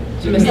 crowded?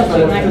 You missed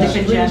the light. The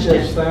street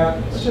is that,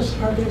 it's just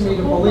hard for me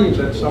to believe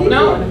that somebody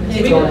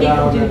would go go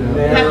down a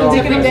narrow.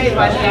 Happens every day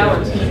by the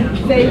hours.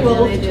 They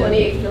both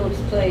 28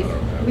 Phillips Place.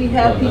 We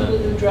have people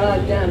who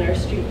drive down our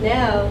street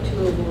now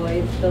to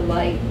avoid the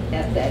light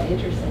at that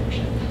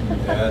intersection.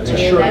 That's a And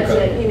shortcut. that's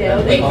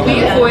it,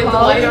 We avoid the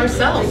light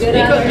ourselves. They We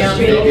go go down down our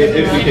street.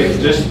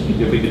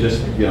 If we could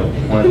just,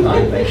 one at a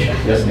time, thank you.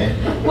 Yes,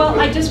 ma'am. Well,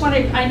 I just want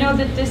to, I know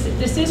that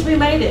this is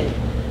related.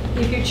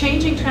 If you're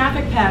changing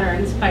traffic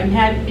patterns,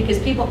 because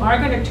people are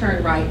going to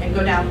turn right and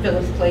go down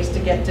Phillips Place to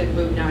get to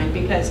Route 9,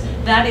 because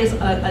that is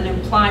an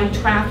implied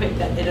traffic,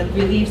 that it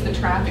relieves the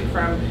traffic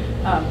from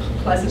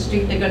Pleasant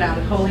Street, they go down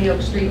to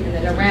Holyoke Street and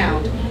then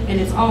around, and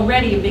it's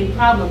already a big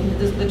problem.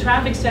 The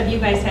traffic study you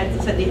guys had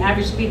that said the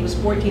average speed was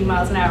 14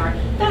 miles an hour.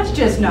 That's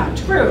just not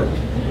true.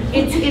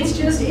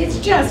 It's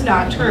just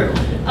not true.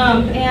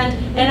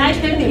 And I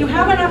think that you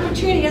have an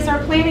opportunity as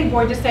our planning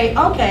board to say,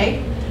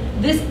 okay,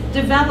 this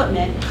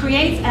development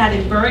creates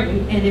added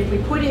burden, and if we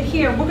put it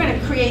here, we're going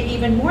to create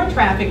even more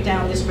traffic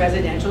down this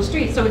residential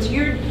street. So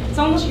it's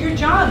almost your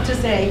job to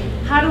say,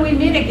 how do we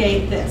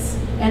mitigate this?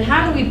 And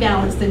how do we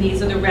balance the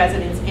needs of the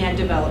residents and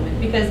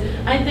development? Because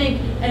I think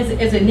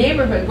as a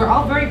neighborhood, we're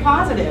all very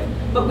positive,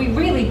 but we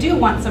really do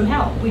want some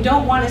help. We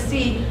don't want to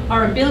see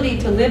our ability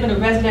to live in a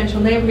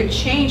residential neighborhood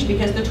change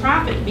because the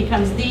traffic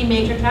becomes the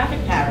major traffic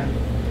pattern.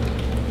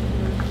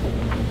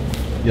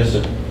 Yes,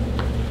 sir.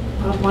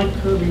 I'm Mike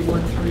Kirby,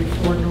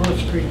 134 North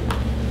Street.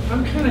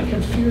 I'm kind of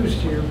confused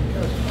here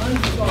because I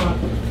thought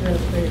that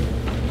the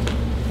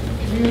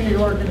community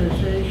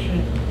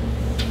organization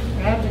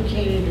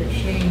advocated a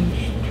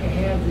change to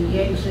have the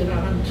exit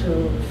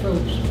onto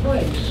Phillips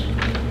Place.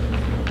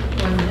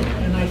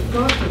 And I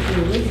thought that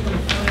the original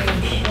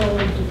plan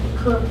showed the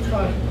curb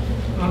cut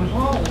on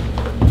Holland.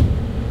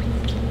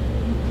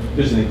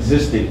 There's an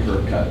existing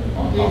curb cut on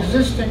The Holland.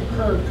 existing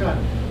curb cut.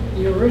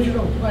 The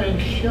original plan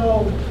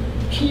showed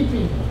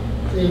keeping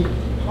the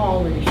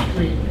Holly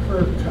Street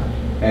curb cut.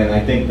 And I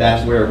think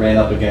that's where it ran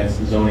up against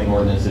zoning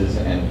ordinances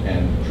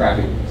and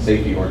traffic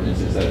safety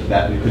ordinances,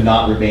 that it could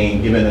not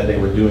remain given that they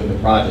were doing the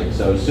project.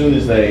 So as soon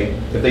as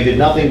if they did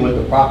nothing with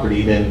the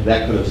property, then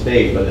that could have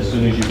stayed. But as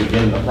soon as you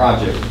begin the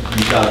project,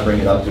 you've got to bring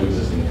it up to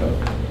existing code.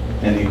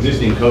 And the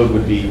existing code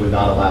would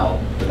not allow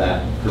for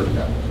that curb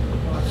cut.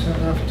 Well, it's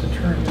enough to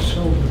turn this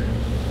over.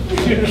 Or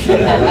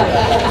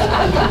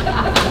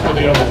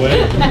the other way.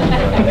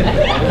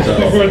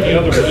 Or the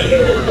other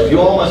way. You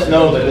all must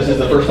know that this is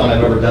the first time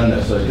I've ever done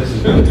this, so this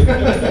is good.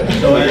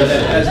 So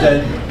as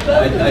that,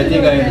 I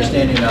think I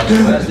understand you now. So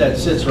as that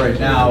sits right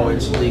now,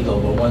 it's legal,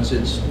 but once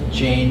it's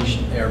changed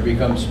or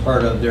becomes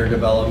part of their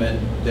development,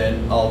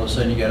 then all of a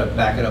sudden you got to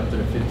back it up to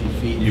the 50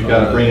 feet. You've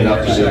got to bring it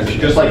up to the,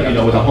 just like,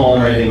 with a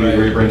home or anything,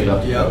 you bring it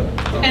up to code.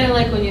 Kind of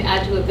like when you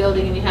add to a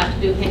building and you have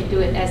to do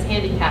it as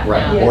handicap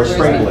Right, now. or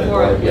sprinkle it,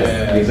 before or, was-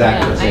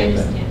 exactly the I same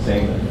understand.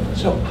 thing, same thing.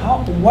 So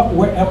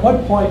at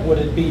what point would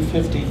it be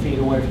 50 feet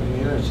away from the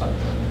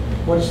intersection?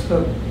 What's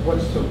the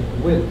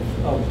width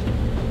of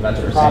That's what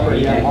the we're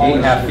property saying, on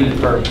Holly 8.5 Street?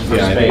 feet per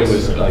Yeah, I think it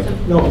space. was like,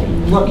 No,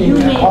 looking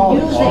at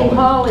Holly. Using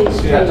Holly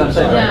Street. That's what I'm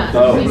saying. Yeah.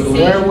 Oh. We see-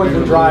 Where would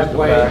the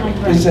driveway,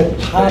 is it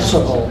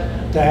possible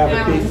to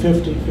have it be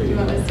 50 feet?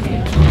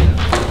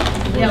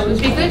 Yeah, it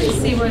would be good to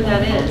see where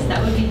that is.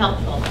 That would be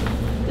helpful.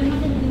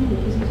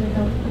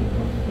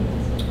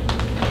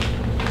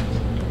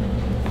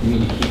 You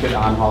mean you keep it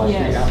on Holly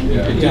Street now? You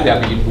Yes. could do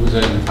that, but you'd lose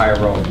an entire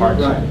row of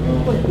parking.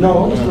 Right.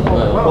 No,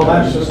 well,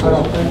 that's just, I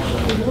don't think so.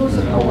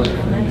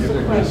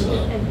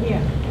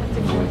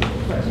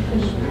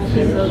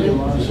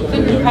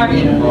 Couldn't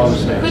parking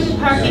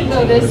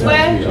go this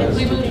way if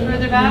we moved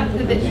further back?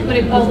 Could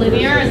it go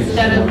linear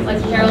instead of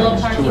like parallel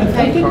parking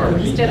type,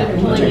 instead of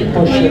pulling in?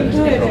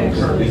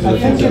 I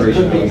think it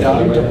could be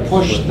done to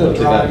push the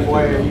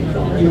driveway.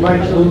 You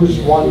might lose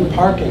one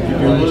parking.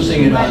 You're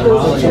losing it on To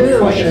Holly.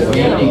 push it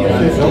 50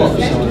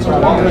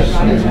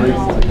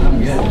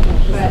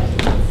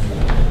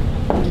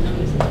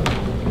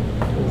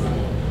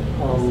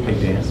 hey,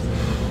 Dan,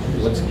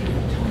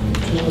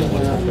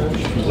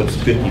 what's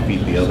 50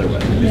 feet the other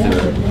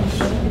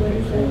way?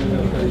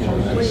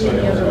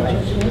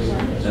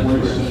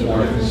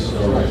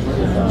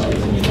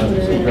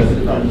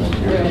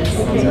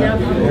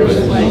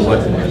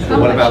 Is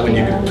what about when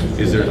you,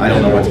 is there, I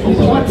don't know what's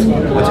below,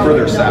 what's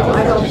further south?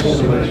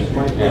 It's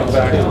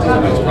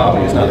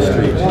probably, it's not a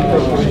street.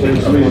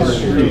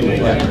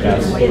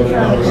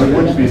 It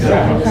wouldn't be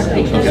south. I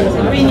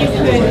mean, you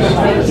could, if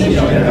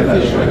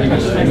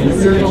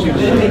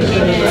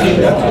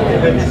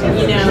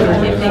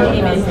they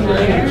came in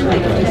here, they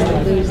could just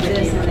lose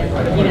this and then,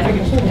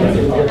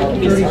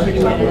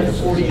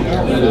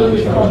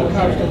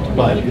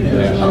 But if you're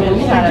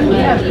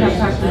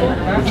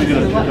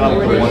gonna pick up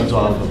the ones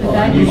off of.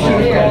 I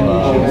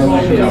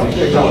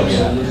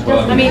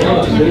mean,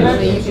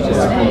 ultimately, you could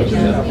just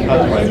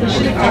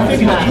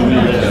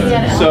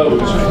So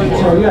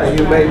yeah,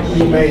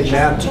 you made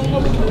that.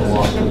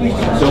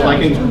 So if I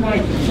can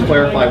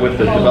clarify with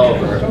the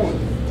developer,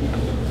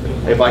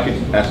 if I could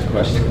ask a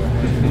question.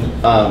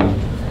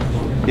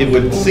 It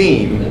would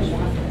seem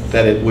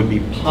that it would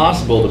be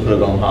possible to put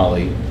it on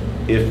Holly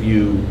if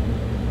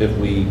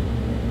we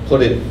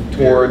put it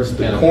towards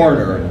the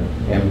corner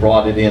and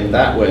brought it in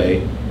that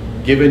way.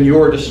 Given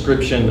your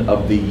description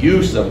of the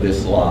use of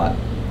this lot,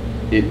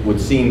 it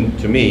would seem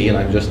to me, and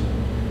I'm just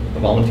a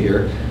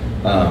volunteer,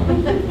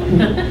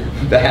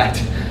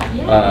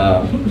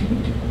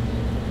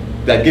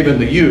 that given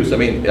the use, I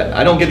mean,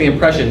 I don't get the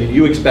impression that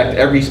you expect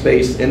every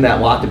space in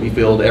that lot to be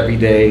filled every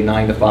day,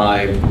 9 to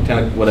 5,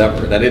 10,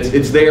 whatever, that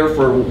it's there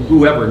for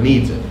whoever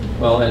needs it.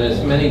 Well, and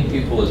as many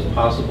people as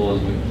possible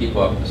as we keep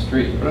off the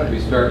street. If we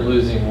start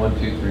losing 1,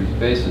 2, 3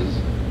 spaces,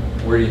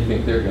 where do you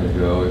think they're going to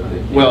go if they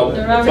can't? Well,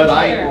 but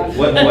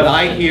what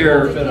I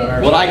hear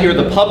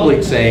the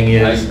public saying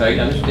is I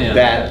understand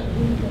that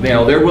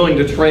they're willing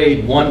to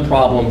trade one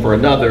problem for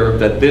another,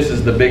 that this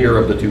is the bigger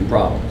of the two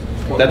problems.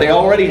 That they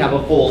already have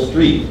a full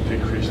street.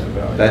 Increase the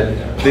value.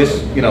 That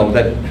this,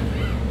 that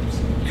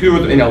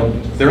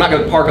they're not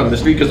going to park on the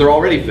street because they're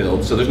already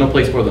filled, so there's no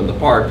place for them to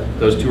park.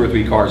 Those 2 or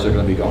 3 cars are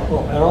going to be gone.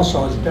 Well, and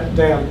also, as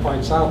Dan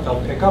points out,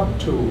 they'll pick up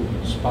 2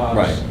 spots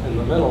Right. in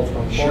the middle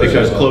from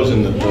Because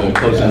closing the,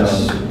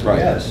 right.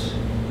 Yes.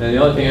 And the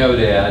only thing I would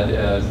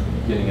add,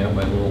 getting out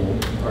my little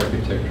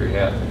architecture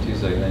hat for 2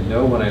 seconds, I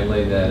know when I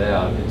lay that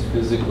out, it's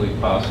physically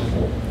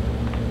possible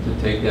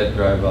to take that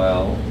drive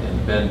aisle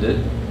and bend it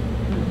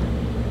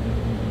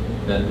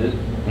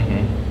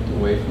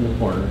away from the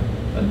corner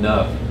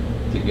enough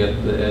to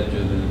get the edge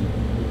of the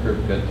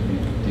curb cut to be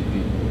 50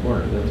 feet from the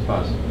corner. That's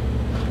possible.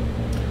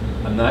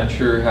 I'm not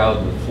sure how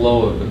the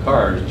flow of the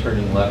cars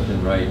turning left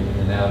and right in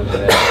and out of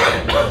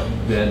that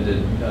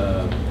bended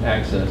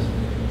access.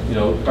 You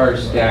know,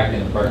 cars stack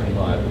in a parking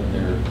lot when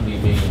they're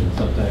leaving and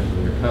sometimes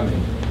when they're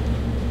coming.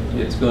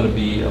 It's going to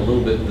be a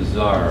little bit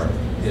bizarre.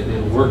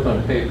 It'll work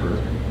on paper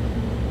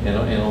and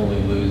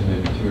only lose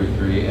maybe 2 or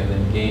 3 and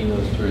then gain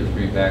those 2 or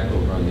 3 back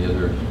over on the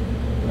other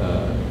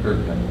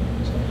curb cut.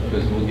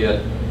 Because we'll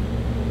get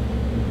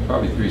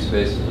probably 3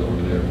 spaces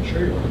over there,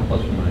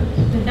 plus or minus.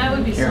 And that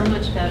would be so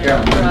much better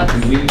Carol, for us.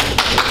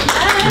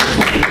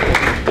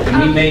 Can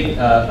we make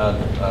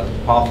a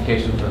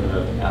qualification for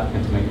the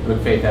applicant to make a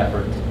good faith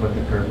effort to put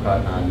the curb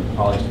cut on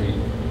Holly Street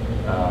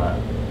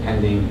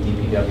pending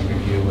DPW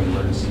review and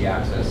emergency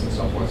access and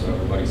so forth, so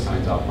everybody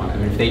signs off on it? I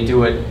mean, if they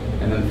do it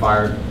and then the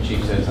fire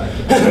chief says, I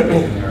put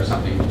it in there or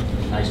something,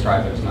 nice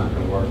try, but it's not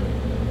going to work.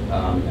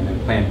 And then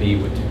plan B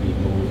would to be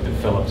moved the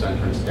Phillips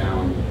entrance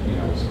down,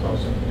 as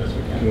close as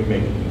we can. Can we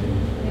make it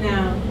continue?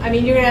 No, I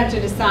mean, you're gonna have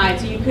to decide,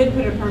 so you could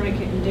put a permit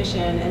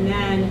condition, and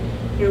then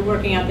you're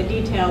working out the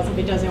details. If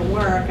it doesn't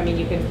work, I mean,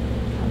 you could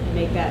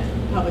make that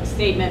public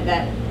statement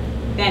that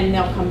then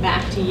they'll come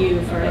back to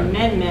you for an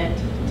amendment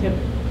to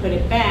put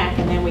it back,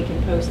 and then we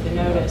can post the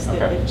notice that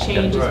the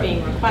change is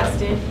being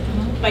requested,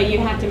 but you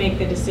have to make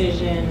the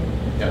decision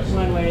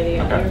one way or the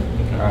other.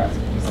 All right.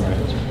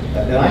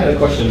 And I had a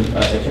question,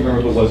 I can't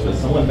remember what it was, but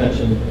someone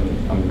mentioned,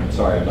 and I'm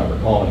sorry, I'm not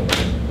recalling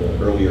the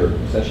earlier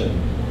session,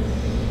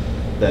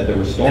 that there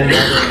was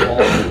stormwater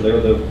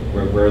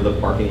involved where the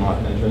parking lot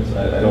entrance.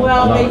 I don't.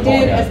 Well, I'm not they recalling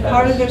did, that. as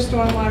part of their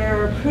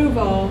stormwater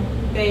approval,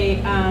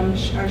 they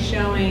are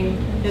showing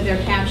that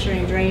they're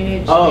capturing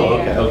drainage Oh,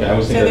 there. okay. I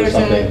was thinking there was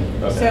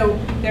something. Okay. So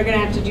they're gonna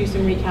have to do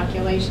some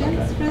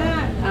recalculations for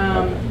that,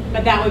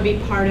 but that would be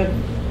part of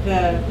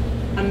the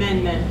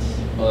amendment.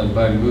 Well, and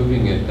by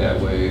moving it that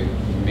way,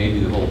 maybe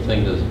the whole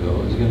thing doesn't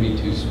go. It's going to be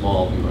too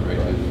small if you went right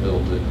through the middle,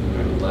 but if you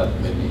go to the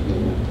left, maybe you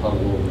will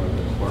puddle over on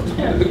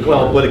the corner.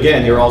 Well, but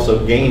again, you're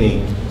also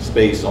gaining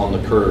space on the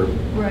curb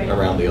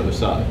around the other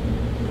side.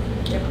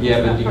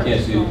 Yeah, but you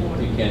can't do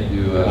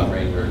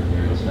rain garden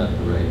here. It's not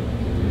the right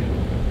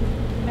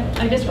condition.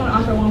 I just want to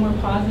offer one more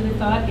positive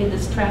thought. In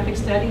this traffic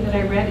study that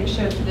I read, it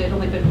showed that there'd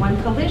only been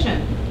 1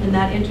 collision in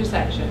that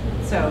intersection.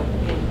 So,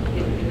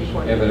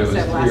 Yeah, but it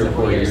was 3 or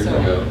 4 years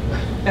ago.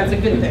 That's a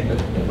good thing.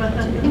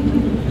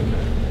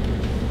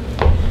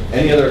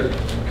 Any other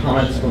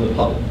comments from the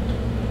public?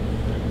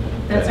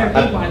 That's our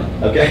big one.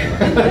 Okay.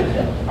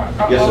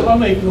 Yes, sir. I'll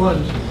make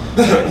one,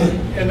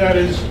 and that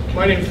is,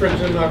 my name's Fred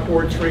Zimnock,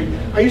 Ward 3.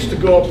 I used to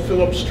go up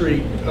Phillips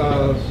Street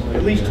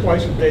at least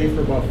twice a day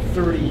for about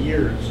 30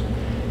 years.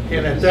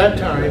 And at that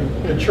time,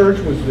 the church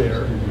was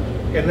there,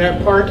 and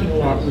that parking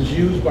lot was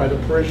used by the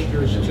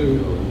parishioners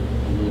to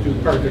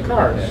park their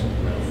cars.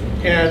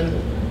 And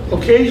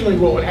occasionally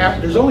what would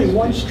happen, there's only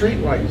one street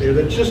light there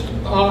that's just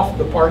off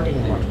the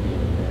parking lot.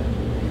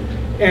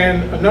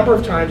 And a number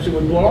of times it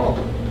would blow out.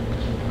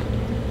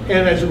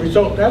 And as a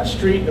result, that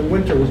street in the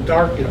winter was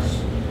dark as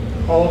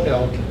all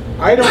hell.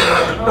 I don't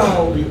know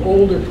how the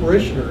older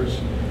parishioners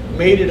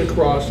made it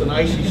across an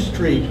icy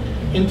street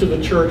into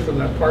the church from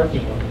that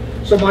parking lot.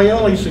 So my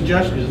only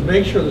suggestion is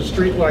make sure the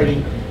street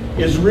lighting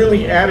is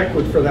really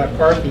adequate for that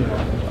parking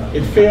lot.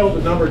 It failed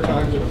a number of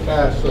times in the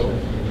past, so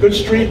good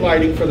street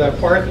lighting for that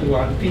parking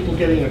lot and people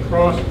getting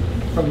across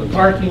from the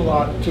parking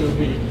lot to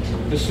the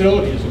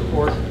facility is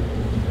important.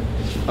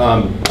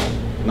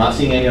 Not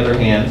seeing any other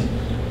hands.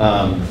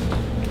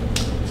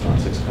 It's not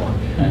 6 o'clock.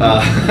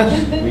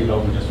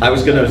 I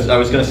was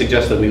gonna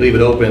suggest that we leave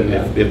it open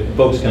if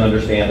folks can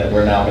understand that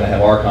we're now gonna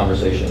have our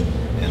conversation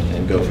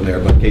and go from there,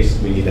 but in case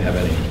we need to have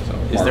any. So,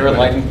 Is there a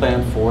lighting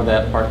plan for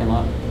that parking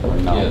lot? Or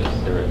no? Yes.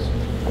 There is.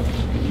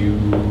 Could you,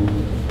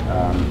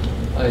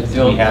 I do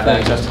don't we have think,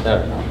 access to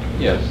that or no?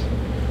 Yes.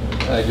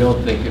 I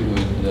don't think it would,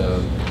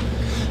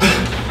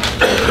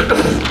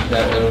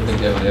 I don't think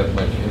that would have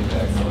much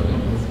impact on it.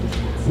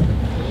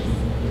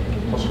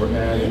 Plus we're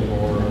adding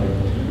more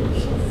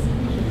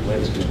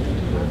landscaping to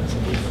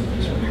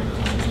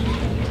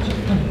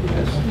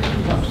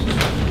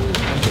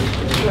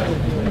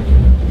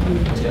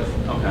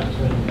Okay.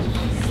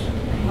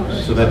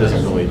 So that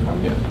doesn't really,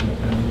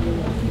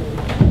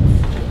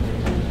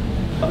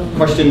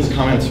 questions,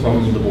 comments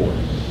from the board?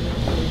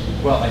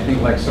 Well, I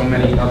think like so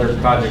many other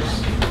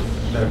projects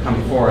that have come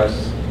before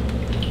us,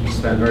 we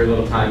spend very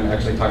little time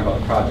actually talking about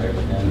the project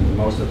and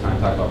most of the time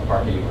talk about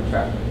parking or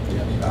traffic.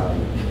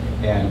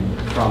 And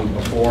from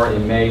before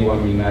in May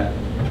when we met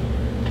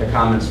the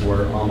comments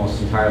were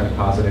almost entirely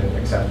positive,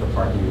 except for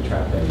parking and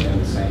traffic,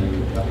 and the same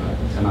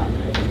tonight. And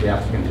I think the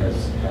applicant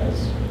has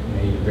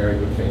made a very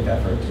good faith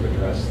effort to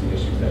address the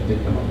issues that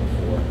did come up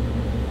before.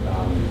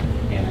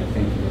 And I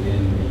think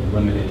within the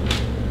limited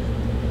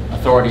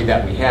authority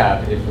that we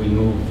have, if we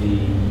move the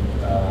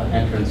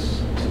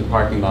entrance to the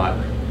parking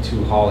lot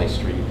to Hawley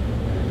Street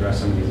and address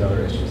some of these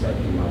other issues that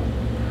came up,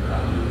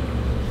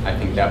 I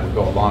think that would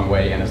go a long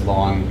way, and as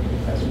long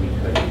as we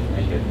could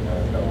make it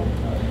go.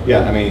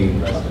 Yeah, I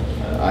mean,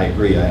 I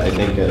agree. I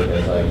think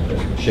as I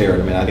shared,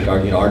 I mean, I think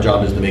our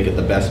job is to make it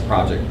the best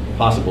project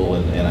possible,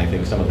 and I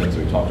think some of the things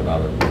we've talked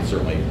about would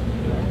certainly,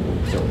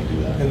 we'll certainly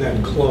do that. And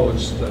then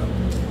close the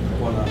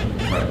one on.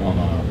 Right, one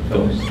on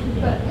Phillips.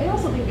 But I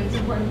also think it's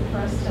important for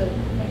us to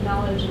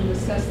acknowledge and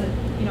discuss that,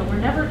 we're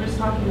never just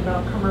talking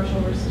about commercial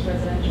versus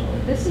residential.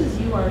 This is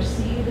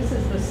URC, this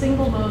is the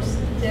single most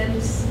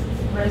dense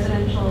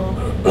residential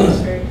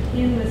district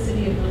in the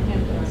city of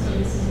Northampton. So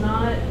this is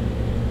not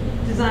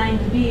designed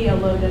to be a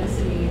low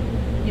density,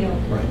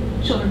 right.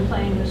 Children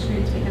playing in the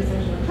streets because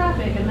there's no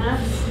traffic, and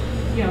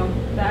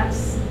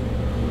that's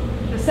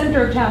the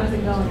center of town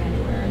isn't going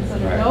anywhere. And so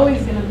there's Right.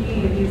 always going to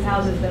be these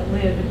houses that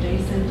live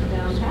adjacent to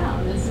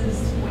downtown. This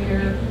is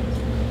where,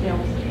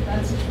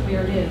 that's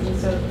where it is. And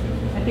so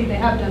I think they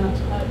have done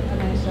a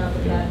nice job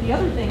of that. The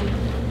other thing,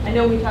 I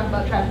know we talk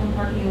about traffic and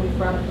parking and we've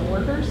brought up the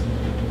workers.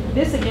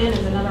 This again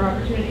is another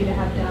opportunity to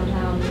have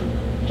downtown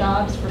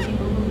jobs for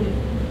people who live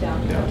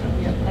downtown.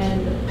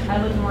 And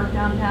I live and work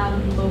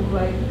downtown, people who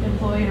I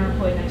employ and are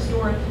employed next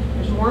door.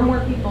 There's more and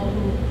more people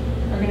who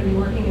are going to be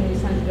working in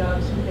these kinds of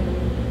jobs who can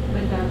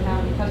live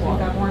downtown because we've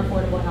got more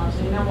affordable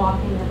housing. They're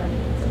walking, they're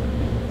biking.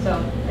 So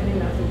I think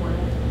that's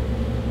important.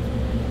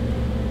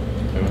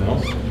 Anyone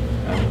else?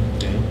 Alan?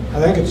 Dan? I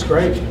think it's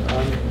great.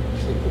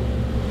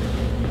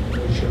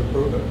 We should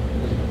approve it.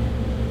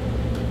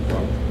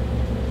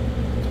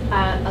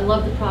 I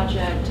love the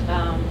project.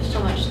 So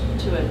much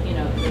to it,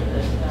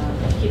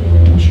 keeping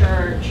it in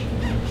church.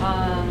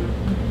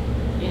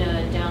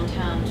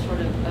 Downtown sort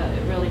of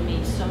it really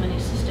meets so many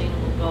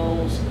sustainable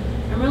goals.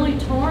 I'm really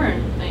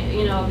torn,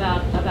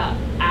 about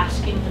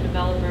asking the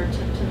developer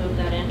to move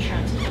that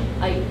entrance.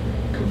 I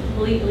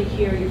completely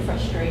hear your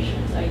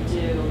frustrations. I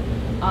do,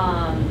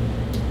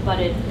 but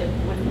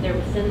they're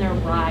within their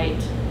right,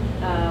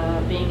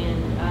 being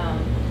in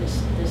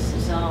this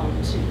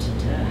zone to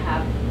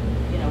have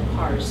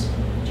cars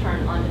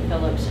turn onto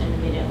Phillips and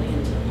immediately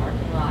into the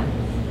parking lot.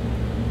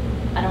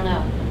 I don't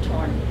know. I'm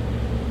torn.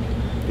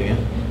 Dan?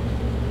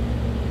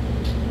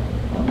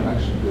 I'm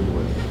actually good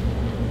with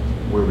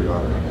where we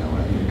are right now.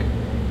 I think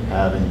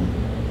having,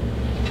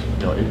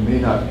 it may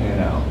not pan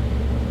out,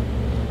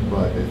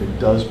 but if it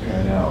does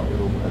pan out, I think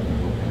it'll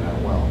pan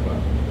out well, but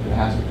it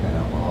has to pan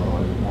out well,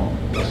 otherwise it won't.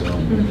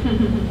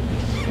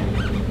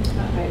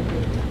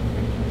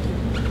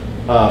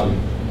 So.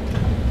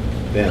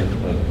 Then,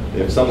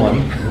 if someone,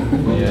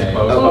 Yeah.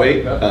 oh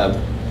wait, I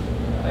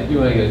do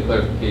want to get a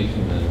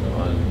clarification then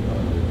on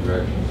the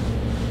direction.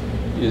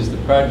 Is the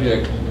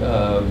project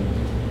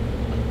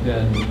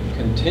then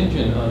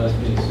contingent on us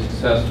being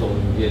successful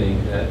in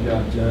getting that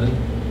job done?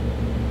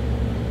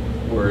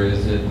 Or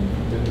is it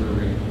that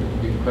we're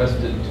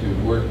requested to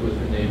work with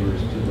the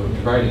neighbors to go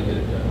try to get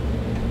it done?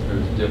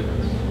 There's a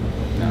difference.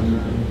 No,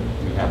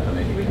 we have to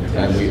make it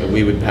contingent.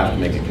 we would have to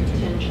make it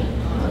contingent.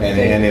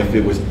 And if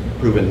it was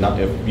proven not,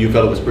 if you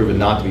felt it was proven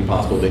not to be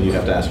possible, then you'd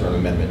have to ask for an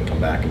amendment and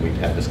come back, and we'd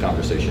have this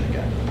conversation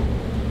again.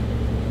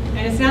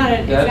 And it's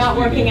not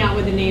working out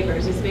with the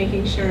neighbors. It's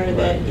making sure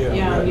that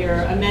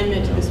your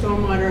amendment to the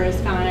stormwater is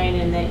fine,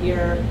 and that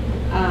you're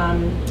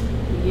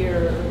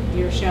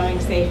showing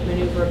safe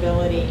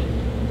maneuverability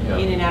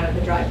in and out of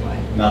the driveway.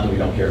 Not that we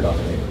don't care about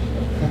the neighbors.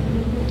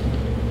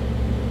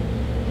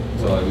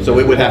 Well, So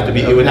it would have to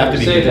be. It would have to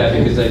be. Say that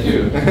because I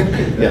do.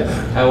 Yes.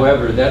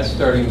 However, that's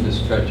starting to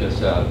stretch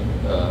us out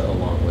a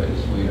long ways.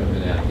 We've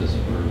been at this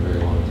for a very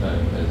long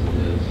time as it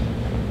is,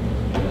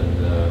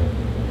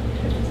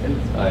 and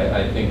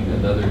I think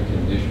another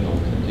conditional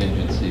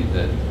contingency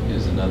that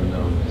is an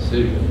unknown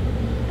decision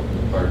on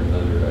the part of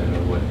another. I don't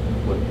know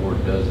what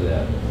board does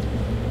that.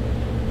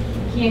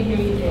 Can't hear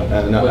you,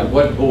 Dave.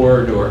 What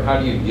board, or how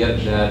do you get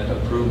that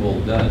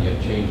approval done? You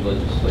have to change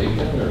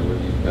legislation, or what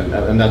do you do?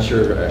 I'm not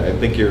sure. I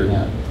think you're.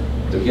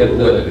 To get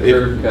the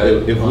curb cut.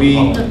 If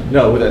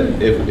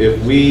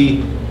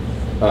we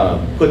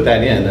put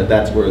that in,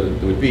 that's where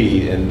it would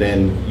be, and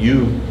then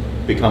you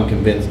become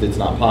convinced it's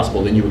not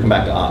possible, then you would come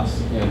back to us.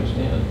 I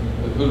understand.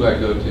 But who do I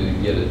go to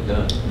get it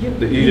done?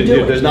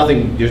 There's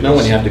nothing. There's no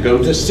one you have to go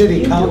to. The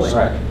city council.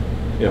 Right.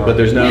 Yeah, but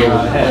there's no.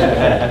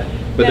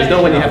 But there's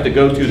no one you have to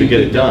go to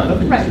get it done.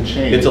 Nothing needs to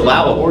change. It's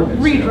allowable.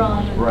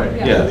 Redrawn. Right.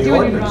 Yeah. The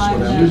ordinance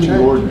would have to Use the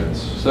change.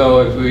 ordinance.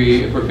 So if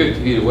we're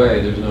 50 feet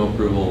away, there's no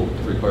approval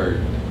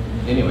required.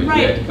 Anyway, do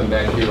we have to come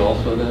back here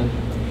also then?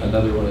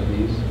 Another one of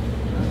these?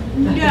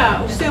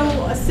 No, so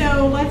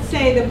let's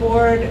say the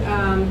board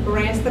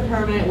grants the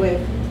permit with,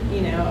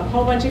 a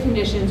whole bunch of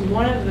conditions.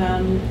 One of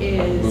them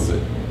is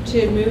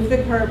to move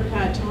the curb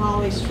cut to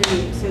Hawley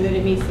Street so that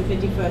it meets the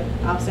 50-foot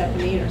offset from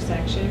the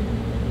intersection.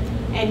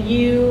 and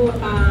you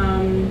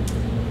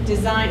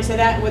design, so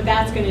that what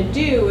that's going to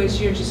do is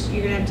you're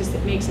going to have to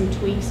make some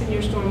tweaks in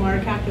your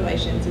stormwater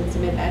calculations and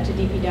submit that to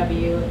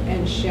DPW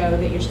and show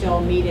that you're still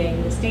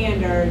meeting the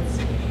standards.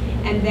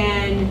 And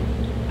then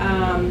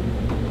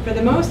for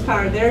the most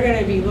part, they're going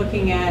to be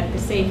looking at the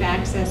safe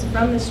access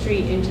from the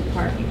street into the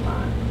parking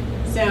lot.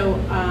 So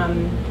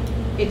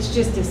it's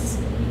just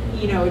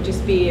it'd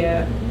just be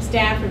a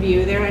staff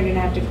review. They're going to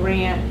have to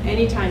grant,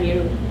 anytime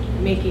you're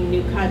making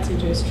new cuts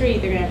into a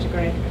street, they're going to have to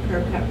grant a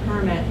curb cut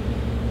permit.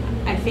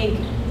 I think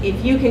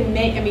if you can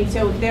make,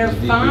 so if they're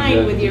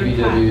fine with your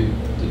cut.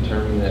 DPW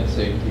determine that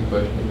safety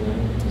question then?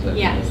 Is that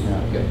Yes,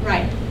 okay.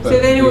 right. But So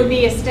then it would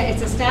be it's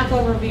a staff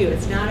level review.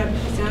 It's not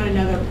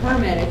another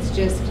permit. It's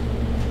just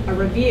a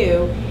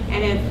review.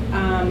 And if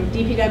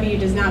DPW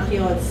does not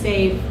feel it's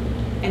safe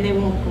and they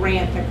won't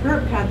grant the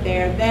curb cut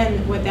there,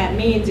 then what that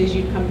means is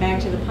you'd come back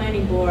to the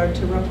planning board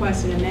to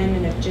request an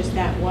amendment of just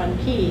that one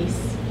piece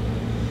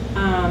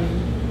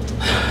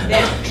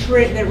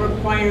that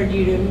required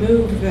you to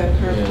move the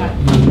curb cut.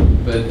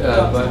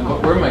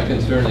 But where my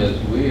concern is,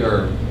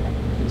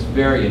 it's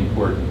very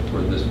important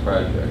for this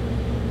project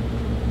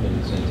in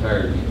its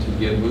entirety to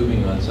get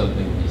moving on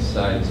something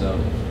besides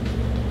zoning.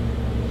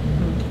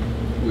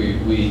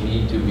 We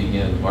need to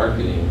begin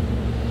marketing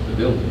the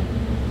building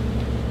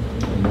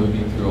and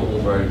moving through a whole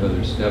variety of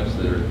other steps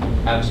that are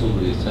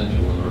absolutely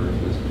essential in order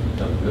for this to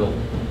become built.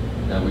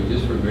 Now, we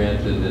just were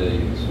granted a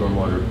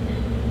stormwater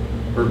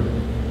permit.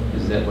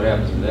 Is that, what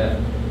happens with that?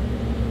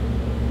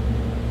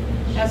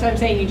 That's what I'm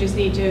saying. You just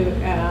need to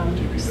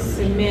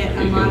submit a It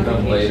can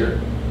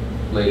modification.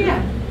 come later?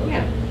 Yeah,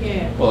 Okay.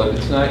 yeah. Well, if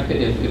it's not,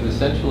 if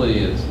essentially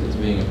it's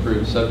being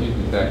approved subject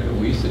to the fact that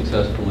we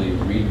successfully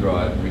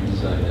redraw it,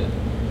 redesign it,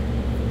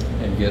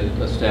 and get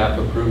a staff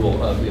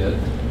approval of it,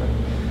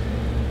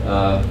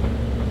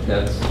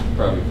 that's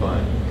probably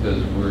fine,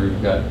 because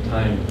we've got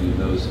time to do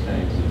those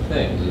kinds of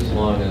things, as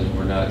long as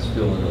we're not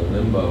still in a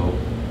limbo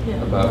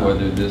about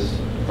whether this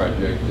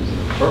project is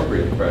an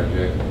appropriate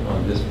project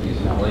on this piece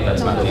of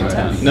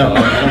land. No,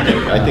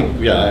 I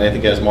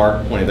think as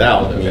Mark pointed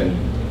out, I mean,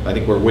 I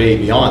think we're way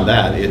beyond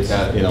that. It's,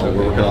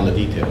 we're working on the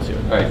details here.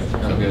 All right,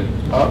 I'm good.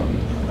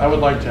 I would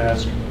like to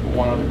ask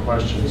one other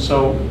question.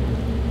 So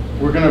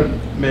we're going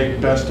to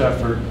make best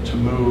effort to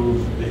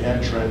move the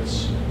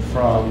entrance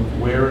from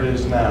where it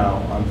is now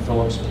on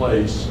Phillips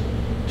Place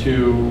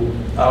to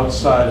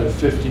outside of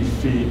 50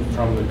 feet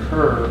from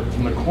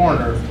the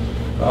corner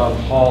of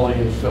Hawley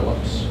and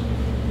Phillips.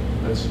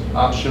 That's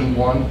option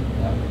one.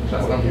 Is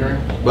that what I'm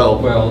hearing? Well,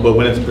 but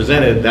when it's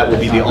presented, that would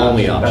be the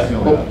only option.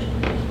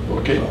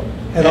 Okay.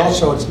 And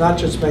also, it's not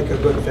just make a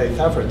good faith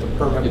effort, the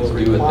permit will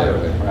require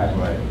it.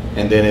 Right.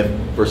 And then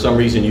if for some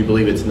reason you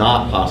believe it's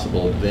not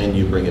possible, then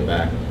you bring it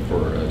back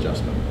for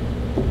adjustment.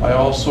 I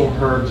also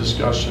heard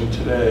discussion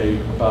today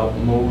about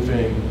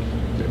moving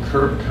the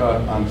curb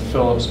cut on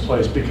Phillips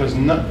Place, because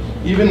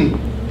even,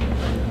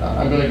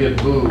 I'm going to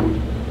get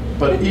booed,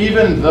 but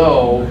even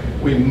though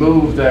we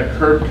move that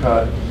curb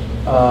cut,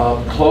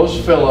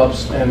 close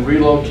Phillips and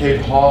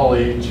relocate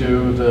Hawley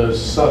to the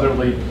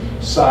southerly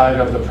side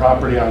of the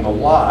property on the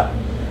lot,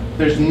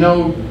 there's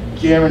no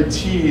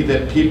guarantee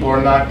that people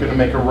are not going to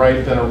make a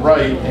right then a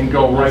right and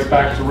go right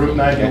back to Route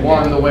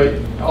 91 the way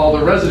all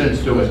the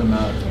residents do it.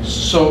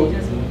 So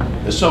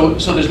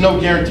there's no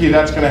guarantee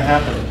that's going to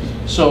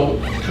happen. So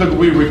could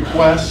we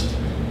request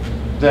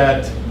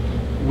that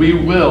we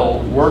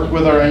will work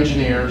with our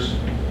engineers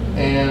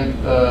and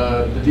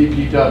the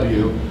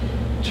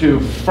DPW to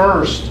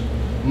first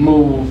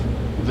move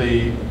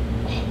the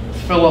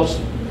Phillips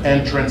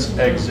entrance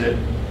exit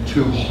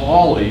to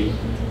Hawley,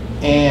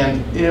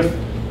 and if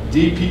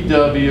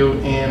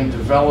DPW and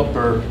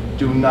developer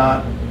do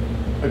not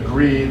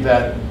agree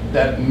that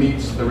that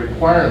meets the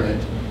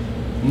requirement,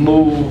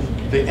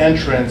 move the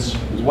entrance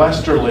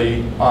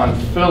westerly on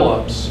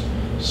Phillips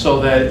so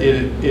that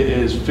it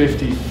is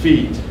 50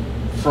 feet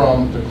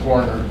from the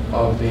corner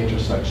of the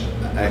intersection.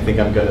 I think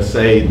I'm going to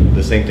say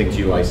the same thing to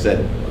you I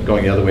said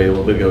going the other way a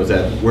little bit ago, is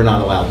that we're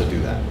not allowed to do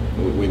that.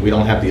 We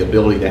don't have the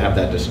ability to have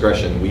that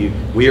discretion.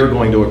 We are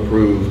going to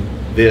approve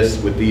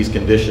this with these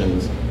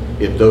conditions.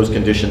 If those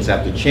conditions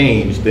have to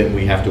change, then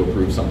we have to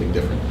approve something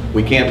different.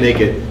 We can't make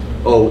it,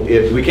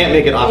 we can't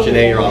make it option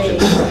A or option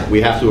B.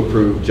 We have to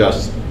approve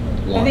just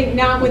one. I think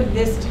not with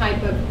this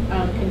type of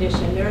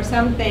condition. There are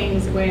some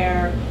things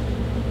where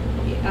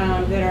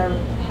that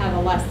have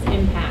a less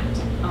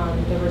impact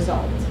on the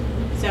result.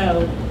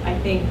 So I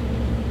think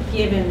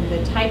given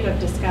the type of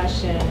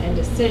discussion and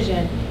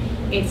decision,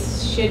 it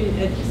shouldn't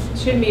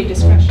be a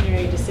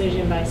discretionary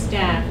decision by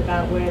staff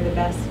about where the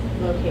best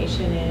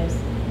location is.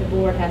 The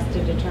board has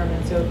to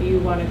determine. So if you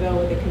want to go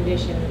with a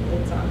condition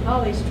that's on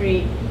Holly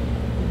Street,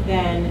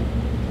 then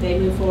they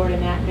move forward in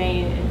that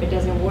vein. If it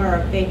doesn't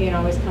work, they can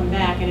always come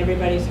back, and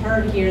everybody's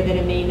heard here that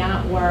it may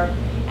not work,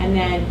 and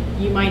then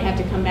you might have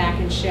to come back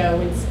and show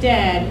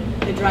instead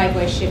the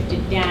driveway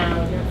shifted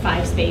down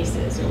 5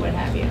 spaces or what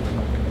have you.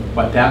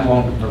 But that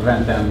won't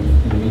prevent them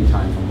in the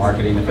meantime from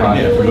marketing the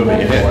project. Yeah, from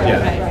moving ahead,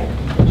 yeah. Right.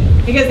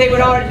 Because they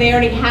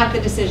already have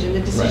the decision. The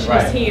decision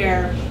Right. is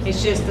here.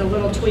 It's just a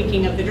little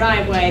tweaking of the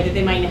driveway that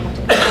they might have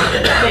to come back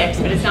and fix,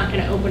 but it's not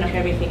going to open up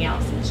everything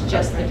else. It's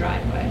just the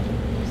driveway.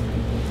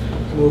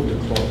 Move to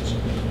close.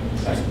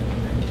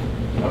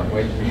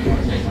 Wait.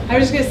 I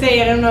was just going to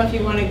say, I don't know if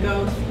you want to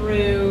go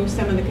through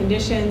some of the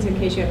conditions in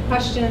case you have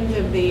questions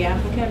of the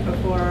applicant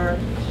before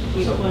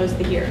you close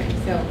the hearing.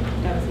 So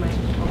that was my.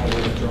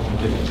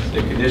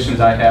 The conditions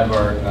I have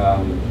are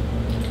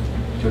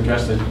to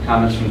address the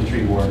comments from the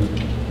tree warden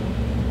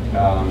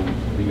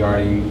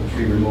regarding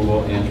tree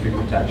removal and tree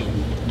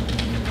protection.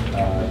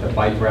 The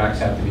bike racks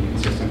have to be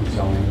consistent with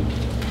zoning.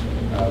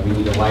 We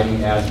need a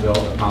lighting as-built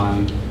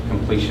upon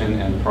completion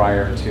and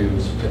prior to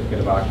certificate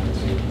of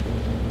occupancy.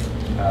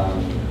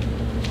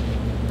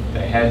 The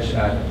hedge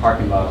at the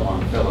parking lot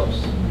along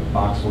Phillips,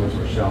 boxwoods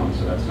were shown,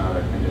 so that's not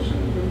a condition.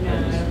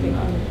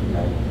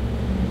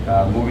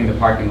 Moving the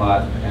parking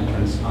lot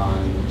entrance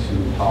on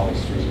to Holly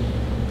Street.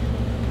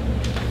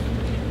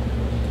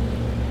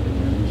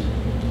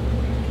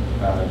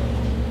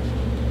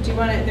 Do you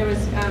want to, there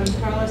was,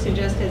 Carla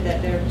suggested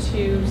that there are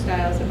two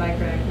styles of bike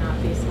rack not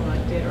be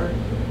selected, or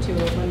to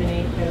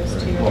eliminate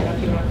those two, I don't know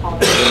if you want to call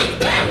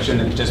them.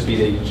 Shouldn't it just be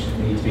they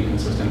need to be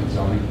consistent with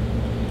zoning?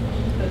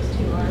 Those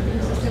two are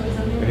consistent with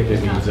zoning? I think they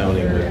need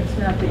zoning, but It's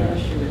not the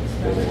issue, it's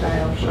the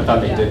style. I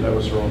thought they did. That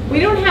was wrong. We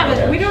don't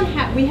have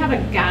we have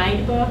a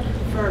guidebook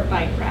for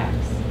bike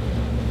racks.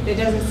 It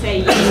doesn't say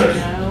yes or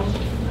no.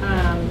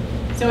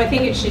 So I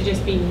think it should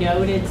just be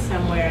noted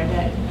somewhere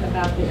that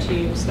about the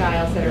two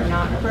styles that are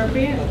not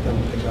appropriate.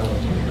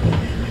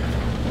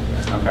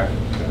 Okay.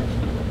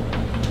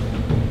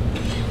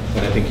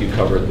 And I think you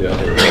covered the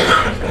other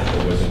stuff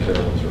that was in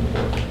Carolyn's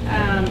report.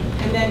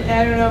 And then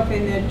I don't know if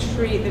in the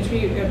tree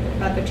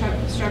about the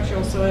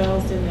structural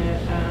soils in the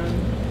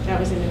that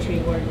was in the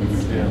tree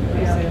ordinance.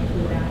 Yeah. So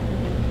include that.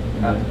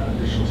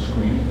 Additional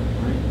screening,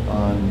 right,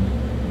 on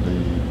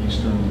the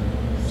eastern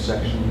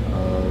section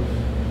of.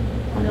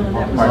 No,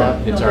 that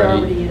was, It's no, there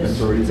already- is.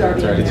 It's already It's there.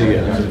 already It's there.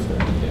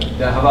 there.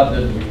 Yeah, how about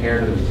the repair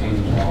to the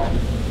retaining wall?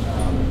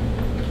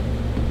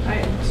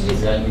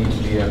 Does that need to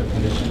be a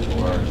condition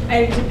or?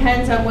 It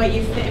depends on what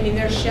you think. I mean,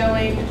 they're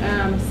showing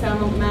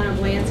some amount of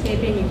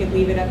landscaping. You could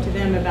leave it up to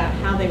them about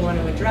how they want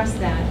to address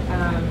that,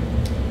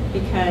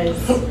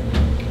 because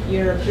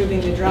you're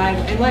approving the drive.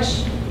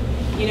 Unless,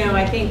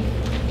 I think,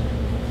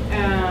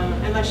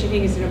 unless you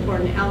think it's an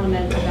important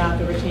element about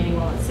the retaining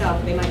wall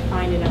itself, they might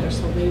find another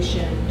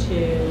solution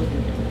to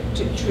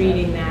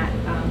treating that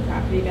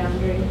property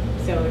boundary.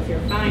 So if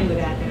you're fine with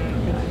that, then I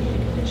don't think you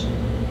need a condition.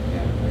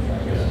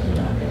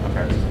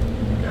 Okay.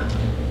 I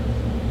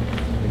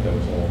think that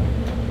was all.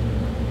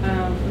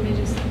 Let me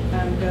just go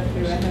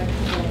through, I had a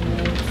couple of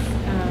notes.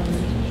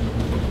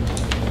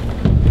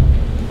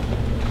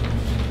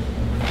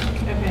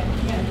 Okay,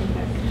 yeah, I think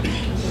that's.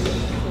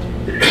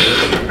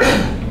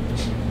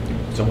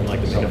 Someone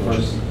like to make a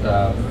First,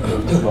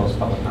 motion? close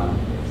public comment.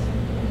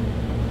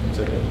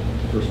 Second.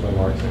 First by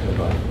Mark, second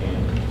by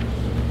Ann.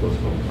 Close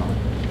public comment.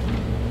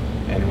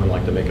 Anyone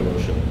like to make a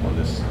motion on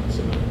this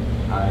submittal?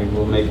 I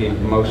will make a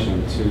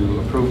motion to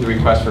approve the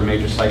request for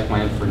major site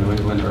plan for New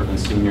England Urban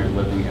Senior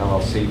Living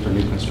LLC for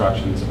new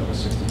constructions of a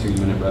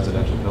 62-unit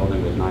residential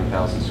building with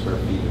 9,000 square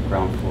feet of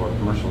ground floor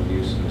commercial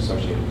use and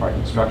associated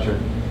parking structure.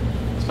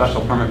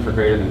 Special permit for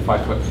greater than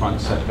 5-foot front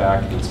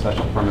setback and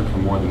special permit for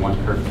more than one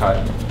curb cut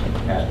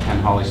at 10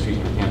 Holly Street,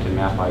 Northampton,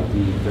 map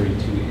ID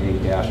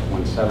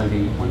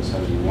 32A-170,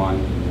 171,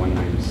 and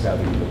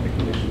 197 with the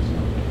conditions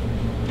noted.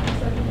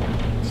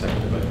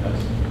 Seconded by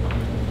Tess.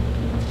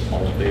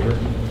 All in favor?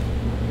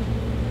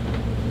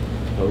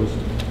 Opposed?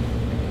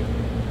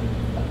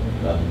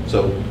 So,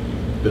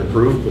 been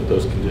approved with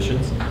those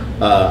conditions.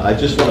 I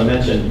just want to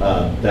mention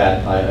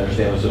that I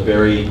understand it was a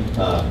very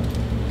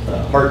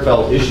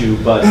heartfelt issue,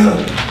 but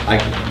I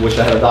wish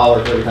I had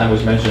 $1 every time it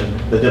was mentioned.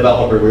 The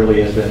developer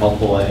really has been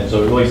helpful, and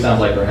so it really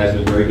sounds like there has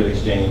been very good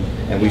exchange,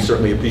 and we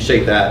certainly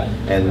appreciate that,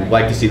 and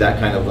like to see that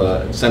kind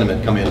of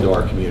sentiment come into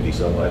our community.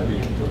 So I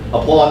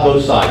applaud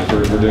both sides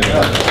for doing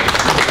that.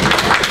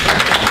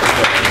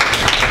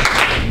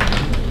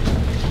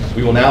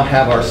 We will now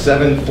have our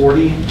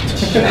 7:40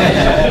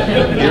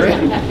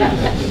 hearing.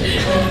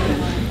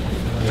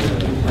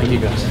 Thank you,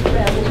 guys.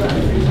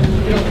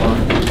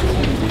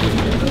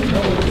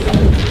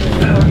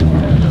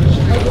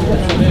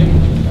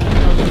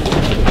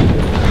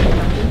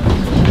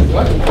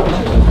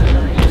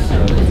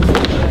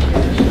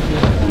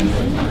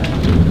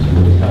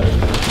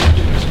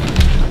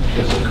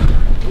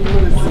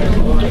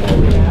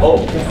 Oh,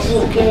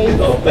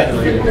 thank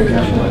you.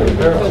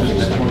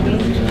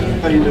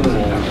 How you doing?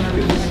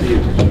 Good to see you.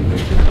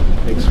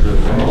 Thanks for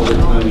all the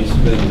time you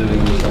spend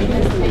doing this.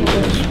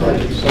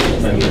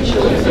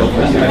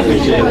 I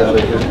appreciate it.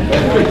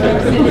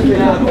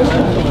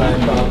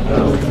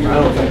 No.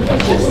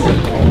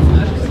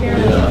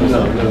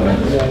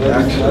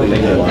 Actually,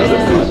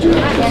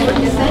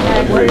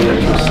 great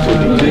interest to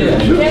me.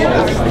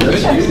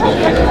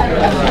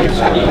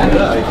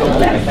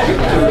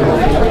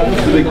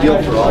 It's a big deal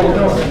for all of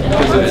us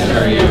because it's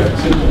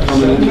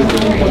coming into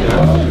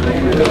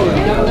the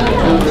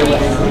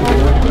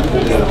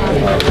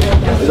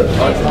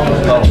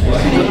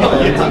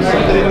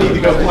didn't need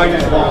to go quite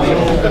as long.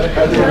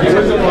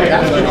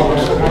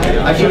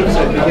 I should have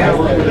said, yeah,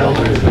 we're good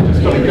elders.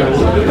 Just come and go.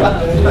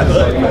 I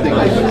think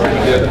that's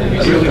pretty good.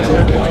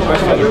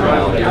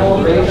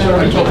 I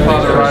told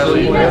Father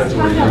Riley.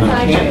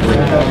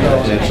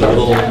 It's a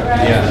little,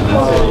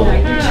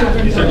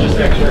 yeah, these are just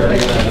extra.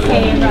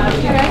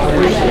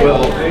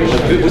 Well,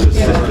 if it was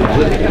assisted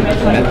living and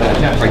met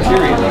that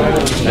criteria,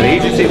 an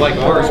agency like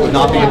ours would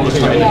not be able to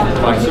come in and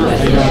provide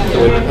services the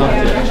way we come to.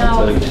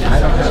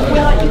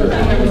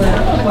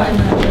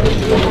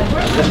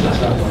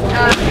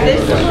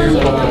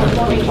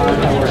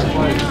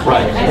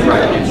 Right, yeah.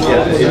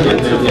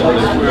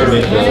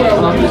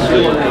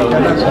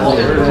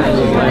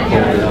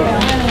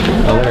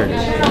 Oh, there it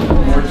is.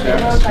 Good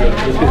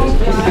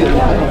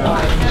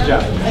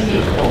job.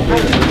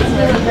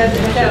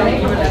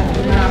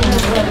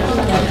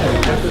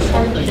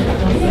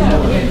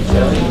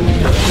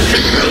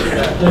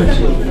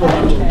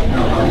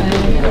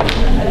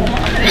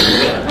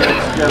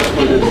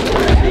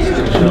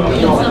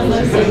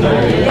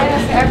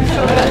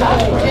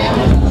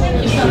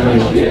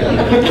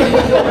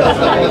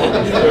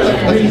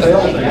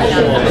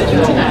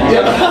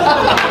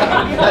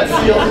 That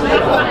seals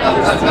it.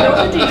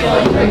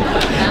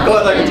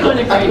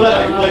 I'm glad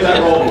I can play that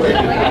role for you. It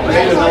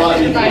made it a lot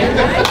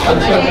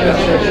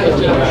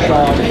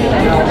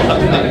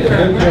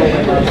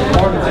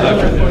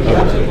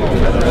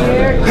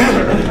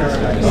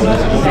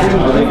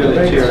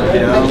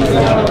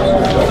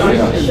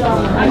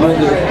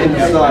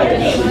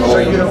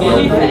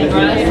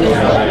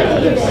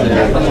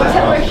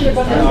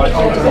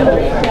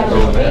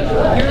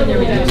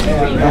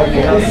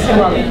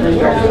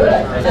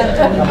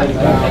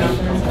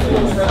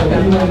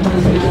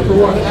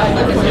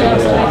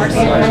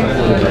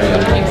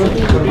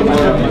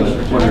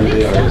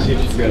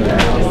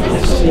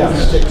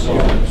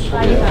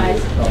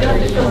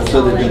So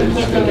they're going to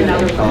get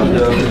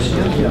condos.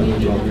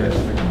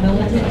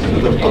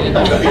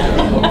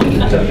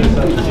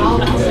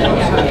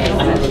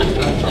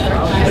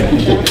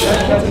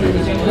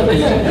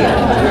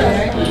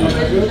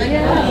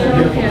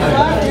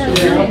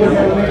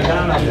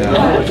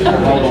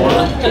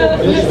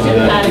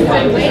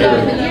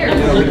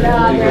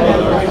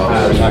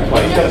 Not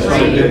quite.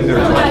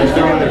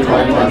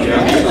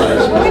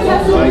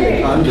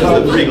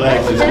 The 3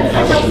 legs is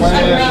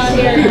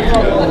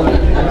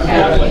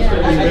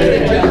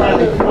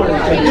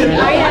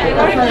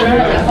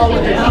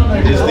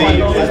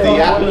the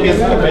applicant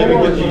maybe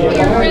with the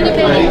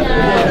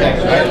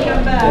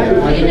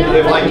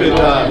if I could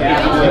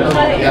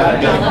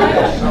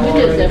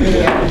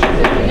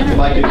if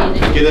I could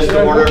get us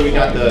to order, we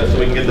got so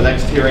we can get the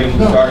next hearing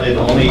started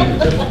only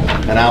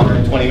an hour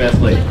and 20 minutes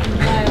late.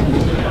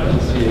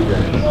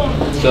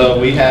 So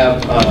we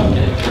have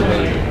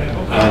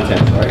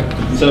 9:10, sorry.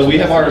 So we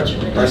have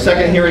our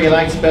second hearing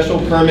tonight, special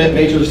permit,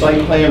 major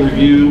site plan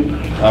review,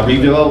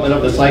 redevelopment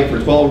of the site for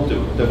 12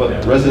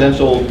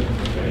 residential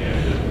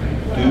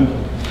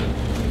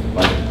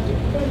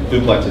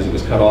duplexes. It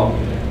was cut off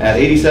at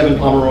 87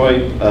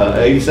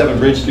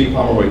 Bridge Street,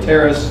 Pomeroy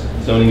Terrace.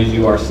 Zoning is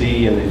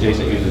URC and the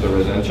adjacent uses are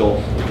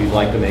residential. If you'd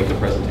like to make the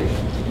presentation.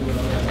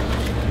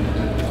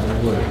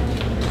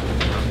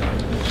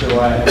 So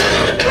I have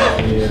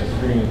the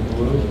screen in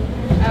blue.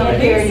 Oh,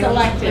 here,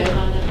 selected.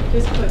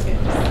 Just click it.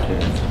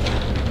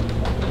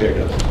 There it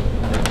goes.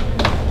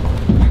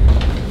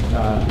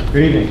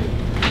 Good evening.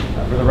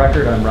 For the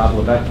record, I'm Rob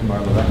Levesque from our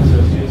Levesque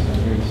Associates.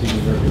 I'm here this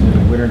evening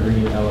representing Winter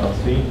Green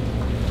LLC. You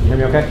hear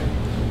me okay?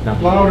 No.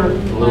 Louder. A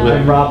little bit.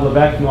 I'm Rob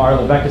Levesque from our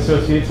Levesque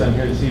Associates. I'm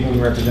here this evening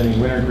representing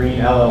Winter Green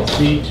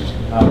LLC.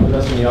 With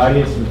us in the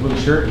audience in the blue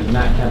shirt is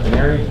Matt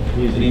Campaneri.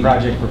 He is the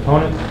project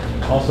proponent.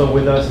 Also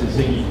with us is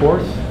Ziggy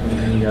Forth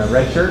in the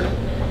red shirt,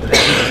 the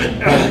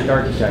project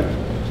architect.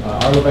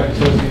 Our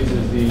Levesque Associates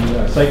is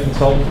the site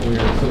consultant. We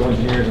are civil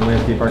engineers and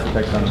landscape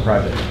architects on the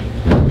project.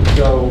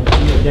 So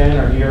we again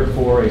are here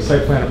for a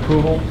site plan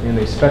approval and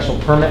a special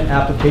permit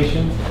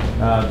application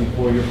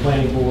before your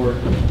planning board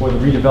for the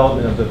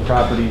redevelopment of the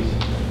property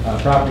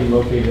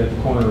located at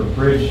the corner of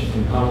Bridge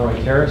and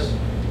Pomeroy Terrace.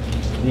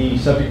 The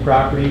subject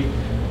property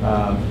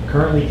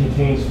currently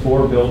contains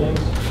 4 buildings.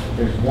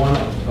 There's one,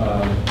 and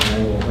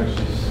I will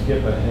actually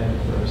skip ahead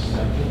for a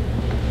second.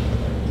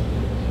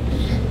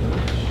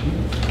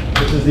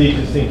 This is the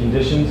existing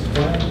conditions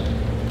plan.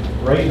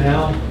 Right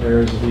now,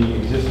 there's the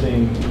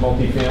existing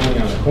multifamily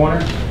on the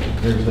corner.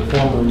 There's the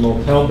former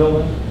motel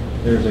building.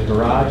 There's a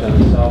garage on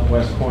the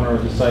southwest corner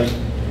of the site,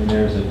 and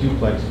there's a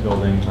duplex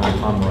building on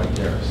Pomeroy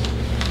Terrace.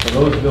 So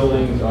those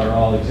buildings are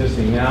all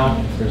existing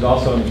now. There's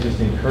also an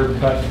existing curb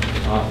cut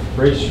off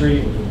Bridge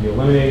Street, which will be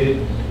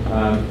eliminated.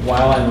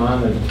 While I'm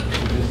on the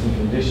existing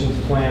conditions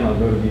plan, I'll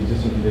go to the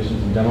existing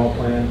conditions and demo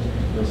plan.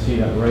 You'll see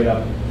that right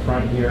up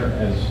front here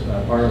as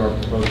part of our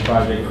proposed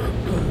project.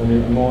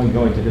 I'm only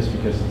going to this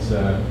because it's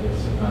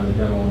on the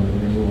demo and the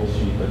removal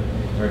sheet, but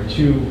there are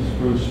 2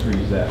 spruce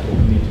trees that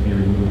will need to be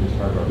removed as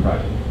part of our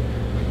project.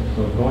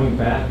 So going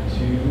back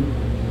to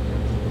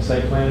the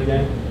site plan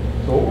again.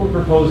 So what we're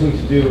proposing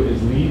to do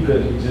is leave the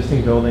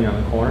existing building on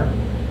the corner.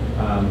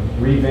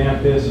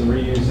 revamp this and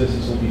reuse this.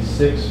 This will be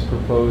 6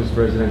 proposed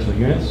residential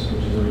units,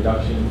 which is a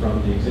reduction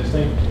from the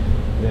existing.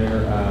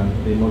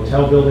 The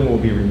motel building will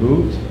be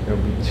removed. There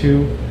will be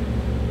 2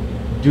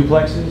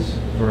 duplexes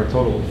for a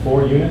total of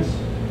 4 units.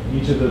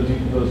 Each of those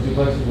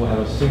duplexes will have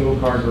a single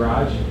car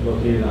garage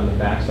located on the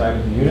back side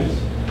of the units.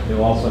 They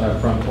will also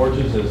have front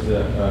porches as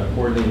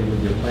coordinated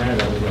with your planner.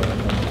 That was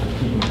a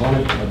key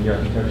component of the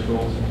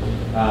architecturals.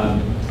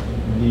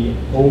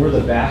 Over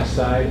the back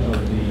side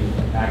of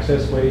the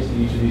access ways to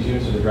each of these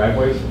units, or the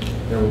driveways,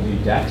 there will be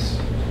decks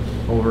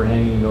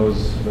overhanging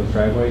those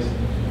driveways.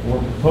 We're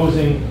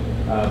proposing,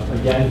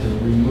 again, to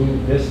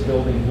remove this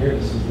building here.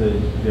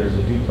 There's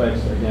a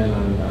duplex again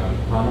on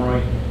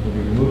Pomeroy. We'll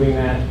be removing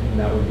that, and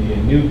that would be a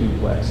new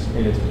duplex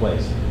in its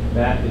place.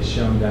 That is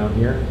shown down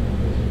here. You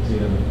can see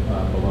them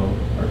below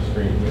our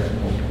screen here.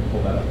 We'll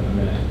pull that up in a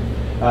minute.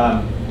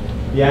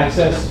 The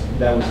access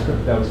that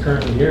was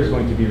currently here is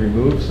going to be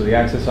removed, so the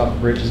access off the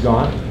bridge is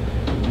gone.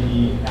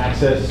 The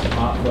access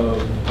off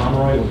of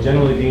Pomeroy will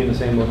generally be in the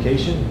same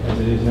location as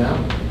it is now.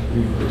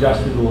 We've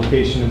adjusted the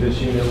location of this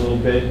unit a little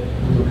bit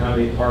to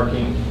accommodate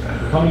parking.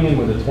 We're coming in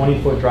with a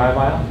 20-foot drive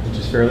aisle, which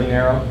is fairly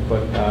narrow,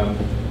 but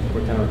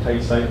we're kind of a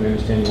tight site. We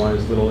understand you want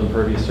as little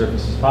impervious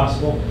surface as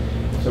possible.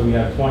 So we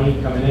have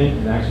 20 coming in,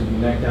 and actually we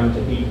neck down to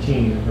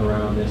 18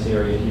 around this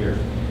area here.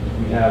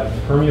 We have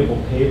permeable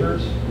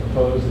pavers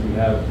proposed. We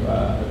have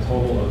a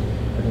total of,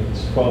 I think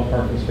it's 12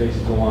 parking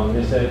spaces along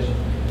this edge,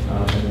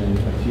 and then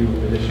a few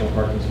additional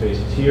parking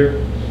spaces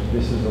here.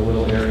 This is a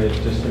little area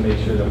just to make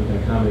sure that we can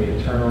accommodate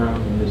a turnaround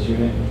from this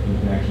unit and you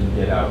can actually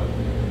get out.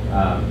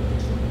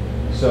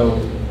 So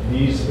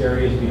these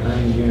areas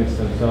behind the units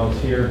themselves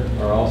here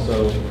are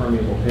also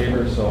permeable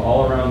pavers. So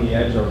all around the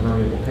edge are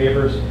permeable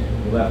pavers.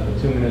 We left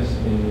bituminous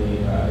in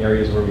the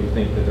areas where we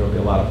think that there will be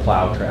a lot of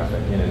plow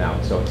traffic in and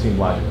out, so it seemed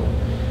logical.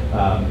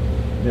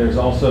 There's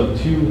also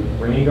 2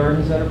 rain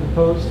gardens that are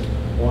proposed,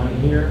 one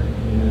here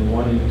and then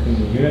one in between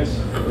the units.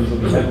 These will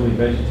be heavily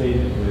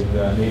vegetated with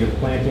native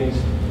plantings,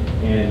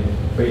 and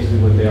basically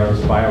what they are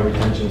is a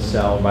bioretention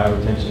cell,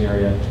 bioretention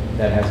area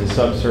that has a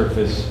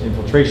subsurface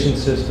infiltration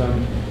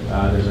system.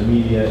 There's a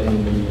media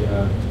in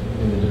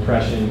the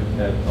depression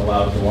that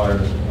allows the water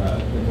to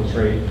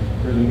infiltrate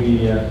through the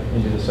media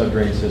into the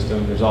subdrain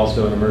system. There's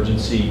also an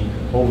emergency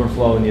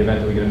overflow in the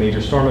event that we get a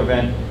major storm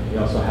event. We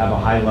also have a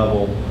high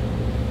level,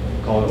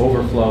 call it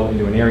overflow,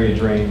 into an area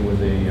drain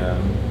with a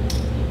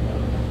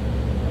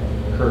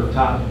curved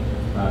top,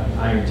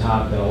 iron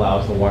top that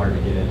allows the water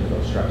to get into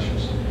those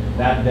structures.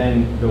 That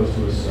then goes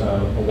to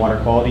a water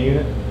quality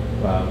unit,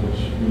 which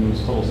removes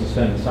total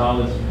suspended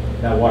solids.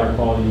 That water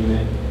quality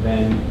unit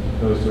then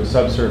goes to a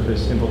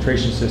subsurface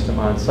infiltration system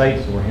on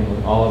site, so we're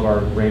handling all of our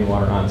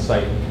rainwater on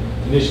site.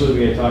 Initially,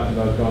 we had talked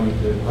about going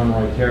to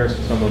Pomeroy Terrace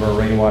for some of our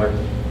rainwater.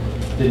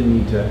 Didn't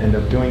need to end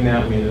up doing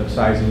that. We ended up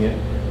sizing it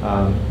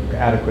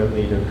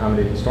adequately to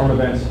accommodate the storm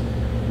events.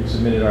 We've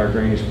submitted our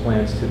drainage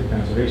plans to the to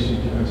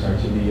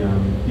the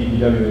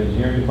DPW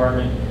Engineering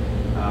Department.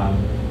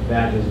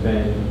 That has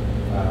been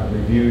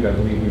reviewed. I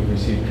believe we've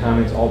received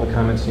comments. All the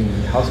comments seem to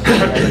be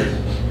housekeeping items,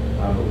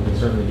 but we can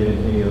certainly get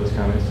into any of those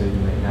comments that you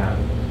may have.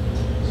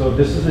 So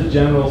this is a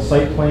general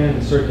site plan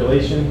and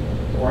circulation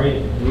to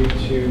orient you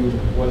to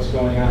what's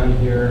going on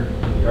here,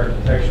 the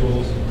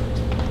architecturals,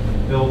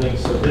 the building.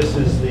 So this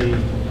is the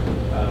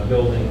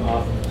building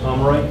off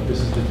Pomeroy. This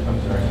is the, I'm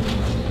sorry,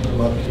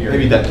 I'm up here.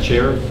 Maybe that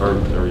chair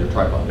or your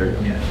tripod. There you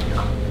go. Yeah.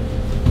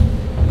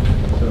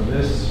 So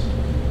this,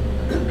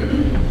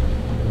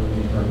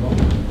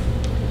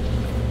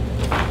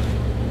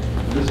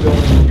 this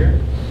building here,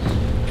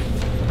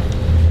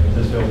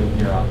 this building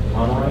here off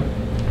Pomeroy.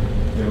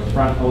 We have a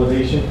front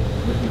elevation,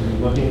 which we'll be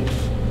looking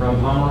from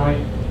Pomeroy,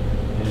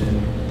 and then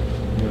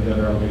you have the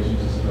other elevations.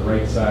 This is the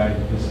right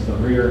side, this is the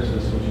rear, so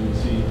this is what you would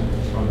see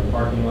from the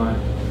parking lot.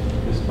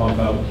 This bump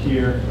out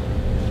here,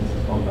 this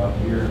is bump out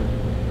here,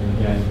 and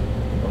again,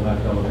 the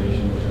left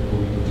elevation, which I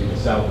believe would be the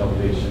south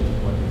elevation,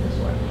 looking this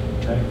way.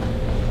 Okay.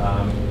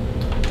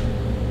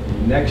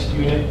 The next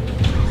unit,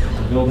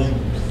 the building,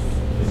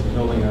 is the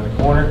building on the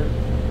corner.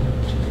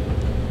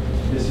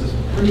 This is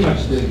pretty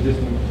much the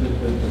existing,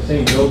 the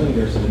same building.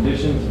 There's some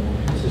additions.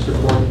 Sister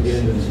Ford can get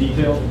into the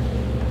detail.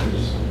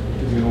 Just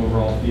gives you an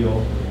overall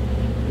feel.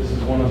 This is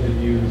one of the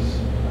views.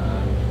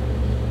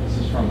 This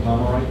is from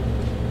Pomeroy.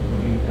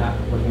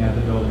 Looking at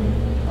the building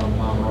from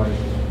Pomeroy.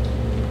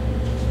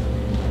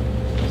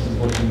 This is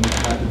looking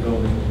at the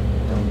building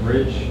from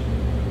Bridge.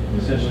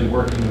 Essentially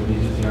working with the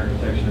existing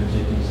architecture and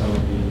taking some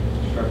of the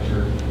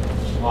structure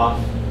off,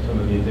 some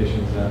of the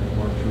additions that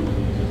weren't true of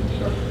the existing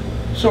structure.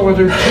 So are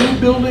there 2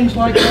 buildings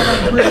like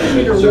that on Bridge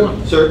Street or Sir,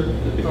 one? sir,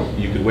 if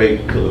you could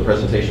wait until the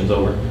presentation's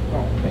over.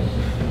 Oh, okay.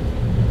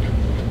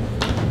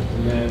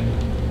 And then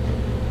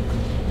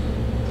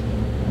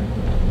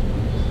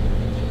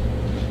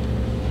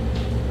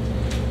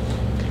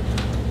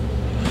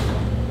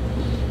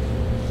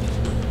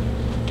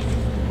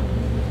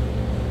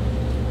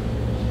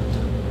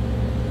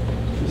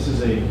this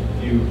is a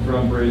view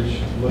from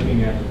Bridge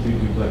looking at the 2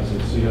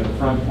 duplexes. So you have the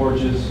front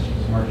porches,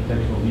 some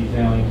architectural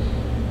detailing,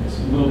 It's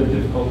a little bit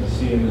difficult to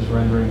see in this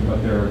rendering,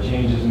 but there are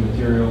changes in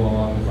material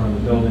along the front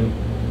of the building,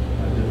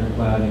 different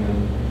cladding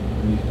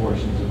on these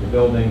portions of the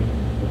building.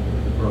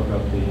 Broke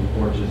up the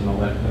porches and all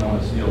that. I don't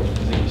want to steal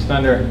Ziggy's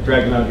thunder,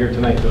 drag him out here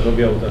tonight, so he'll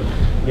be able to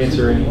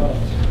answer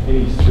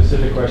any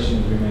specific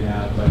questions we may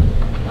have. But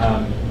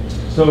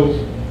so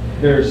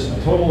there's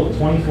a total of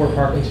 24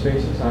 parking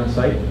spaces on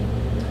site.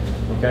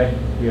 Okay,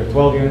 we have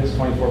 12 units,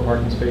 24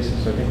 parking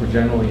spaces, so I think we're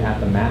generally at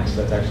the max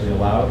that's actually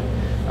allowed.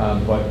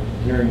 But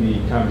hearing the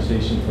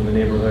conversation from the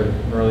neighborhood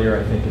earlier,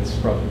 I think it's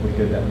probably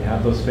good that we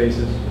have those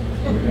spaces.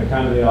 We can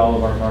accommodate all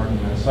of our parking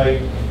on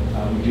site.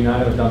 We do not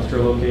have a dumpster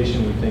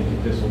location. We think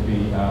that this will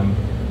be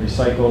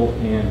recycle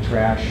and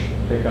trash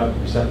pickup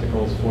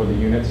receptacles for the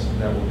units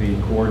that will be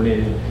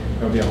coordinated.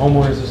 There will be a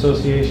homeowners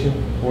association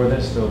for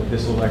this, so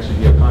this will actually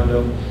be a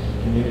condo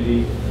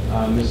community.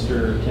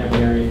 Mr.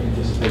 Campaneri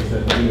anticipates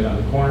that the unit on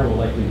the corner will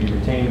likely be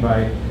retained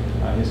by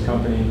his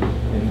company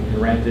and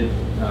rented,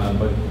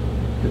 but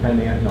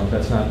depending on,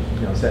 that's not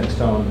set in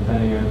stone,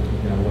 depending on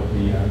what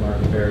the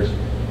market bears,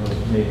 those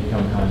may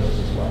become condos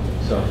as well.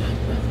 So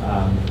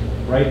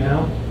right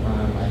now,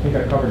 I think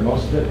I covered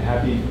most of it.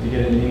 Happy to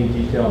get into any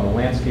detail on the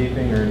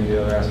landscaping or any of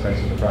the other aspects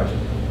of the project.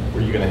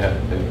 Were you going to have,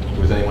 and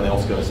was anyone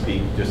else going to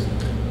speak? Just,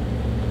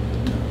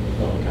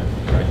 oh, okay,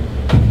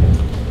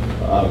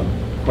 all right.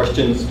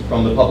 Questions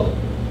from the public?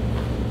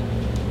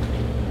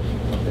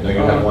 I know you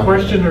have one.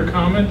 Question or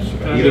comments?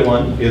 Either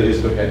one, it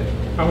is okay.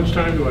 How much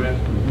time do I have?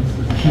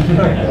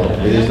 Well,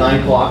 it is 9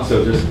 o'clock,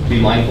 so just be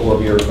mindful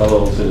of your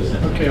fellow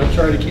citizens. Okay, I'll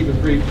try to keep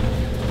it brief.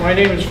 My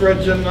name is Fred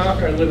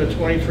Zimnock. I live at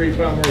 23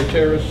 Pomeroy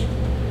Terrace.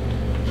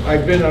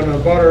 I've been on a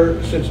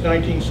butter since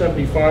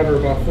 1975, or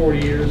about 40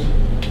 years.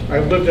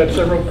 I've lived at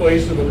several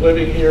places, but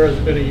living here has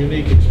been a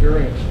unique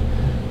experience.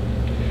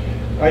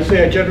 I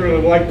say I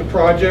generally like the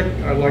project.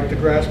 I like the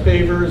grass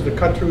pavers, the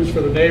cut-throughs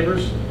for the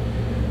neighbors.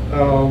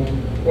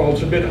 Well,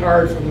 it's a bit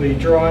hard from the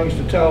drawings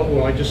to tell.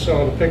 Well, I just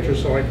saw the picture,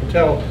 so I can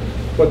tell.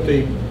 But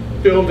the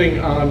building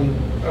on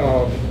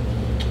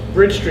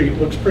Bridge Street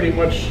looks pretty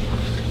much,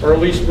 or at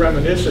least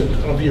reminiscent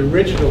of the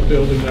original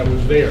building that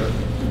was there,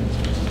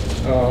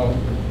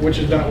 which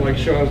is not like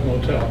Shaw's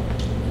Motel.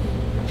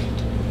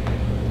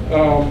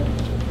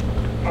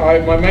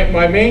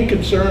 My main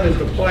concern is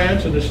the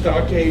plants and the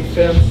stockade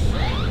fence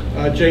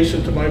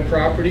adjacent to my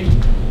property.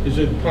 Is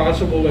it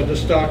possible that the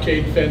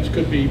stockade fence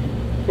could be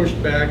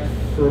pushed back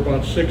for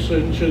about 6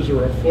 inches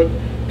or a foot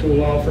to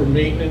allow for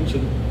maintenance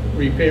and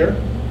repair?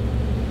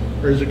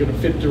 Or is it going to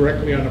fit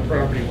directly on the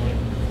property line?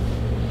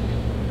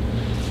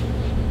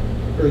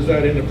 Or is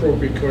that an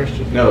inappropriate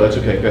question? No, that's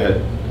okay. Go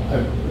ahead.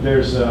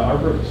 There's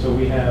arbor, so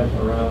we have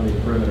around the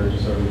perimeter,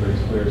 just so everybody's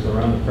clear, so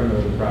around the perimeter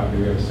of the property,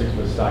 we have a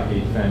 6-foot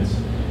stockade fence,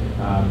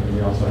 and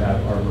we also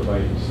have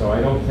arborvitae. So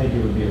I don't think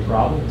it would be a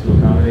problem to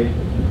accommodate,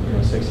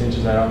 6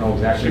 inches. I don't know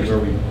exactly where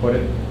we put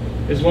it.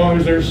 As long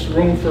as there's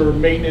room for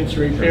maintenance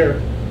and repair.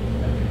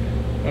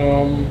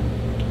 Sure.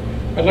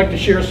 I'd like to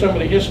share some of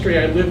the history.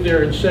 I lived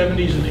there in the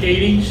 70s and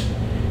 80s,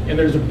 and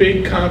there's a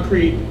big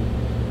concrete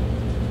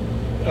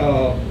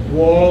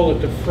wall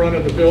at the front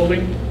of the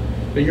building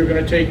that you're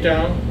going to take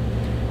down.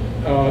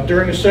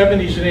 During the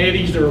 70s and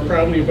 80s, there were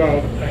probably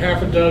about a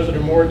half a dozen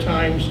or more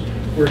times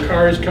where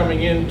cars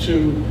coming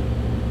into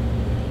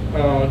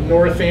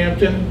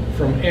Northampton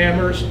from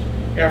Amherst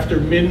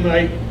after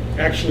midnight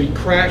actually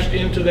crashed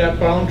into that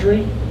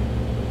boundary.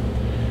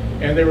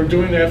 And they were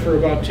doing that for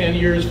about 10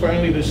 years.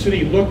 Finally, the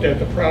city looked at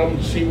the problem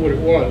to see what it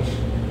was.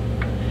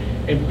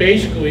 And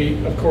basically,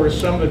 of course,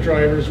 some of the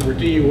drivers were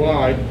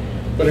DUI,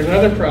 but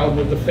another problem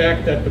was the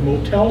fact that the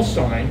motel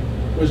sign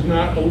was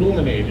not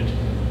illuminated.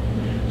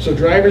 So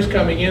drivers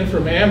coming in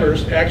from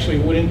Amherst actually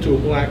went into a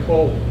black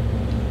hole.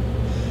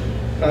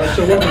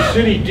 So what the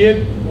city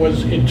did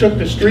was it took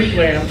the street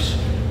lamps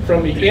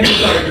from the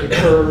inside of the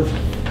curve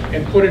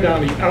and put it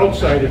on the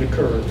outside of the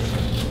curve.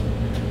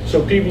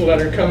 So people that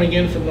are coming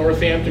in from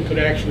Northampton could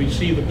actually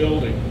see the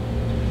building.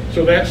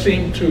 So that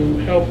seemed to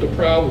help the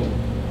problem.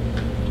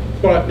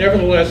 But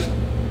nevertheless,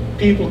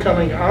 people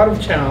coming out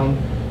of town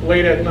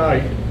late at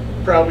night,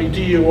 probably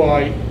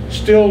DUI,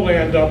 still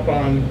land up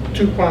on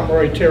 2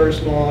 Pomeroy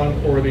Terrace lawn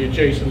or the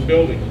adjacent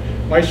building.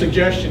 My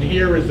suggestion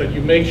here is that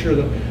you make sure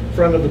the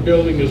front of the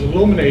building is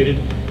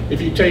illuminated if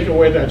you take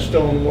away that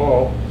stone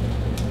wall.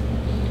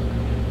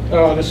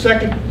 The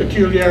second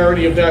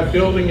peculiarity of that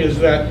building is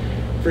that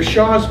for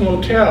Shaw's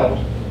Motel,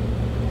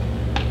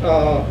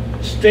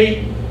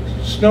 state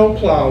snow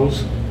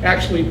plows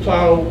actually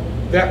plow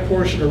that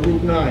portion of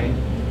Route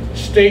 9.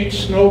 State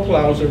snow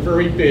plows are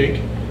very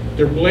big.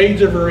 Their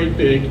blades are very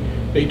big.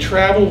 They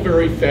travel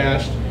very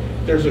fast.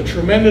 There's a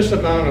tremendous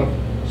amount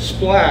of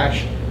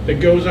splash that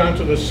goes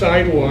onto the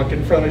sidewalk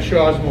in front of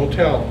Shaw's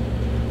Motel.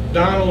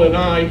 Donald and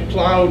I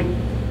plowed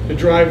the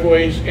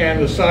driveways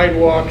and the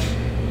sidewalks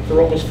for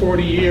almost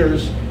 40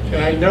 years, and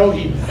I know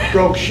he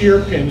broke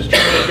shear pins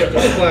trying to get the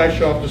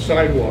splash off the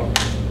sidewalk.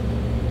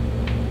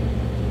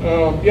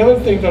 The other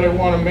thing that I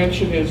want to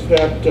mention is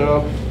that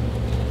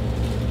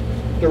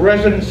the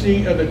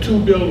residency of the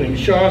 2 buildings,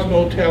 Shaw's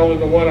Motel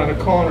and the one on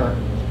the corner,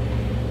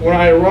 When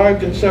I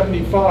arrived in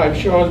 '75,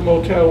 Shaw's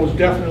Motel was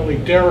definitely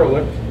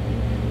derelict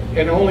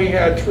and only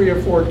had 3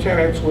 or 4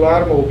 tenants with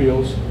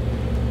automobiles,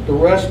 the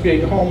rest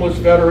being homeless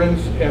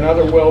veterans and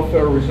other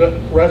welfare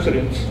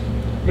residents.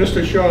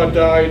 Mr. Shaw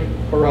died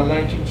around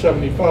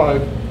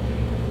 1975.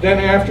 Then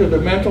after the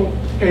Mental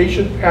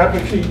Patient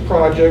Advocacy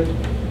Project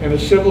and a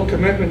civil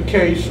commitment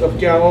case of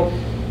Gallup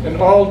and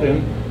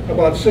Alden,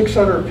 about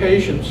 600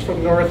 patients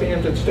from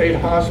Northampton State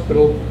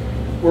Hospital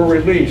were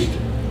released.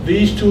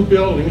 These 2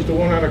 buildings, the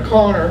one on the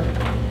corner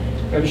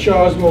and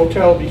Shaw's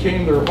Motel,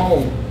 became their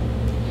home.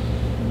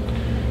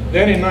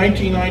 Then in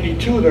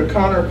 1992, the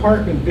Connor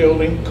apartment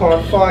building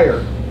caught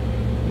fire.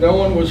 No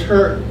one was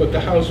hurt, but the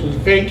house was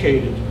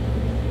vacated.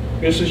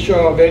 Mrs.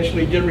 Shaw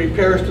eventually did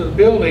repairs to the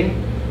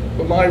building,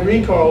 but my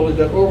recall is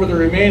that over the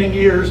remaining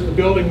years, the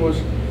building was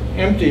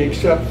empty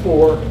except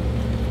for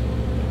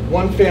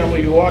one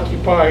family who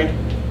occupied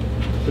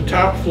the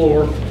top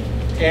floor,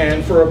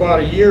 and for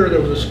about a year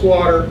there was a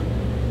squatter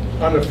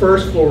on the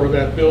first floor of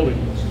that building.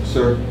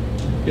 Sir,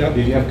 Yep.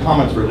 did you have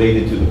comments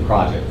related to the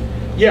project?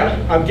 Yeah,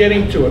 I'm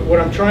getting to it. What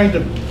I'm trying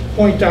to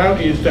point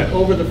out is that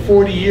over the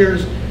 40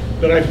 years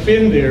that I've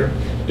been there,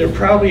 there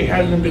probably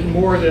hasn't been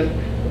more than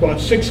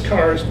about 6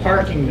 cars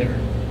parking there.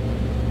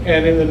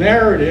 And in the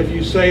narrative,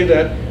 you say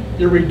that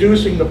you're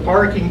reducing the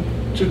parking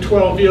to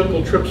 12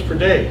 vehicle trips per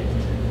day.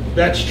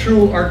 That's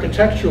true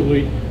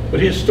architecturally, but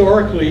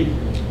historically,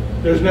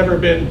 there's never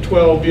been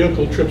 12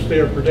 vehicle trips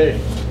there per day.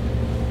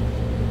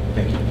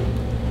 Thank you.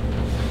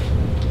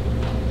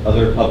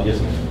 Other, yes,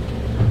 ma'am.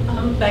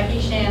 Becky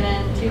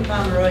Shannon, 2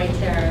 Pomeroy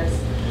Terrace.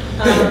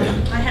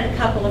 I had a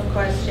couple of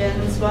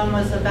questions. One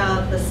was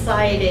about the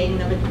siding,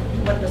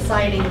 what the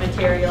siding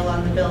material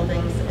on the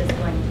buildings is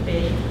going to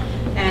be,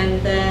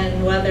 and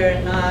then whether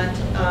or not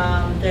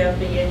there'll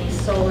be any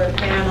solar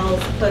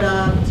panels put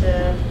up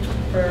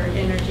for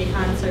energy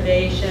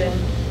conservation.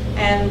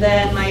 And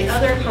then my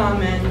other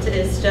comment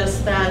is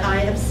just that I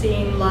have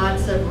seen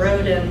lots of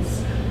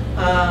rodents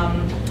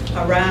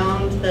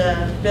around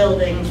the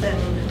buildings,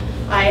 and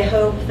I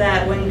hope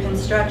that when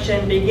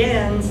construction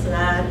begins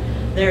that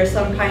there's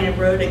some kind of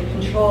rodent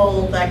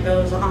control that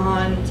goes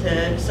on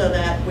so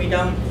that we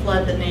don't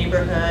flood the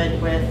neighborhood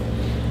with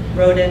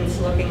rodents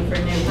looking for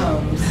new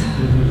homes.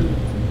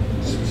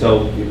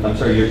 So, I'm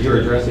sorry, your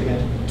address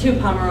again? 2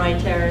 Pomeroy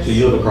Terrace. So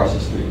you live across the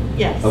street?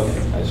 Yes. Okay,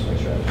 I just want to make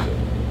sure I understood.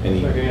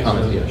 Any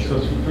comments? Yeah, So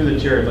sure. through the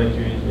chair, I'd like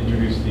to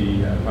introduce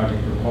the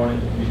project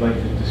proponent. If you'd like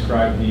to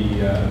describe the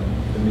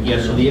material.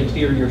 Yeah, so the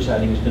exterior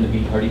siding is going to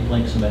be hardy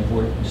plank cement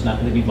board. It's not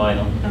going to be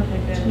vinyl. Okay,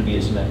 good. It's going to be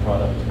a cement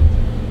product.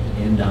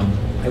 And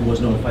I was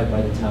notified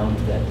by the town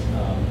that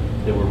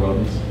there were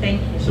rodents.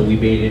 Thank you. So we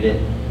baited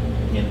it,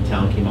 and the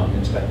town came out and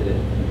inspected it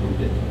and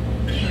approved it.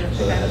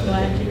 So that has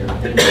Glad been to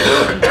taken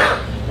hear. care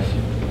of.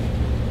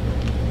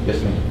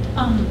 Yes, ma'am.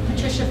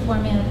 Patricia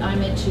Foreman,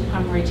 I'm at 2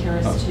 Pomeroy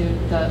Terrace, Oh. to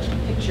the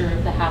picture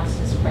of the house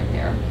is right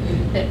there,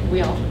 that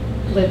we all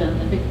live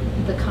in,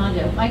 the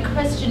condo. My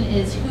question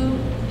is, who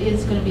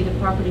is going to be the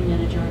property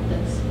manager of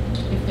this?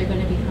 If they're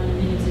going to be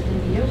condominiums, is it going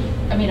to be you?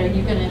 I mean, are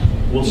you going to?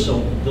 Well,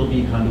 so there'll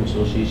be a condo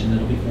association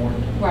that'll be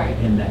formed. Right.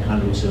 And that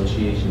condo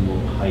association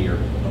will hire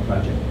a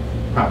property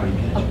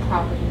manager. A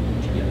property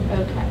manager? Yeah.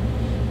 Okay.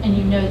 And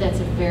you know that's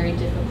a very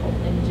difficult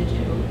thing to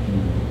do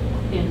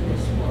in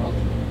this world.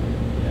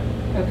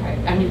 Yeah.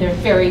 Okay. I mean, there are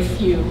very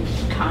few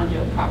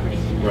condo property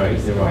managers. Right,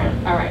 there are.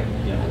 around. All right.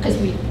 Yeah. Because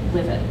we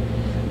live it.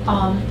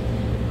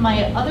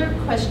 My other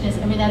question is,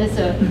 I mean, that is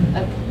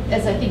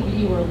as I think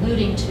you were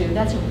alluding to,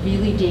 that's a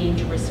really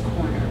dangerous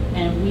corner.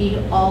 And we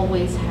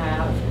always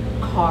have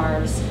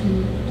cars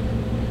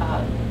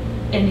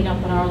ending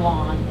up on our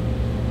lawn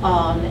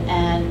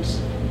and,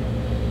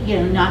 you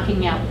know,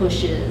 knocking out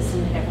bushes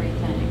and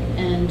everything.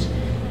 And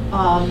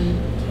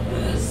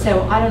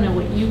so I don't know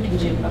what you can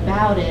do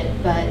about it,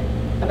 but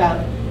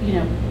about, you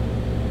know,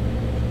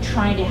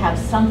 trying to have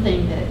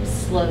something that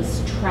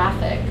slows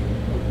traffic,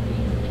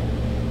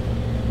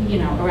 you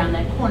know, around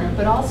that corner,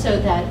 but also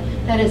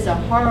that is a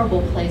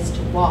horrible place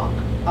to walk,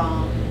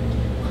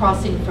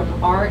 crossing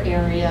from our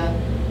area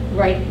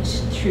right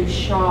through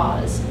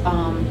Shaw's,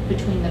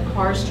 between the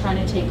cars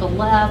trying to take a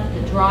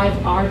left,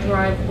 our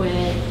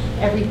driveway,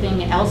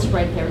 everything else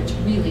right there. It's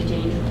really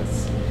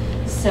dangerous.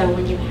 So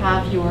when you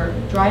have your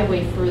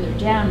driveway further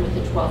down with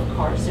the 12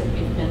 cars that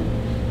we've been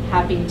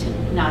happy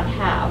to not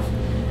have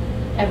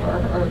ever,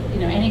 or, you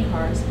know, any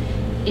cars,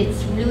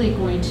 it's really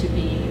going to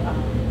be,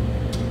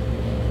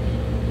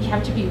 you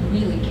have to be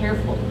really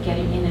careful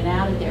getting in and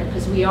out of there,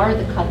 because we are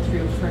the cut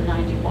through for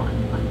 91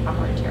 on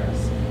Pomeroy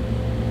Terrace.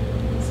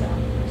 So.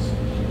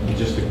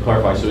 Just to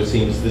clarify, so it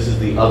seems this is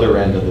the other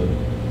end of the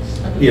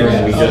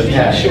hearing we just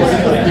had.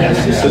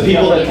 The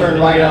people that turn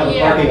right out of the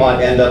parking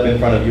lot end up in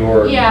front of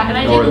your. Yeah, and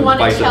I didn't want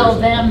to tell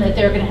them that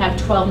they're going to have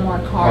 12 more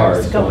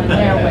cars going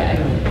their way.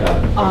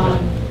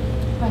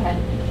 Go ahead.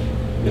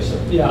 Yes, sir.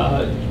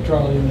 Yeah,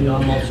 Charlie O'Neill,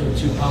 I'm also at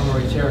 2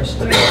 Pomeroy Terrace.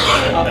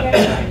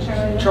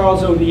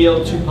 Charles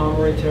O'Neill, 2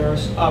 Pomeroy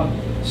Terrace.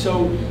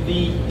 So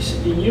the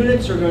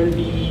units are going to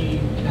be,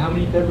 how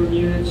many bedroom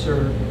units,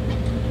 or?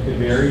 It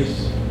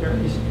varies.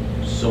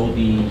 So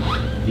the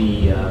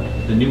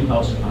The new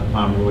house on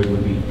Pomeroy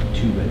would be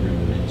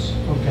 2-bedroom units.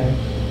 Okay.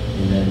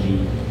 And then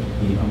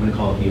I'm going to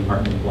call it the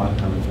apartment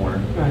block on the corner.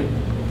 Right.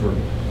 For,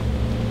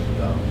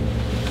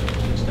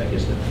 it's, I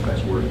guess, the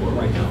best word for it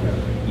right now.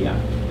 Yeah.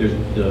 There's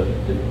the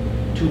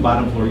 2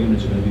 bottom floor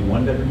units are going to be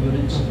 1-bedroom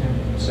units. Okay.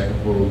 The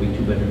second floor will be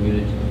 2-bedroom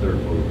units. The third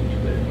floor will be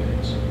 2-bedroom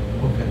units.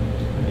 Okay.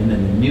 And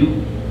then the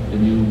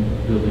new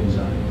buildings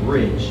on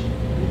Bridge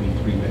will be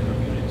 3-bedroom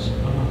units.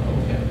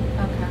 Okay.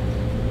 Okay.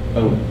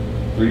 Oh,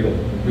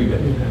 3-bedroom.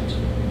 3-bedroom units.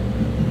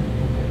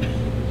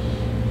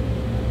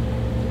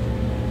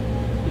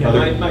 Yeah,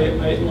 Other-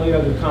 my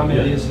other comment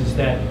Yeah. is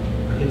that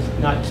it's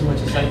not so much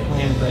a site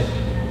plan, but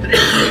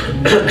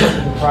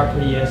the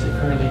property as it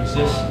currently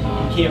exists,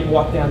 you can't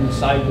walk down the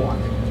sidewalk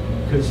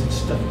because it's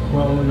stuff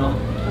growing up.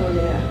 Oh,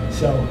 yeah.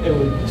 So it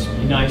would just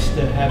be nice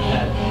to have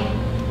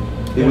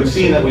that. It would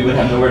seem that we would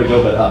have nowhere to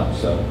go but up,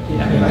 so.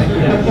 Yeah.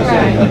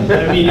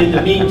 I mean, in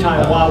the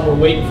meantime, while we're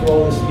waiting for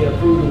all this to get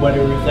approved or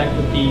whatever, if that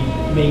could be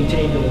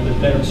maintained a little bit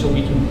better so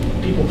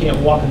people can't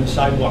walk on the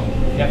sidewalk,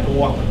 they have to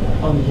walk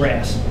on the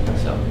grass,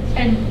 so.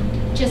 And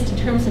just in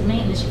terms of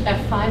maintenance, you've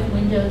got 5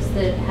 windows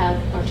that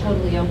are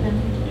totally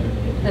open,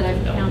 that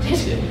I've counted.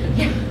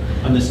 Yeah.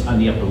 On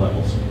the upper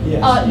levels.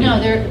 Yes. No,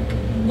 they're,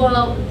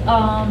 well,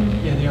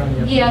 Yeah, they are on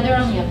the upper yeah, they're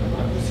on levels. the upper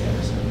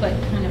levels, but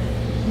kind of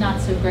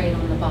not so great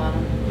on the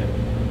bottom.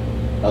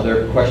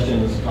 Other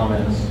questions,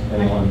 comments,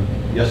 anyone?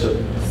 Yes, sir.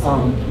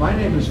 My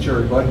name is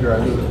Jerry Budger.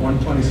 I live at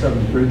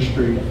 127 Bridge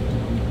Street,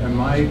 and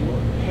my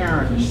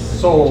parents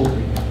sold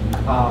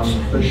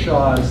the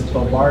Shaws, the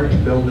large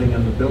building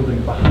and the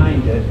building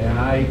behind it, and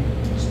I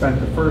spent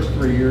the first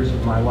 3 years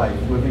of my life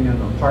living in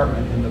an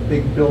apartment in the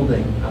big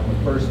building on the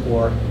first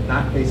floor,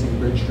 not facing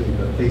Bridge Street,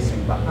 but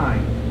facing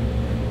behind.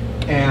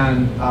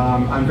 And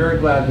I'm very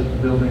glad that the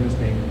building is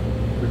being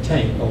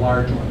retained, the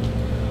large one.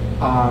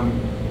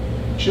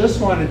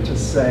 Just wanted to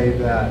say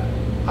that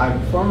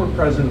I'm former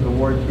president of the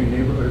Ward 3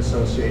 Neighborhood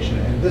Association,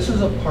 and this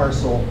is a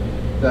parcel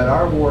that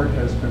our ward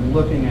has been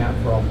looking at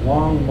for a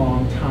long,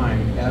 long time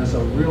as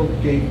a real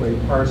gateway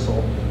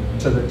parcel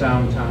to the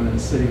downtown and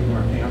city of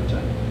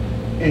Northampton.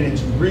 And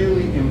it's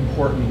really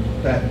important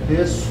that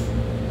this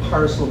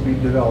parcel be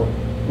developed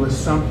with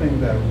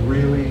something that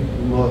really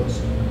looks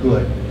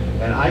good.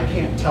 And I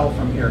can't tell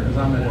from here because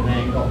I'm at an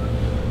angle,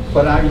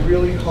 but I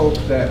really hope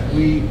that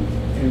we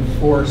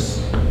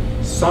enforce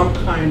some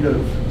kind of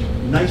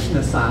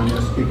niceness on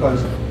this,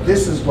 because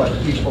this is what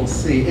people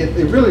see.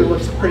 It really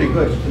looks pretty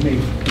good to me,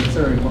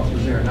 considering what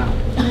was there now.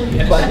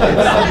 But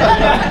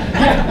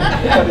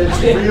it's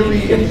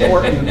really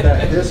important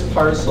that this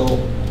parcel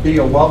be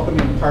a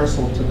welcoming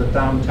parcel to the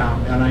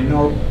downtown. And I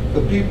know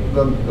the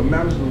people, the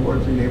members of the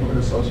Ward 3 Neighborhood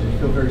Association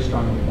feel very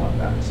strongly about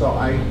that. So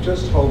I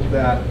just hope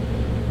that,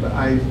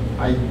 I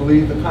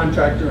believe the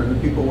contractor and the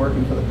people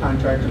working for the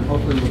contractor, and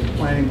hopefully with the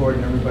planning board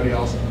and everybody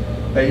else,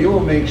 that you will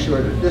make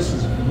sure that this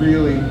is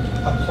really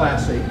a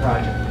Class A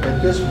project,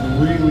 that this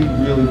really,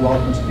 really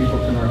welcomes people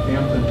to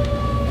Northampton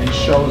and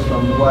shows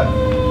them what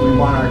we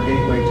want our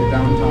gateway to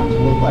downtown to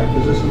look like,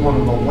 because this is one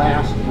of the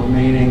last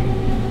remaining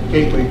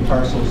gateway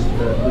parcels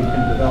that we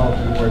can develop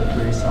in Ward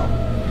 3, so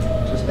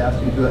just ask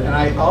you to do it. And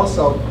I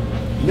also,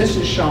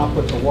 Mrs. Shaw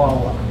put the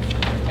wall up,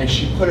 and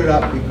she put it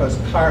up because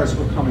cars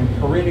were coming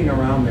careening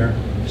around there,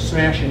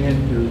 smashing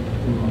into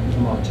the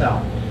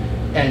motel.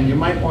 And you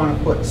might want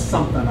to put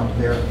something up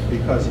there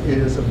because it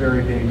is a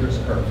very dangerous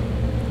curve.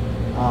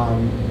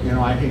 You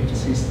know, I hate to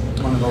see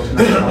one of those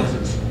nice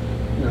houses,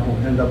 you know,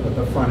 end up at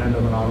the front end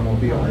of an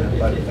automobile in it,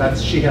 but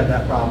she had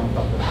that problem a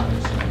couple of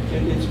times.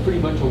 It's pretty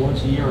much a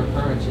once-a-year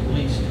occurrence, at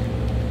least.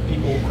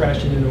 People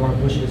crashing into our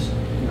bushes.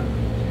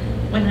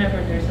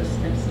 Whenever there's a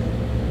snowstorm.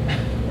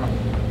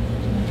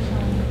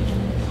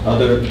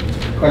 Other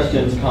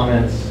questions,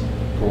 comments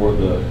for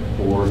the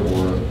board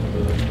or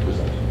the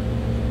presenter?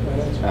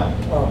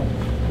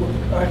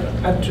 I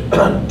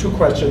have two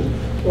questions.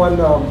 One,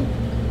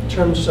 in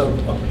terms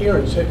of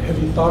appearance,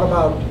 have you thought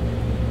about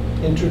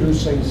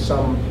introducing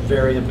some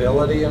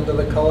variability into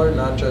the color,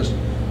 not just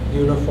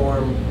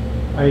uniform?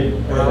 I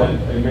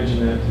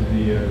mentioned that to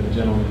the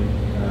gentleman,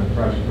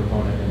 project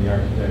proponent and the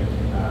architect.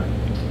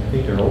 I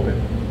think they're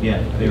open.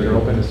 Yeah, they're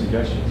open to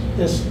suggestions.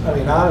 Yes, I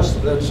mean,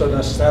 honestly, that's an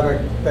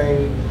aesthetic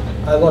thing.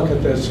 I look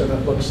at this and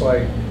it looks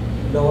like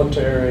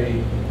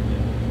military.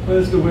 Well,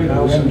 it's the way the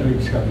rendering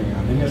is coming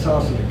out, and it's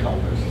also the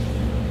colors.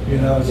 You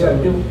know,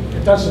 so yeah,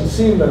 it doesn't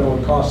seem that it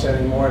would cost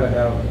any more to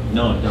have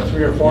no, it doesn't.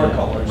 3 or 4 Yeah,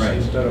 colors right.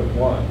 instead of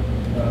 1.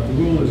 The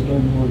rule is no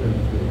more than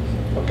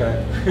it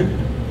Okay.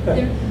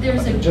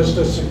 There's a Just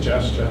a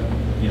suggestion.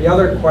 Yeah. The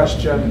other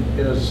question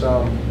is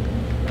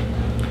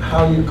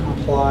how you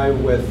comply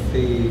with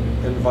the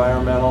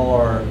environmental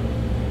or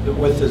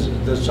with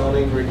the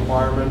zoning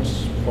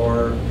requirements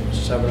for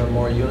 7 or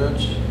more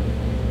units.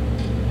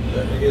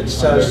 It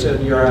says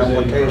in your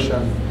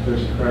application.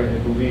 There's correct. I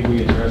believe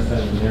we addressed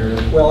that in the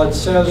narrative. Well, it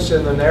says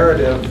in the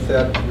narrative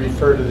that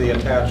refer to the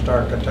attached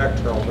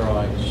architectural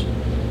drawings.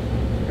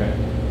 Okay.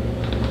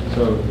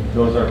 So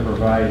those are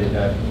provided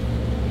that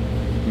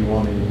you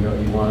want me to,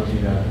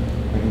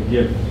 I can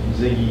give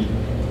Ziggy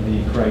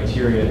the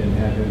criteria and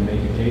have him make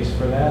a case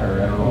for that,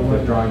 or I don't know if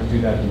the drawings do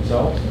that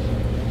themselves.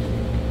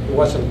 It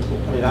wasn't,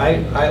 I mean,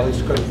 I at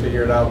least couldn't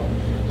figure it out,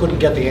 couldn't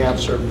get the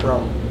answer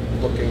from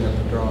looking at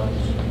the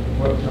drawings.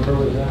 What number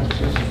was that?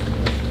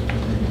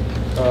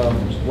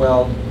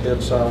 Well,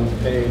 it's on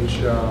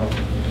page,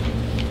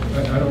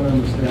 I don't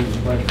understand the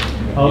question.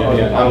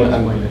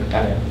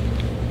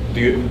 Do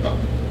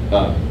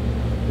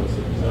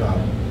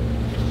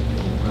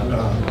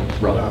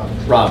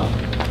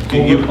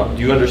you, Rob,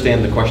 do you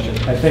understand the question?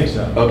 I think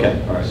so. Okay,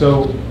 all right.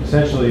 So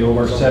essentially,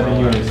 over 7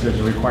 units, there's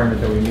a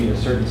requirement that we meet a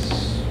certain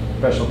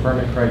special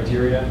permit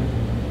criteria,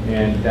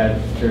 and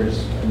that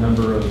there's a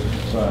number of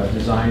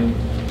design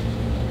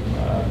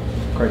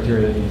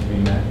criteria that need to be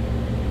met.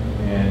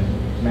 And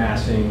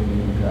massing,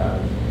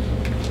 I'm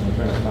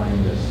trying to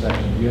find this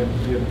section. Do you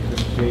have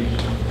this page?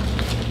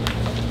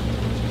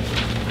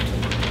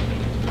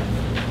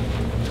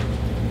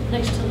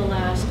 Next to the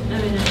last, I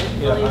mean,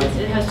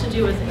 it has to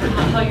do with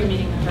how you're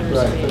meeting the HERS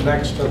right, rating. the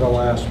next to the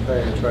last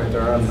page, right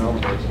there,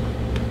 unnumbered.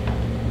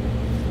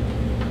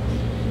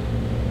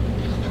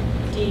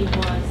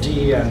 D1.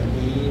 D and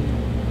E.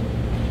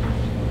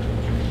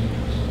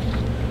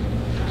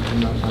 I'm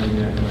not finding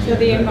that in my So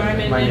the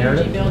environment my and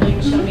energy narrative?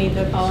 buildings shall meet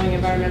the following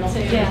environmental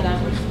standards. Yeah. That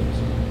one.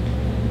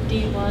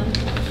 D1,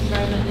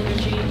 environment and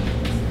energy.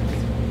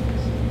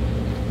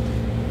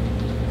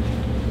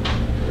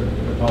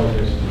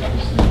 Apologies.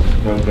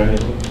 Go ahead.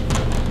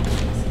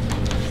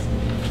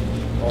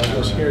 Well, I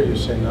just hear you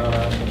say not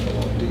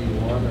applicable,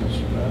 D1 is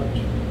match.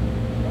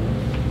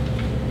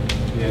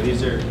 Yeah,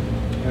 these are,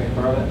 can I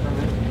borrow that for a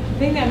minute? I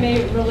think that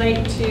may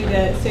relate to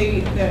the, so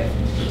the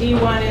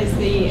D1 is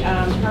the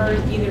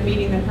HERS, either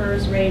meeting the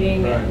HERS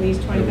rating at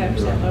least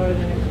 25% lower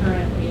than the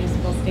current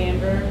municipal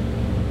standard.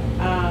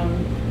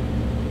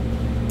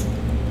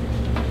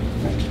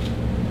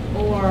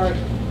 Or,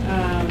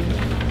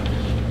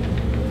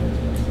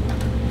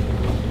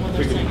 Well,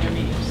 they're saying they're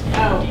meeting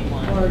oh,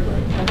 D1. or,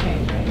 okay,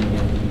 right.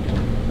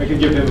 I could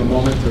give him a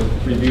moment to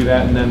review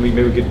that, and then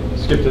maybe we could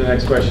skip to the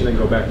next question and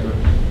go back to it.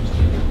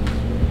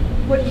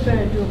 What are you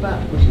going to do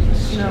about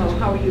snow?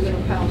 How are you going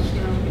to pound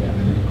snow?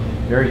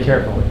 Very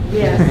carefully.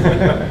 Yes.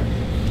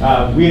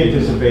 We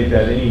anticipate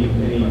that any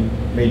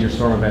major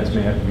storm events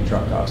may have to be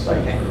trucked off-site.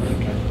 Okay.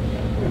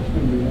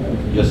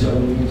 Yes, sir.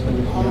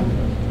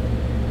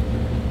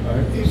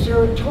 Is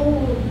there a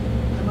total,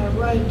 am I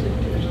right,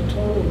 that there's a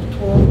total of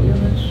 12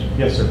 units?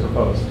 Yes, sir,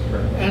 proposed.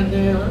 Correct. And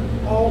they're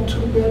all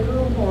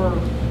two-bedroom or?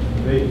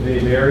 They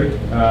vary.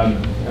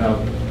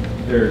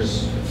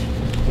 There's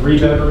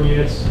 3-bedroom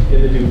units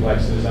in the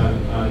duplexes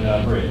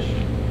on Bridge.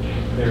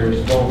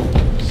 There's both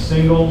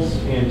singles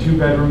and 2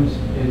 bedrooms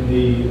in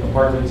the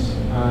apartments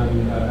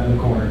on the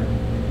corner,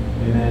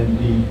 and then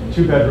the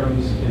 2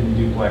 bedrooms in the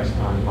duplex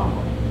on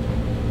Pomeroy.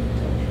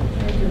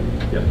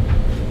 Yep.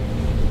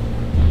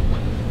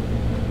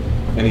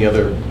 Any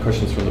other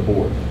questions from the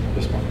board at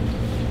this point?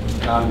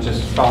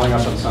 Just following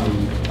up on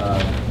some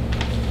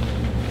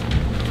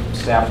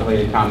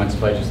staff-related comments,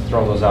 but just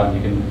throw those out and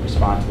you can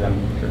respond to them.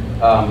 Sure.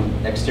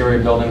 Exterior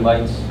building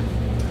lights.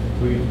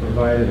 We've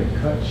provided a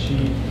cut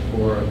sheet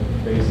for a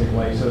basic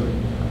light. So,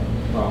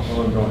 well,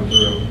 while I'm going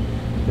through,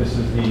 this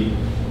is the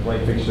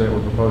light fixture that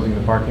we're proposing in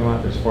the parking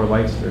lot. There's 4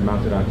 lights. They're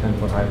mounted on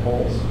 10-foot high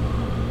poles.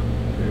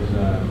 There's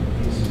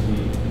this is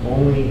the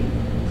only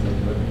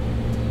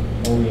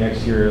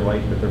exterior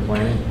light that they're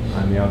planning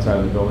on the outside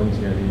of the buildings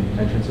near the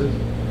entrances.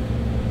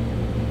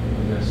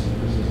 And this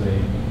is a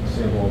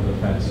sample of the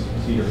fence,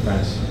 cedar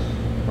fence,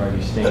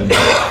 probably stained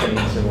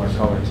similar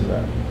color to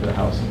the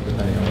house,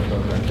 depending on what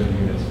those are, to the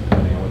units,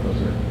 depending on what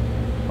those are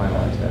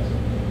finalized as.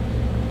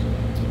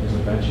 There's a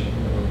bench.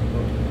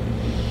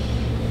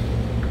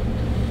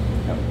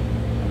 Yep.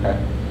 Okay.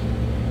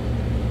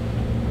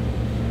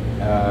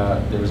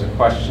 There was a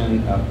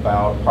question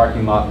about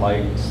parking lot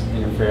lights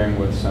interfering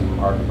with some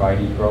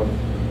arborvitae growth.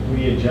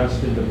 We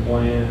adjusted the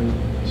plan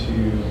to,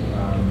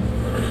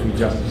 we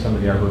adjusted some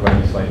of the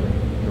arborvitae slightly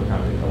to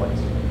accommodate the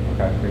lights.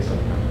 Okay. Based on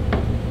the comment.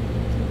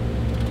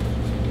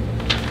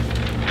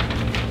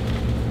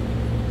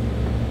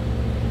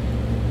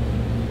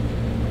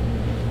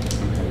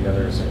 Okay, the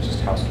others are just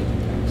housekeeping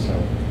things, so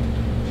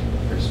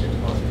pretty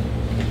straightforward.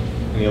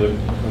 Any other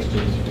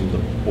questions from the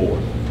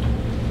board?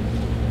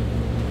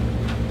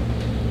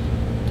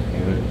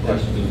 Any other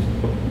questions?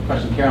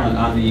 Question, Carolyn,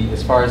 on the,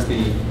 as far as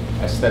the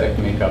aesthetic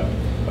makeup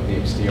of the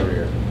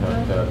exterior,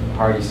 the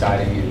hardy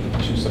siding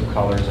and choose-up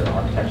colors or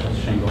architectural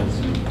shingles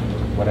and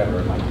whatever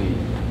it might be,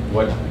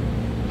 what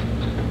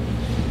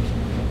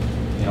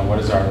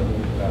is our,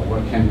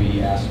 what can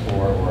we ask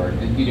for, or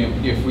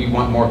if we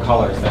want more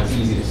colors, that's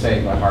easy to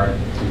say, but hard to,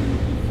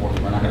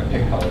 we're not going to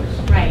pick colors.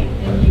 Right,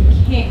 and you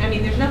can't, I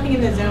mean, there's nothing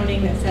in the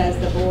zoning that says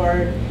the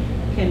board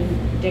can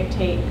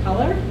dictate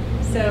color.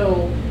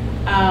 So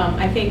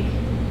I think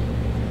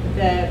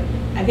the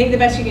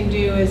best you can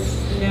do is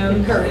know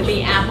that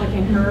the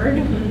applicant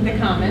heard the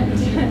comment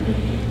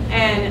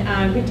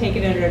and could take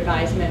it under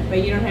advisement,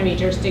 but you don't have any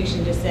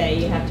jurisdiction to say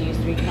you have to use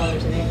 3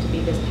 colors and they have to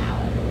be this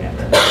palette or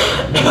whatever.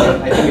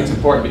 I think it's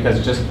important because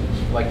just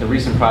like the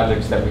recent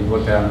projects that we've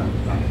looked at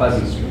on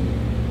Pleasant Street,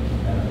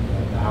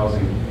 the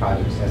housing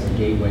projects as a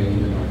gateway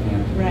into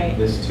Northampton. Right.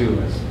 This too,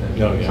 as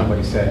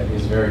somebody said,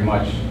 is very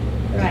much,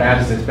 as bad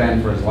as it's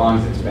been for as long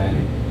as it's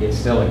been, it's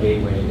still a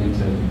gateway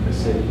into the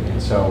city.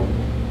 And so,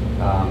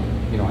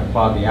 you know, I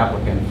applaud the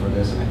applicant for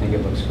this, and I think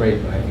it looks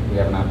great, but I think we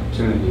have an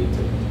opportunity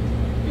to,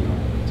 you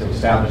know, to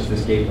establish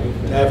this gateway.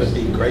 For Have it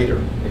be greater.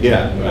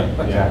 Yeah, right,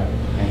 exactly.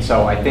 And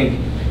so I think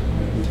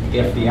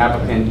if the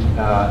applicant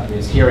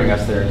is hearing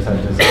us, there is a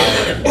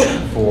desire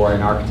for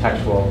an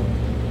architectural,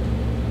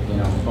 you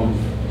know, oomph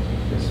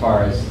as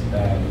far as.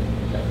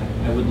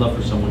 I would love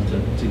for someone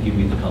to give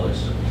me the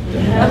colors.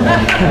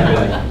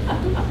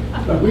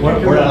 We're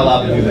not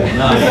allowed to do that.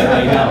 No,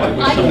 I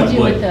know. I can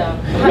do it though.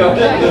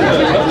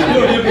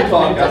 You can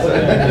talk.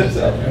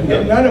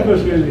 None of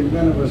us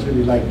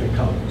really like the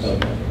colors.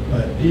 Okay.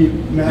 But We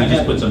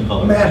just put some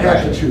color. Matt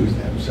had to choose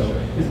them, so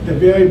they're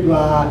very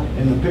blah,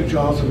 and the picture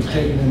also was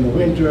taken in the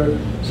winter,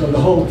 so the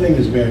whole thing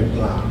is very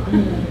blah. You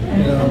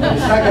know, but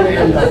it's not going to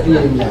end up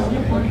being that way.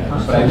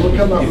 So we'll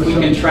come up If with we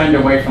can trend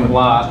away from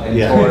blah and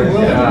towards,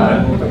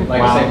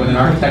 like I say, with an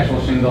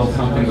architectural shingle,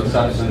 something with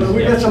substance. But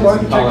we got some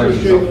colors architectural and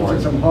so shingles forth.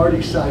 and some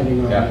hardy siding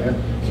on there.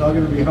 It's all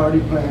going to be hardy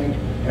plank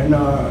and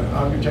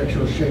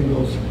architectural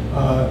shingles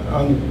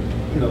on,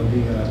 you know,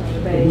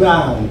 the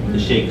ground. The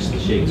shakes. The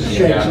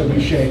shakes will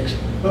be shakes.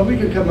 But we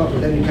can come up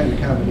with any kind of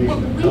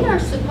combination of We are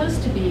colors.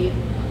 supposed to be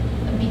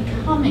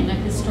becoming a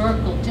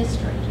historical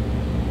district.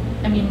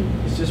 I mean,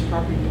 Is this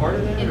property part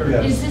of that?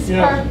 is this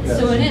part?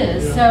 So it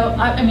is. So,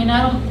 I mean,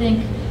 I don't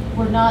think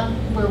we're not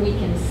where we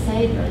can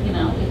say that, you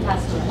know, it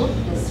has to look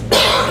this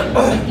way.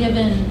 But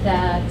given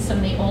that some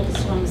of the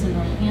oldest homes in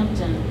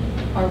Northampton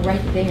are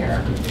right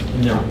there.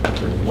 And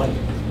they're white.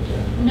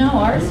 No,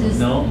 ours is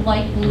No?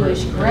 light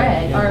bluish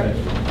gray. Our,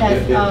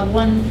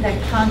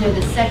 that condo,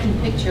 the second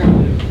picture.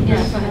 Yeah,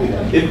 go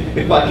ahead.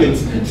 If I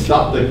can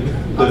stop the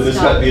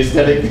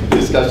aesthetic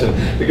discussion,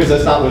 because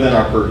that's not within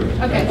our purview.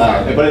 Okay,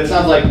 sorry. But it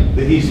sounds like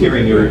that he's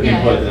hearing your Yeah,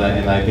 input, yeah.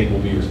 and I think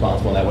we'll be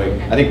responsible in that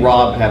way. I think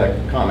Rob had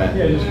a comment.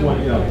 Yeah, just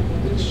one, you know,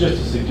 it's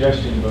just a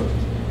suggestion, but,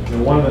 you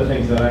know, one of the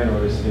things that I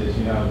noticed is,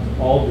 you know,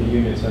 all the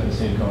units have the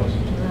same color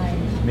scheme. Right.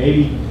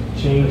 Maybe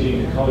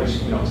changing the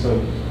colors, you know,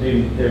 so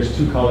maybe there's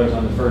 2 colors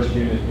on the first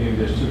unit, maybe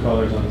there's 2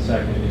 colors on the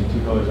second, and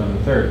 2 colors on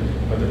the third,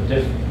 but they're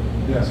different.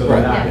 So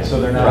they're Right. not, so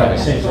they're not Right.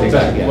 the same. So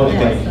Exactly, it looks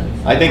yeah. like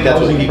I think that's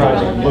what housing people-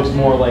 project looks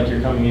more like you're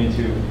coming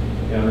into,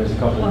 you know, there's a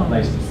couple of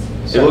nice.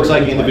 It looks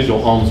like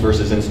individual homes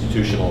versus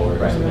institutional or.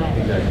 Right.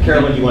 Exactly.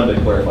 Carolyn, you wanted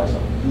to clarify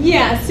something?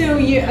 Yeah, so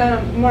you,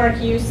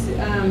 Mark, you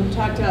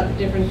talked about the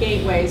different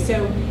gateways.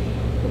 So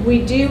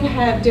we do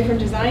have different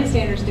design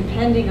standards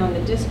depending on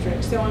the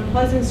district. So on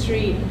Pleasant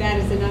Street, that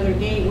is another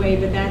gateway,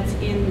 but that's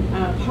in,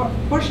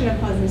 portion of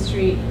Pleasant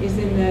Street is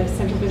in the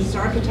Central Business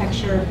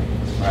Architecture,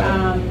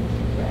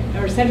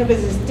 or Central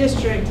Business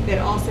District that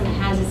also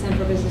has a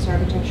Central Business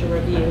Architecture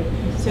review.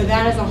 So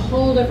that is a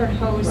whole different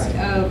host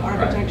of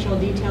architectural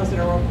details that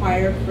are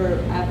required for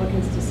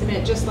applicants to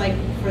submit, just like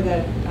for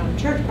the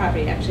church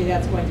property, actually,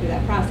 that's going through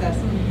that process.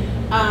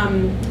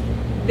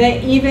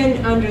 That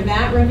even under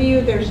that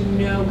review, there's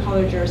no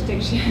color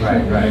jurisdiction.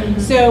 Right.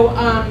 So,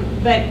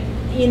 but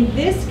in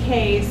this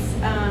case,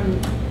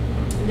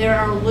 there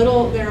are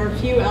a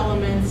few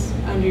elements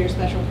under your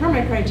special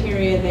permit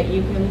criteria that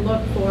you can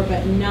look for,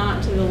 but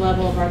not to the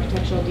level of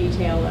architectural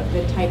detail of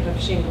the type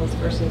of shingles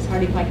versus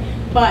hardy plank.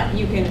 But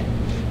you can,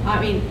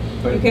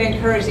 you can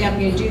encourage the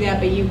applicant to do that,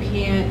 but you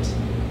can't.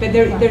 But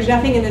there's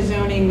nothing in the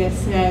zoning that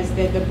says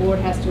that the board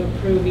has to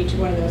approve each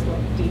one of those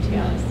little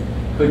details.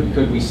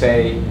 Could we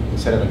say,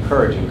 instead of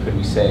encouraging, could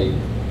we say,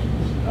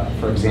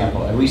 for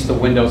example, at least the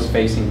windows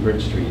facing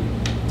Bridge Street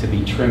to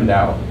be trimmed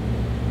out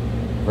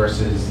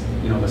versus,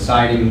 you know, the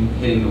siding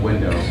hitting the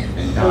window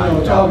and No,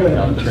 it's all going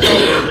to be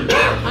trimmed.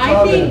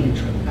 I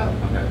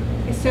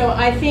think, so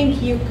I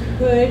think you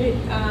could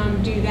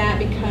do that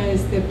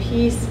because the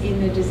piece in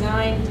the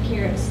design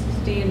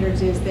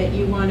standards is that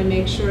you want to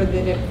make sure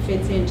that it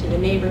fits into the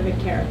neighborhood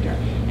character.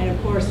 And of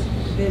course,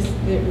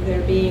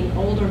 there being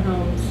older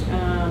homes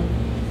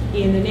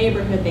in the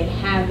neighborhood, they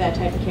have that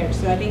type of character.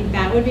 So I think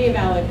that would be a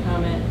valid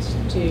comment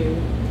to.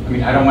 I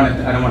mean, I don't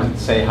want to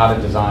say how to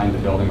design the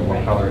building or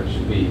what color it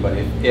should be, but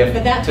if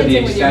But that to fits the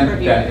in with your extent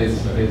purview. that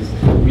is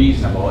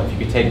reasonable, if you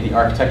could take the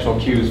architectural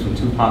cues from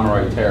 2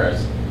 Pomeroy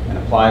Terrace and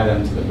apply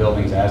them to the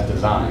buildings as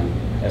designed,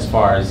 as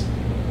far as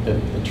the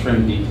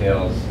trim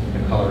details, the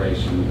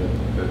coloration,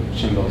 the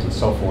shingles and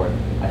so forth,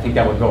 I think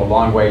that would go a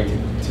long way to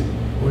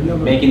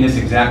making this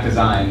exact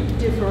design.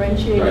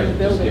 Differentiating the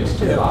buildings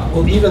too.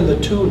 Well, even the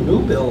 2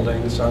 new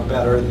buildings are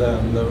better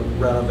than the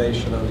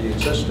renovation of the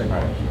existing.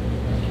 Right.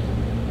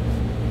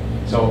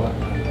 So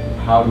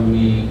how do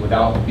we,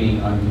 without being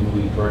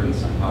unduly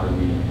burdensome, how do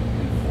we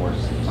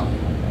enforce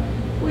something like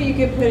that? Well, you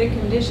could put a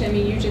condition, I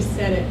mean, you just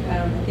said it,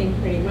 I think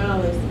pretty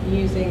well, is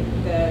using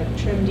the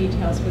trim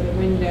details for the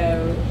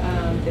window,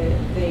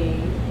 the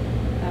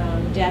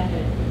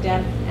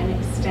depth and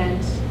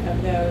extent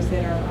of those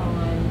that are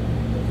on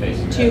the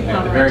facing to at the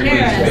Pomeroy very least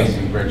Terrace.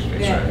 facing Bridge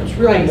Street, Yeah, right? It's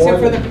really right, more so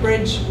for the than-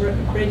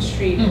 Bridge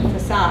Street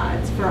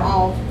facades, for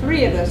all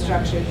three of those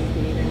structures, you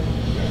could even.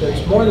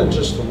 It's more than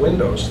just the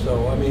windows,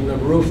 though. I mean, the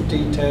roof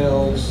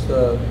details,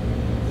 the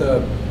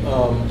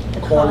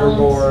corner columns.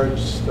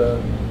 boards, the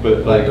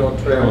But like, window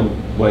trim. Carolyn,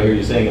 what I hear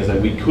you saying is that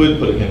we could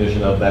put a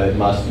condition of that it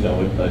must,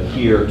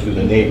 adhere to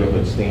the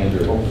neighborhood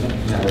standard or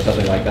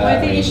something like that. Well, I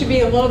think it should be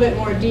a little bit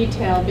more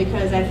detailed,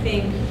 because I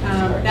think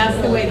that's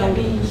the way the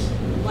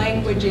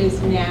language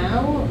is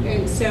now.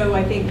 And so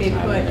I think they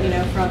put,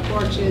 front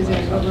porches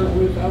and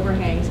roof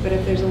overhangs, but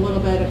if there's a little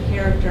bit of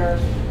character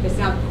that's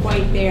not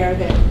quite there,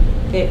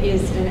 that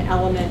is an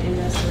element in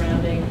the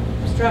surrounding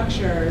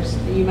structures,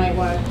 you might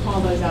want to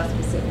call those out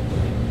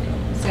specifically.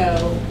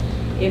 So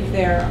if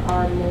there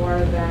are more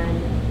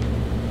than,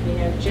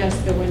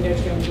 just the window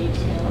trim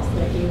details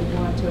that you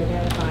want to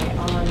identify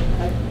on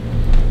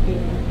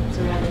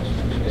surrounding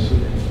structures.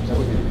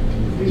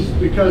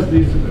 Because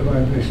these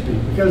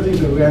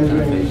are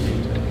renderings,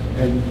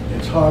 and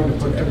it's hard to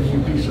put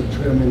every piece of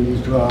trim in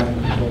these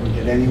drawings before we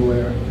get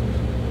anywhere.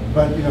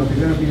 But, we're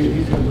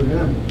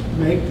gonna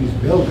make these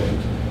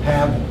buildings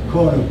have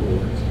corner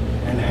boards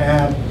and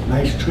have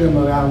nice trim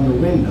around the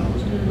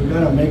windows. We're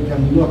gonna make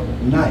them look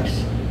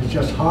nice. It's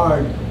just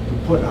hard to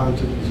put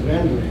onto these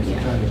renderings to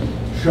kind of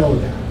show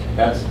that.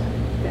 That's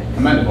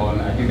commendable,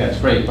 and I think that's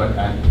great, but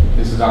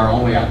this is our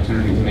only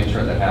opportunity to make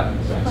sure that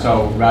happens.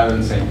 So rather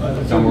than saying,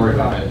 don't worry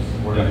about it,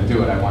 we're going to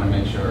do it, I want to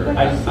make sure.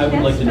 I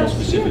would like to know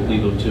specifically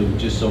though too,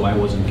 just so I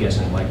wasn't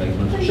guessing, like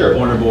Sure.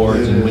 corner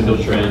boards and window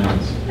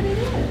trims.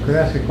 Could I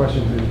ask a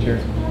question through the chair?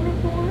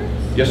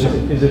 Yes, sir.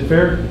 Is it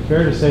fair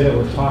to say that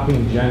we're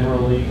talking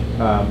generally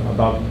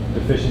about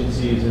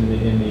deficiencies in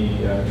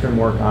the trim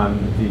work on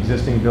the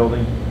existing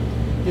building?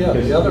 Yeah,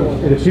 Because the other one.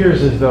 It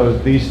appears as though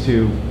these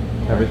two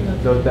have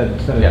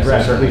that's been Yes, addressed.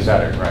 they're certainly at least-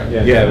 better, right.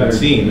 Yeah, Yeah, it better. would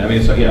seem,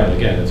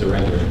 again, it's a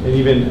rendering. And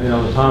even,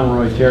 the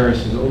Pomeroy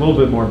Terrace is a little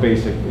bit more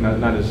basic,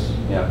 not as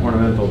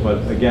ornamental,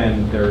 but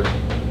again, they're,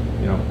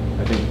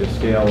 I think the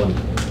scale and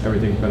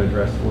everything's been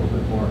addressed a little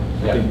bit more.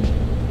 I Yeah. think-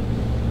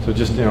 So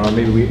just,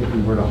 maybe if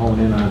we were to hone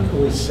in on.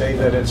 Can we say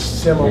that it's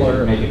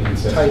similar Make it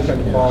consistent. type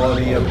and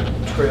quality of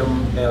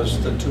trim as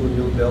the two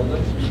new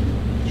buildings?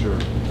 Sure.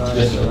 Now,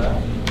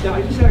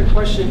 I just had a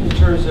question in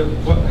terms of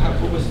what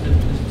was the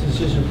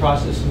decision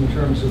process in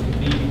terms of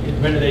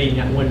renovating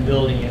that one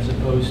building as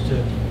opposed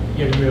to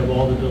getting rid of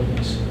all the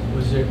buildings?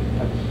 Was there?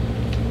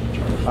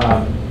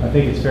 I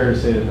think it's fair to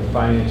say that the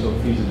financial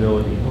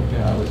feasibility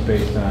was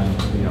based on,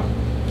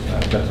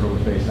 that's what it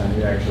was based on.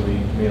 It actually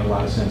made a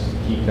lot of sense to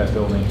keep that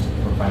building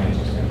from a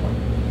financial standpoint.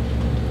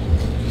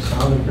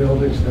 Solid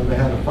buildings, never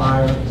had a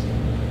fire.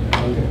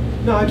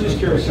 No, I'm just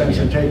curious. Sense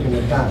of taking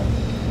it down.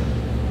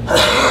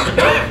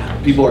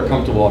 People are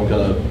comfortable, I'm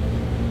gonna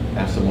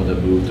ask someone to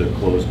move to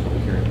close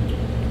public hearing.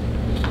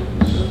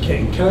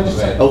 Okay, can I just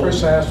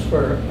first ask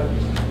for,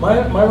 my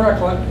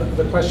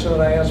the question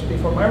that I asked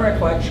before, my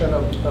recollection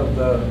of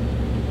the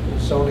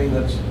zoning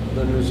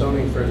the new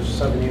zoning for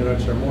 7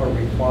 units or more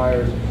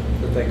requires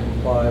that they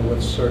comply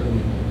with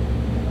certain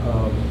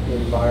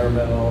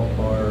environmental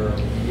or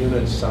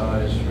unit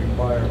size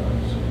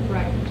requirements.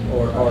 Right.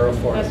 Or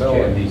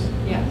affordability.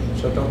 Yes.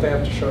 So don't they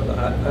have to show that?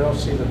 I don't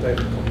see that they've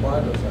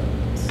complied with that.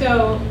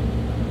 So,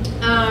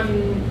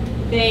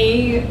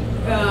 they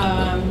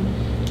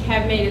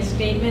have made a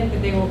statement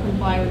that they will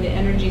comply with the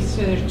energy,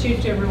 so there's two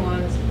different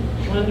ones.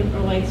 One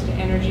relates to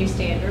energy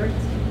standards,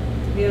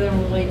 the other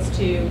one relates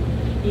to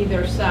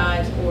either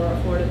size or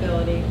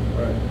affordability.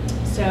 Right.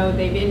 So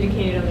they've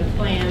indicated on the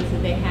plans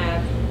that they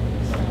have,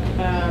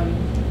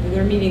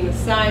 they're meeting the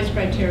size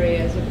criteria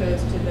as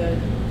opposed to the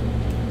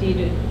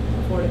deeded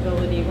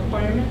affordability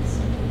requirements.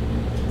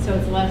 So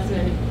it's less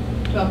than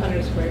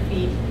 1,200 square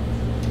feet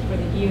for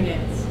the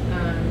units.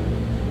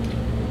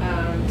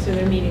 So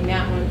they're meeting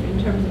that one.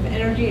 In terms of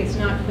energy, it's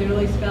not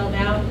clearly spelled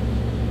out.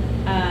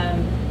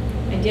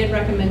 I did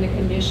recommend a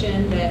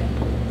condition that,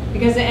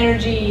 because the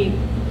energy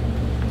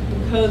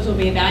codes will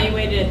be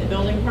evaluated at the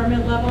building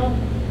permit level,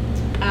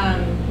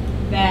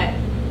 that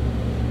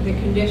the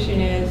condition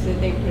is that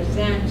they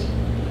present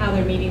how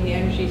they're meeting the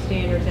energy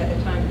standards at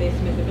the time they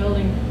submit the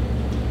building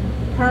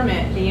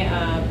permit. The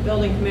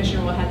building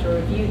commissioner will have to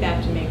review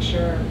that to make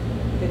sure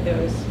that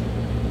those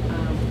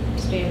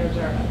standards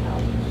are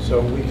upheld.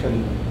 So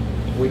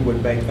we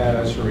would make that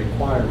as a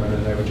requirement,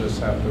 and they would just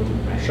have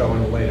to show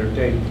in a later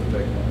date that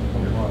they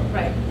comply.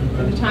 Right,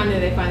 at the time that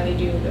they finally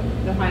do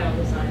the final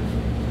design.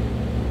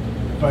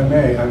 If I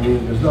may,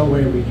 there's no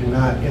way we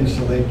cannot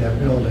insulate that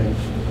building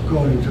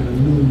according to the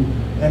new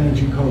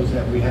energy codes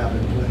that we have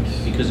in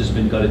place. Because it's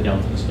been gutted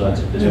down to the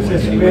studs at this It's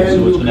point a anyway,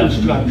 so it's brand going to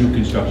new have to meet new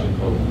construction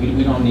code.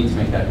 We don't need to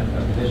make that a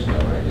condition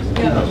though, right? Isn't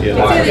it? No, it's in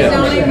the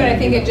zoning, but I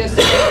think it just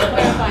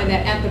clarified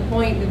that at the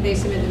point that they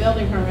submit the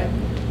building permit,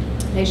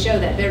 they show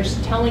that. They're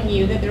just telling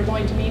you that they're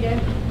going to meet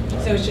it,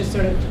 so it's just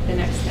sort of the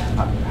next step.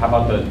 How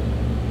about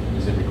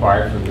is it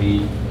required for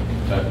LEED,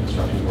 the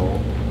construction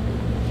goal?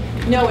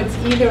 No, it's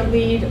either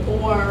lead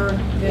or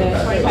the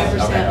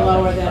 25%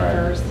 lower than All right.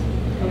 hers.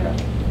 Okay.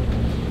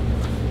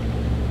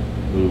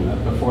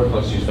 move. Before it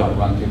goes, you just want to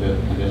run through the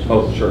conditions?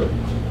 Oh, sure.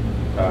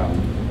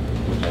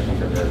 Which I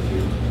think are very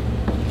few.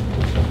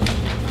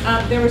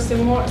 There were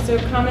some more, so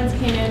comments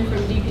came in from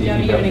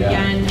DPW, and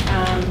again,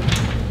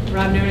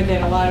 Rob noted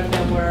that a lot of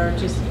them were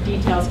just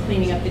details,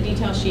 cleaning up the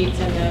detail sheets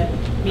and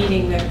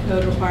meeting the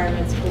code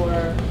requirements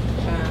for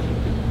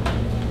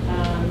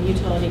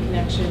utility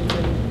connections,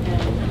 and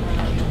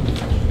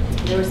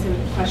there were some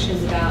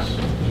questions about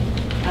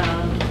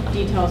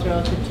details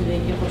relative to the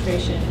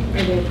infiltration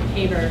or the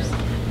pavers.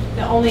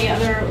 The only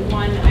other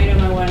one item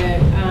I want to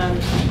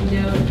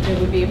note that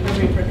would be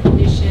appropriate for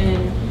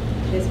condition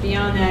is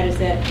beyond that is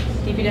that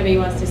DPW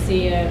wants to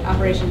see an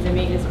operations and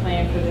maintenance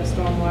plan for the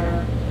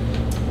stormwater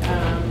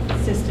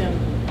system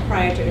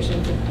prior to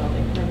issuance of the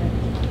building permit.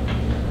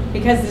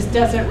 Because this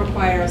doesn't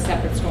require a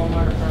separate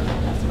stormwater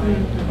permit, that's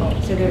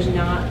why. So there's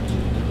not,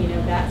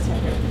 that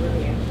separate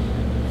review.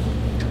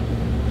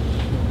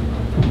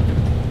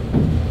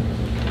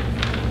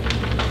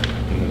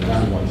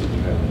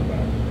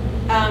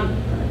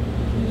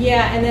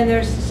 Yeah, and then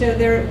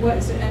there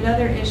was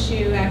another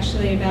issue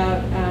actually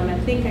about, I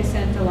think I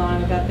sent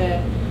along about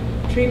the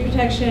tree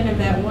protection of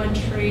that one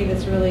tree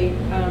that's really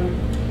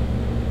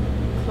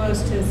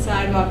close to the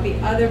sidewalk. The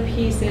other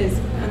piece is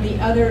on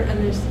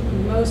this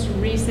most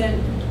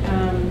recent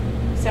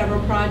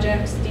several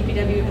projects,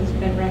 DPW has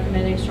been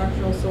recommending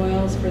structural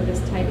soils for this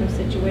type of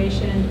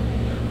situation.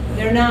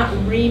 They're not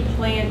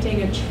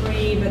replanting a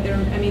tree, but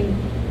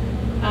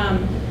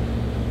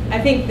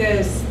I think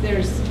there's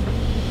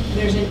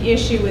an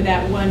issue with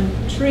that one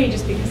tree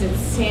just because it's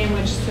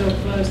sandwiched so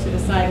close to the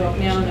sidewalk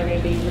now, and they're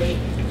going to be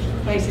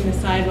replacing the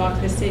sidewalk.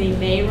 The city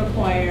may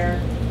require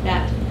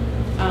that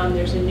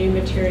there's a new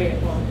material,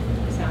 well,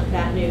 it's not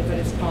that new, but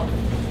it's called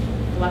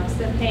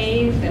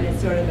Flexipave, and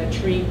it's sort of a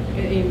tree,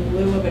 in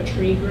lieu of a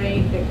tree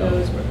grate that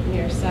goes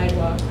near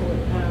sidewalks,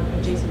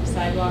 adjacent to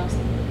sidewalks.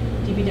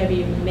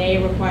 DPW may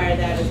require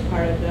that as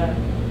part of the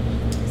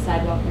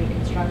sidewalk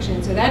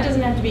reconstruction. So that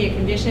doesn't have to be a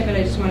condition, but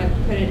I just want to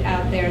put it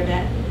out there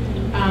that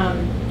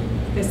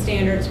the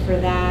standards for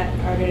that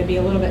are going to be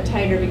a little bit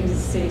tighter because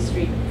it's a city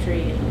street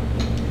tree.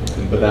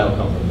 But that'll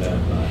come from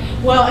them.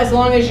 Well, as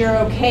long as you're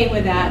okay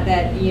with that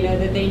that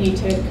they need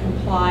to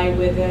comply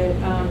with the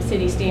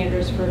city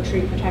standards for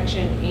tree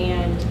protection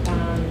and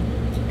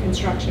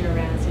construction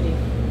around city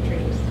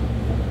trees.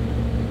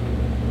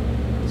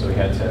 So we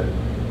had to,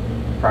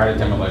 prior to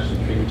demolition,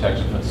 tree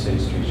protection for the city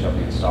street shall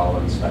be installed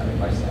and inspected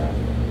by staff.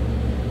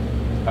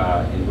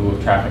 In lieu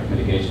of traffic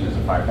mitigation is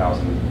a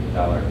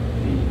 $5,000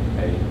 fee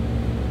paid.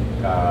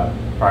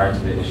 Prior to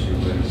the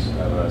issuance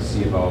of a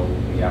C of O,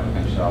 the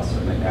applicant shall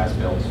submit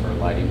as-built for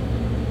lighting.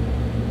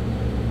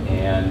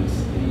 And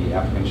the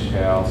applicant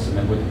shall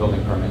submit with the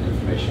building permit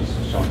information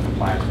showing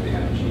compliance with the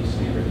energy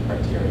standard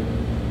criteria.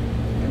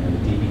 And then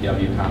the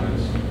DPW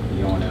comments,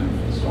 the O&M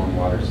for the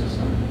stormwater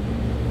system.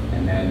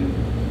 And then,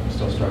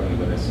 still struggling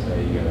with this, a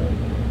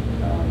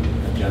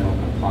general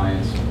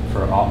compliance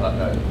for all,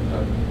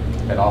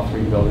 that all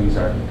three buildings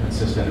are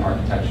consistent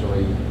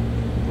architecturally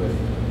with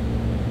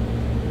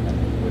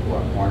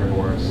what, corner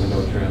boards,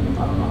 window trim,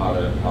 I don't know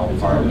how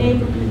far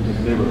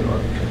Neighborhood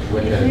architecture.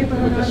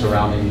 With the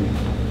surrounding.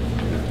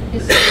 Do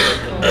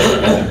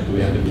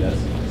we have to be that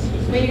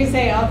specific? Well, you can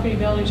say all three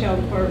buildings shall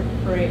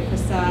incorporate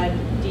facade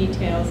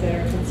details that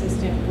are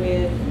consistent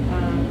with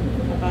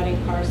abutting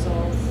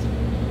parcels.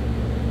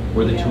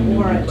 Or the two new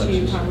or a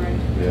duplexes. two-comer.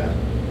 Yeah.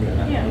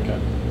 Okay.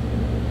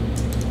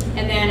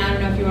 And then I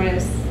don't know if you want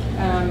to.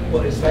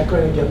 Well, is that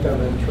going to get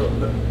them into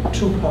the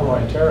two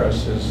Pomeroy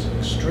Terrace is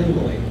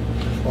extremely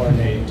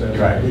ornate.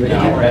 Right.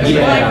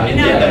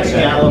 That's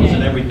scallops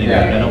and everything.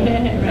 Yeah.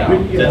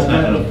 That's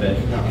not going to fit.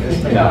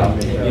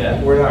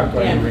 No. We're not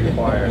going to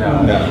require.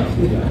 No.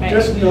 Right.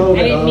 Just know I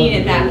that didn't mean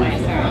it that way,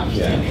 sorry.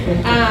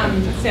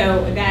 Yeah. So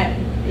that,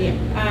 yeah.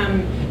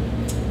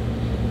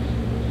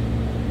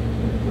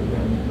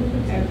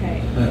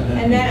 Okay.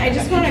 And then I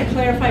just want to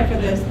clarify for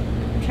the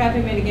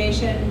traffic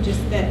mitigation,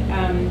 just that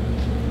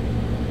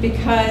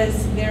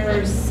because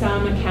there's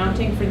some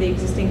accounting for the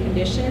existing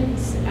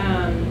conditions,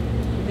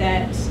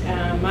 that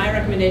my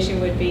recommendation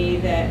would be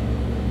that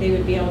they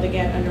would be able to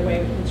get underway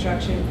with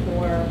construction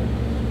for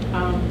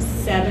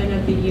 7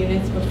 of the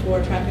units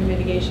before traffic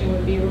mitigation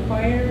would be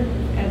required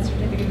at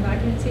certificate of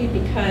occupancy,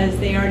 because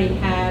they already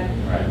have.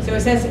 Right. So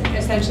it says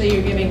essentially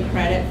you're giving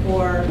credit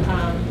for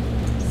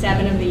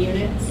 7 of the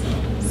units,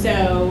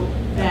 so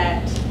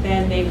that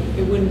then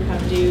it wouldn't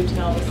come due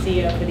till the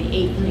CO for the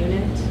 8th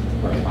unit.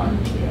 Right.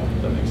 Yeah,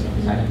 that makes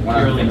sense. One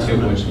other thing too,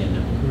 which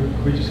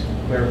Could we just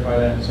clarify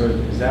that? So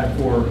is that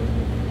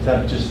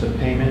just the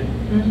payment?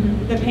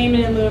 Mm-hmm. The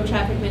payment in lieu of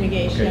traffic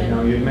mitigation. Okay,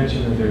 now you had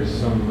mentioned that there's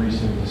some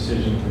recent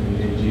decision from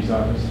the AG's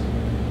office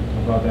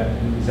about that.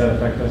 Does that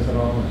affect us at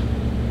all?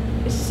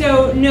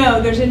 So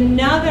no, there's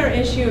another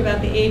issue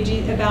about the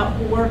AG, about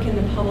work in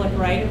the public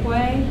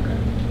right-of-way.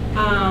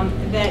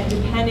 That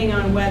depending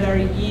on whether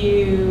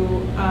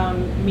you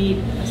meet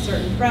a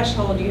certain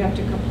threshold, you have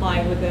to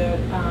comply with the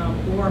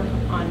work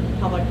on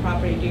public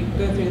property. You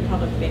go through the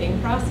public bidding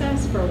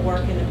process for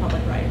work in the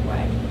public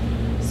right-of-way.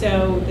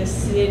 So the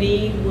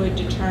city would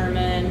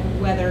determine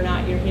whether or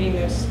not you're hitting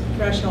those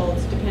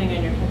thresholds depending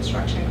on your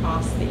construction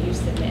costs that you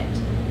submit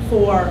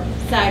for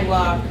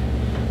sidewalk,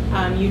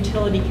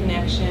 utility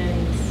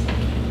connections,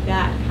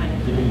 that kind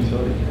of thing.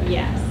 Utility connection?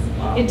 Yes.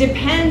 Wow. It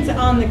depends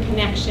on the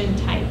connection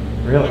type.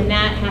 Really? And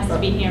that has to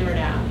be hammered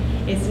out.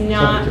 It's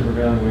not. Subject to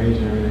prevailing wage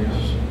and everything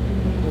else.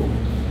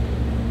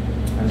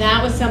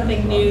 That was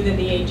something new that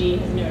the AG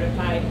has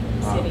notified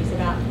cities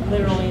about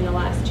literally in the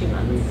last 2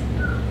 months.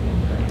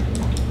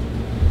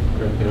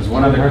 There was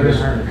one other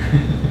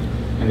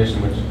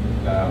condition which,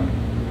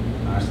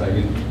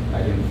 honestly,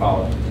 I didn't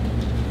follow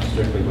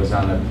strictly, was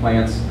on the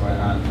plants,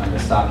 on the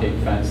stockade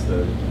fence,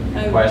 the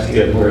request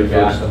Yeah, to the very move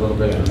back first. a little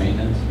bit for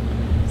maintenance.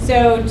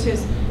 So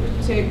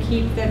to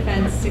keep the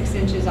fence 6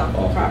 inches off the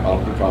Off property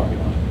the line. property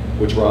line,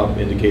 which Rob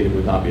indicated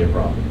would not be a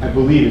problem. I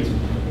believe it's,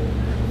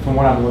 from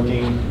what I'm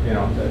looking, you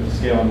know, the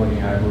scale I'm looking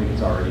at, I believe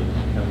it's already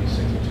at least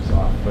 6 inches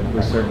off, but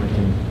we certainly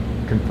can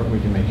confirm, we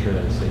can make sure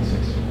that it stays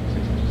 6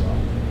 inches off.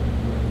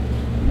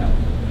 No.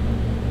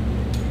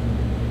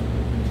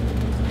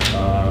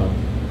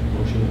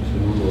 Motion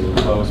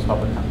to Close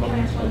public Can I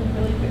comment. ask one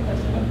really quick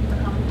question for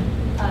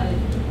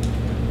comment?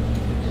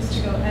 Just to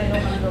go, I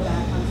don't want to go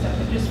back on stuff,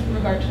 but just in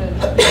regard to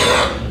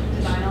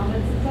design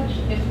elements and such,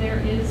 if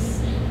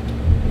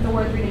the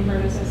Ward 3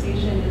 Neighborhood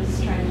Association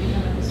is trying to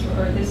become a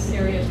or this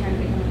area is trying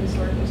to become a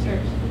historic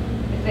district,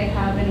 if they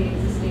have any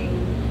existing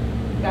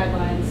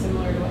guidelines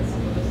similar to what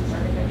central business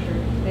architecture,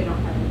 they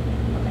don't have any.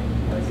 Okay,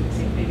 I was going to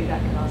say maybe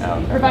that could also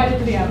be provided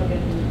to the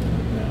applicant.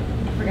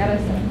 I forgot I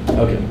said.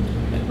 Okay.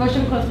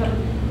 Motion to close public,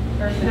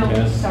 or no,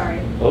 Yes. sorry.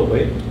 Oh,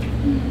 wait.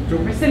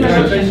 Rescind my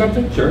Can I say motion.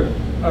 something? Sure.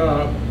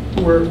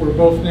 We're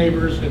both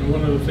neighbors, and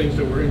one of the things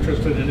that we're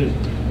interested in is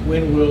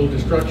when will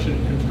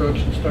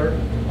construction start?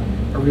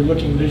 Are we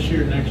looking this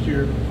year, next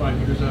year, 5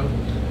 years out?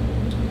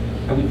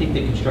 I would think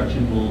that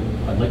construction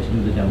I'd like to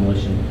do the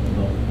demolition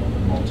of the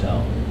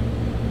motel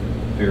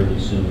fairly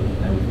soon.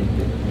 And I would think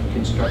that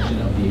construction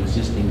of the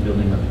existing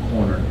building on the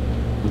corner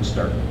would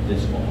start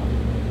this fall.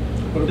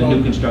 What The new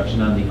about-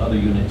 construction on the other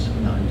units,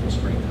 not until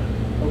springtime.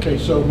 Okay,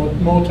 so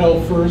motel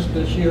first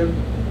this year?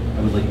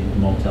 I would like the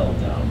motel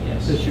down,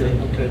 yes. This year,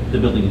 okay. The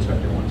building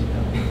inspector wants it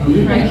down.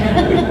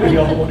 We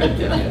all want it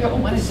down.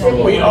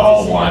 We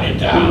all want it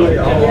down.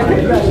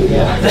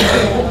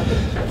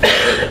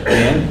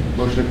 Dan?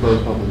 Motion to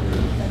close public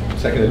hearing.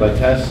 Seconded by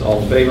Tess, all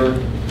in favor?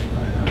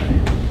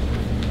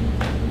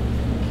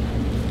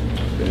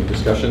 Any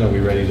discussion, are we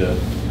ready to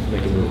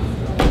make a move?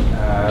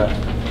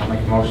 I'll make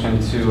a motion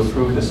to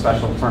approve the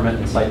special permit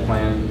and site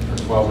plan for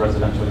 12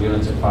 residential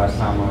units at 5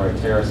 Town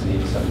Terrace and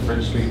 87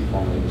 Bridge Street,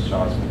 formerly the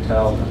Shaw's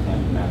Hotel,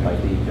 Northampton map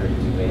ID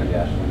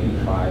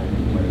 32A-185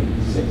 and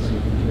 186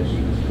 with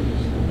conditions.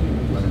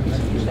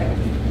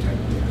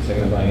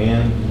 Seconded by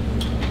Ann,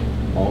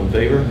 all in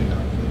favor?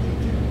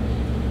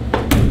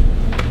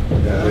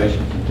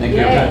 Congratulations. Thank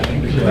you.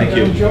 Thank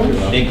you.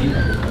 Thank you.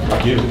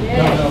 Thank you.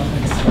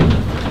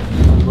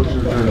 Motion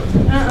to adjourn.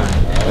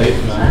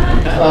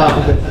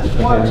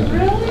 What,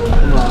 really?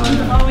 You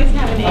always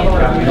have an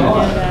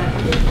agenda.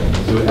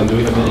 I'm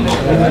doing a minute.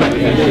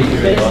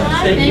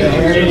 Thank you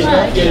very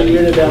much.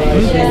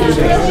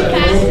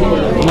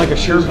 I'm like a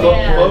sure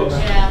folks.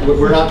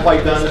 We're not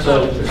quite done,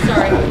 so.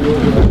 Sorry.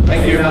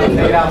 Thank you.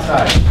 Take it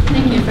outside.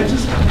 Thank you. This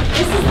is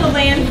the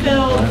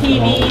landfill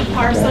PV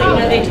parcel. You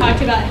know, they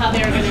talked about how they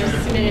were going to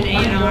submit an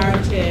A&R to,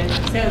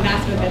 so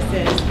that's what this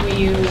is. Will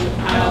you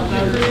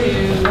vote to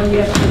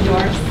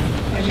endorse?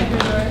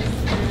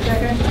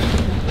 Okay.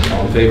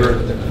 All in favor?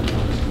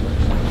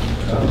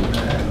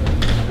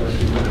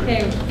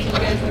 Okay, you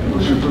guys are.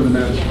 Motion for the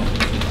minutes.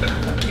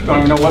 Don't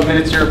even know what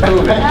minutes you're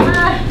approving.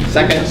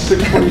 Second.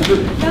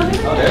 6:22.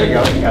 Oh, there you go.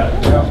 You got it.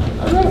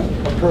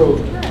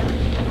 Approved.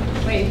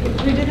 Wait,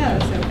 who did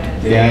that so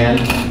fast? Dan,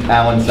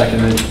 Alan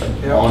seconded,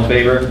 all in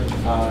favor?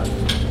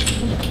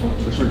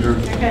 Motion to adjourn.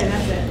 Okay,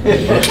 that's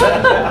it.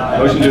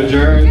 Motion to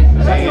adjourn,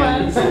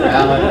 Dan,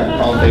 Alan,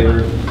 all in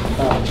favor?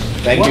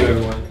 Thank you,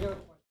 everyone.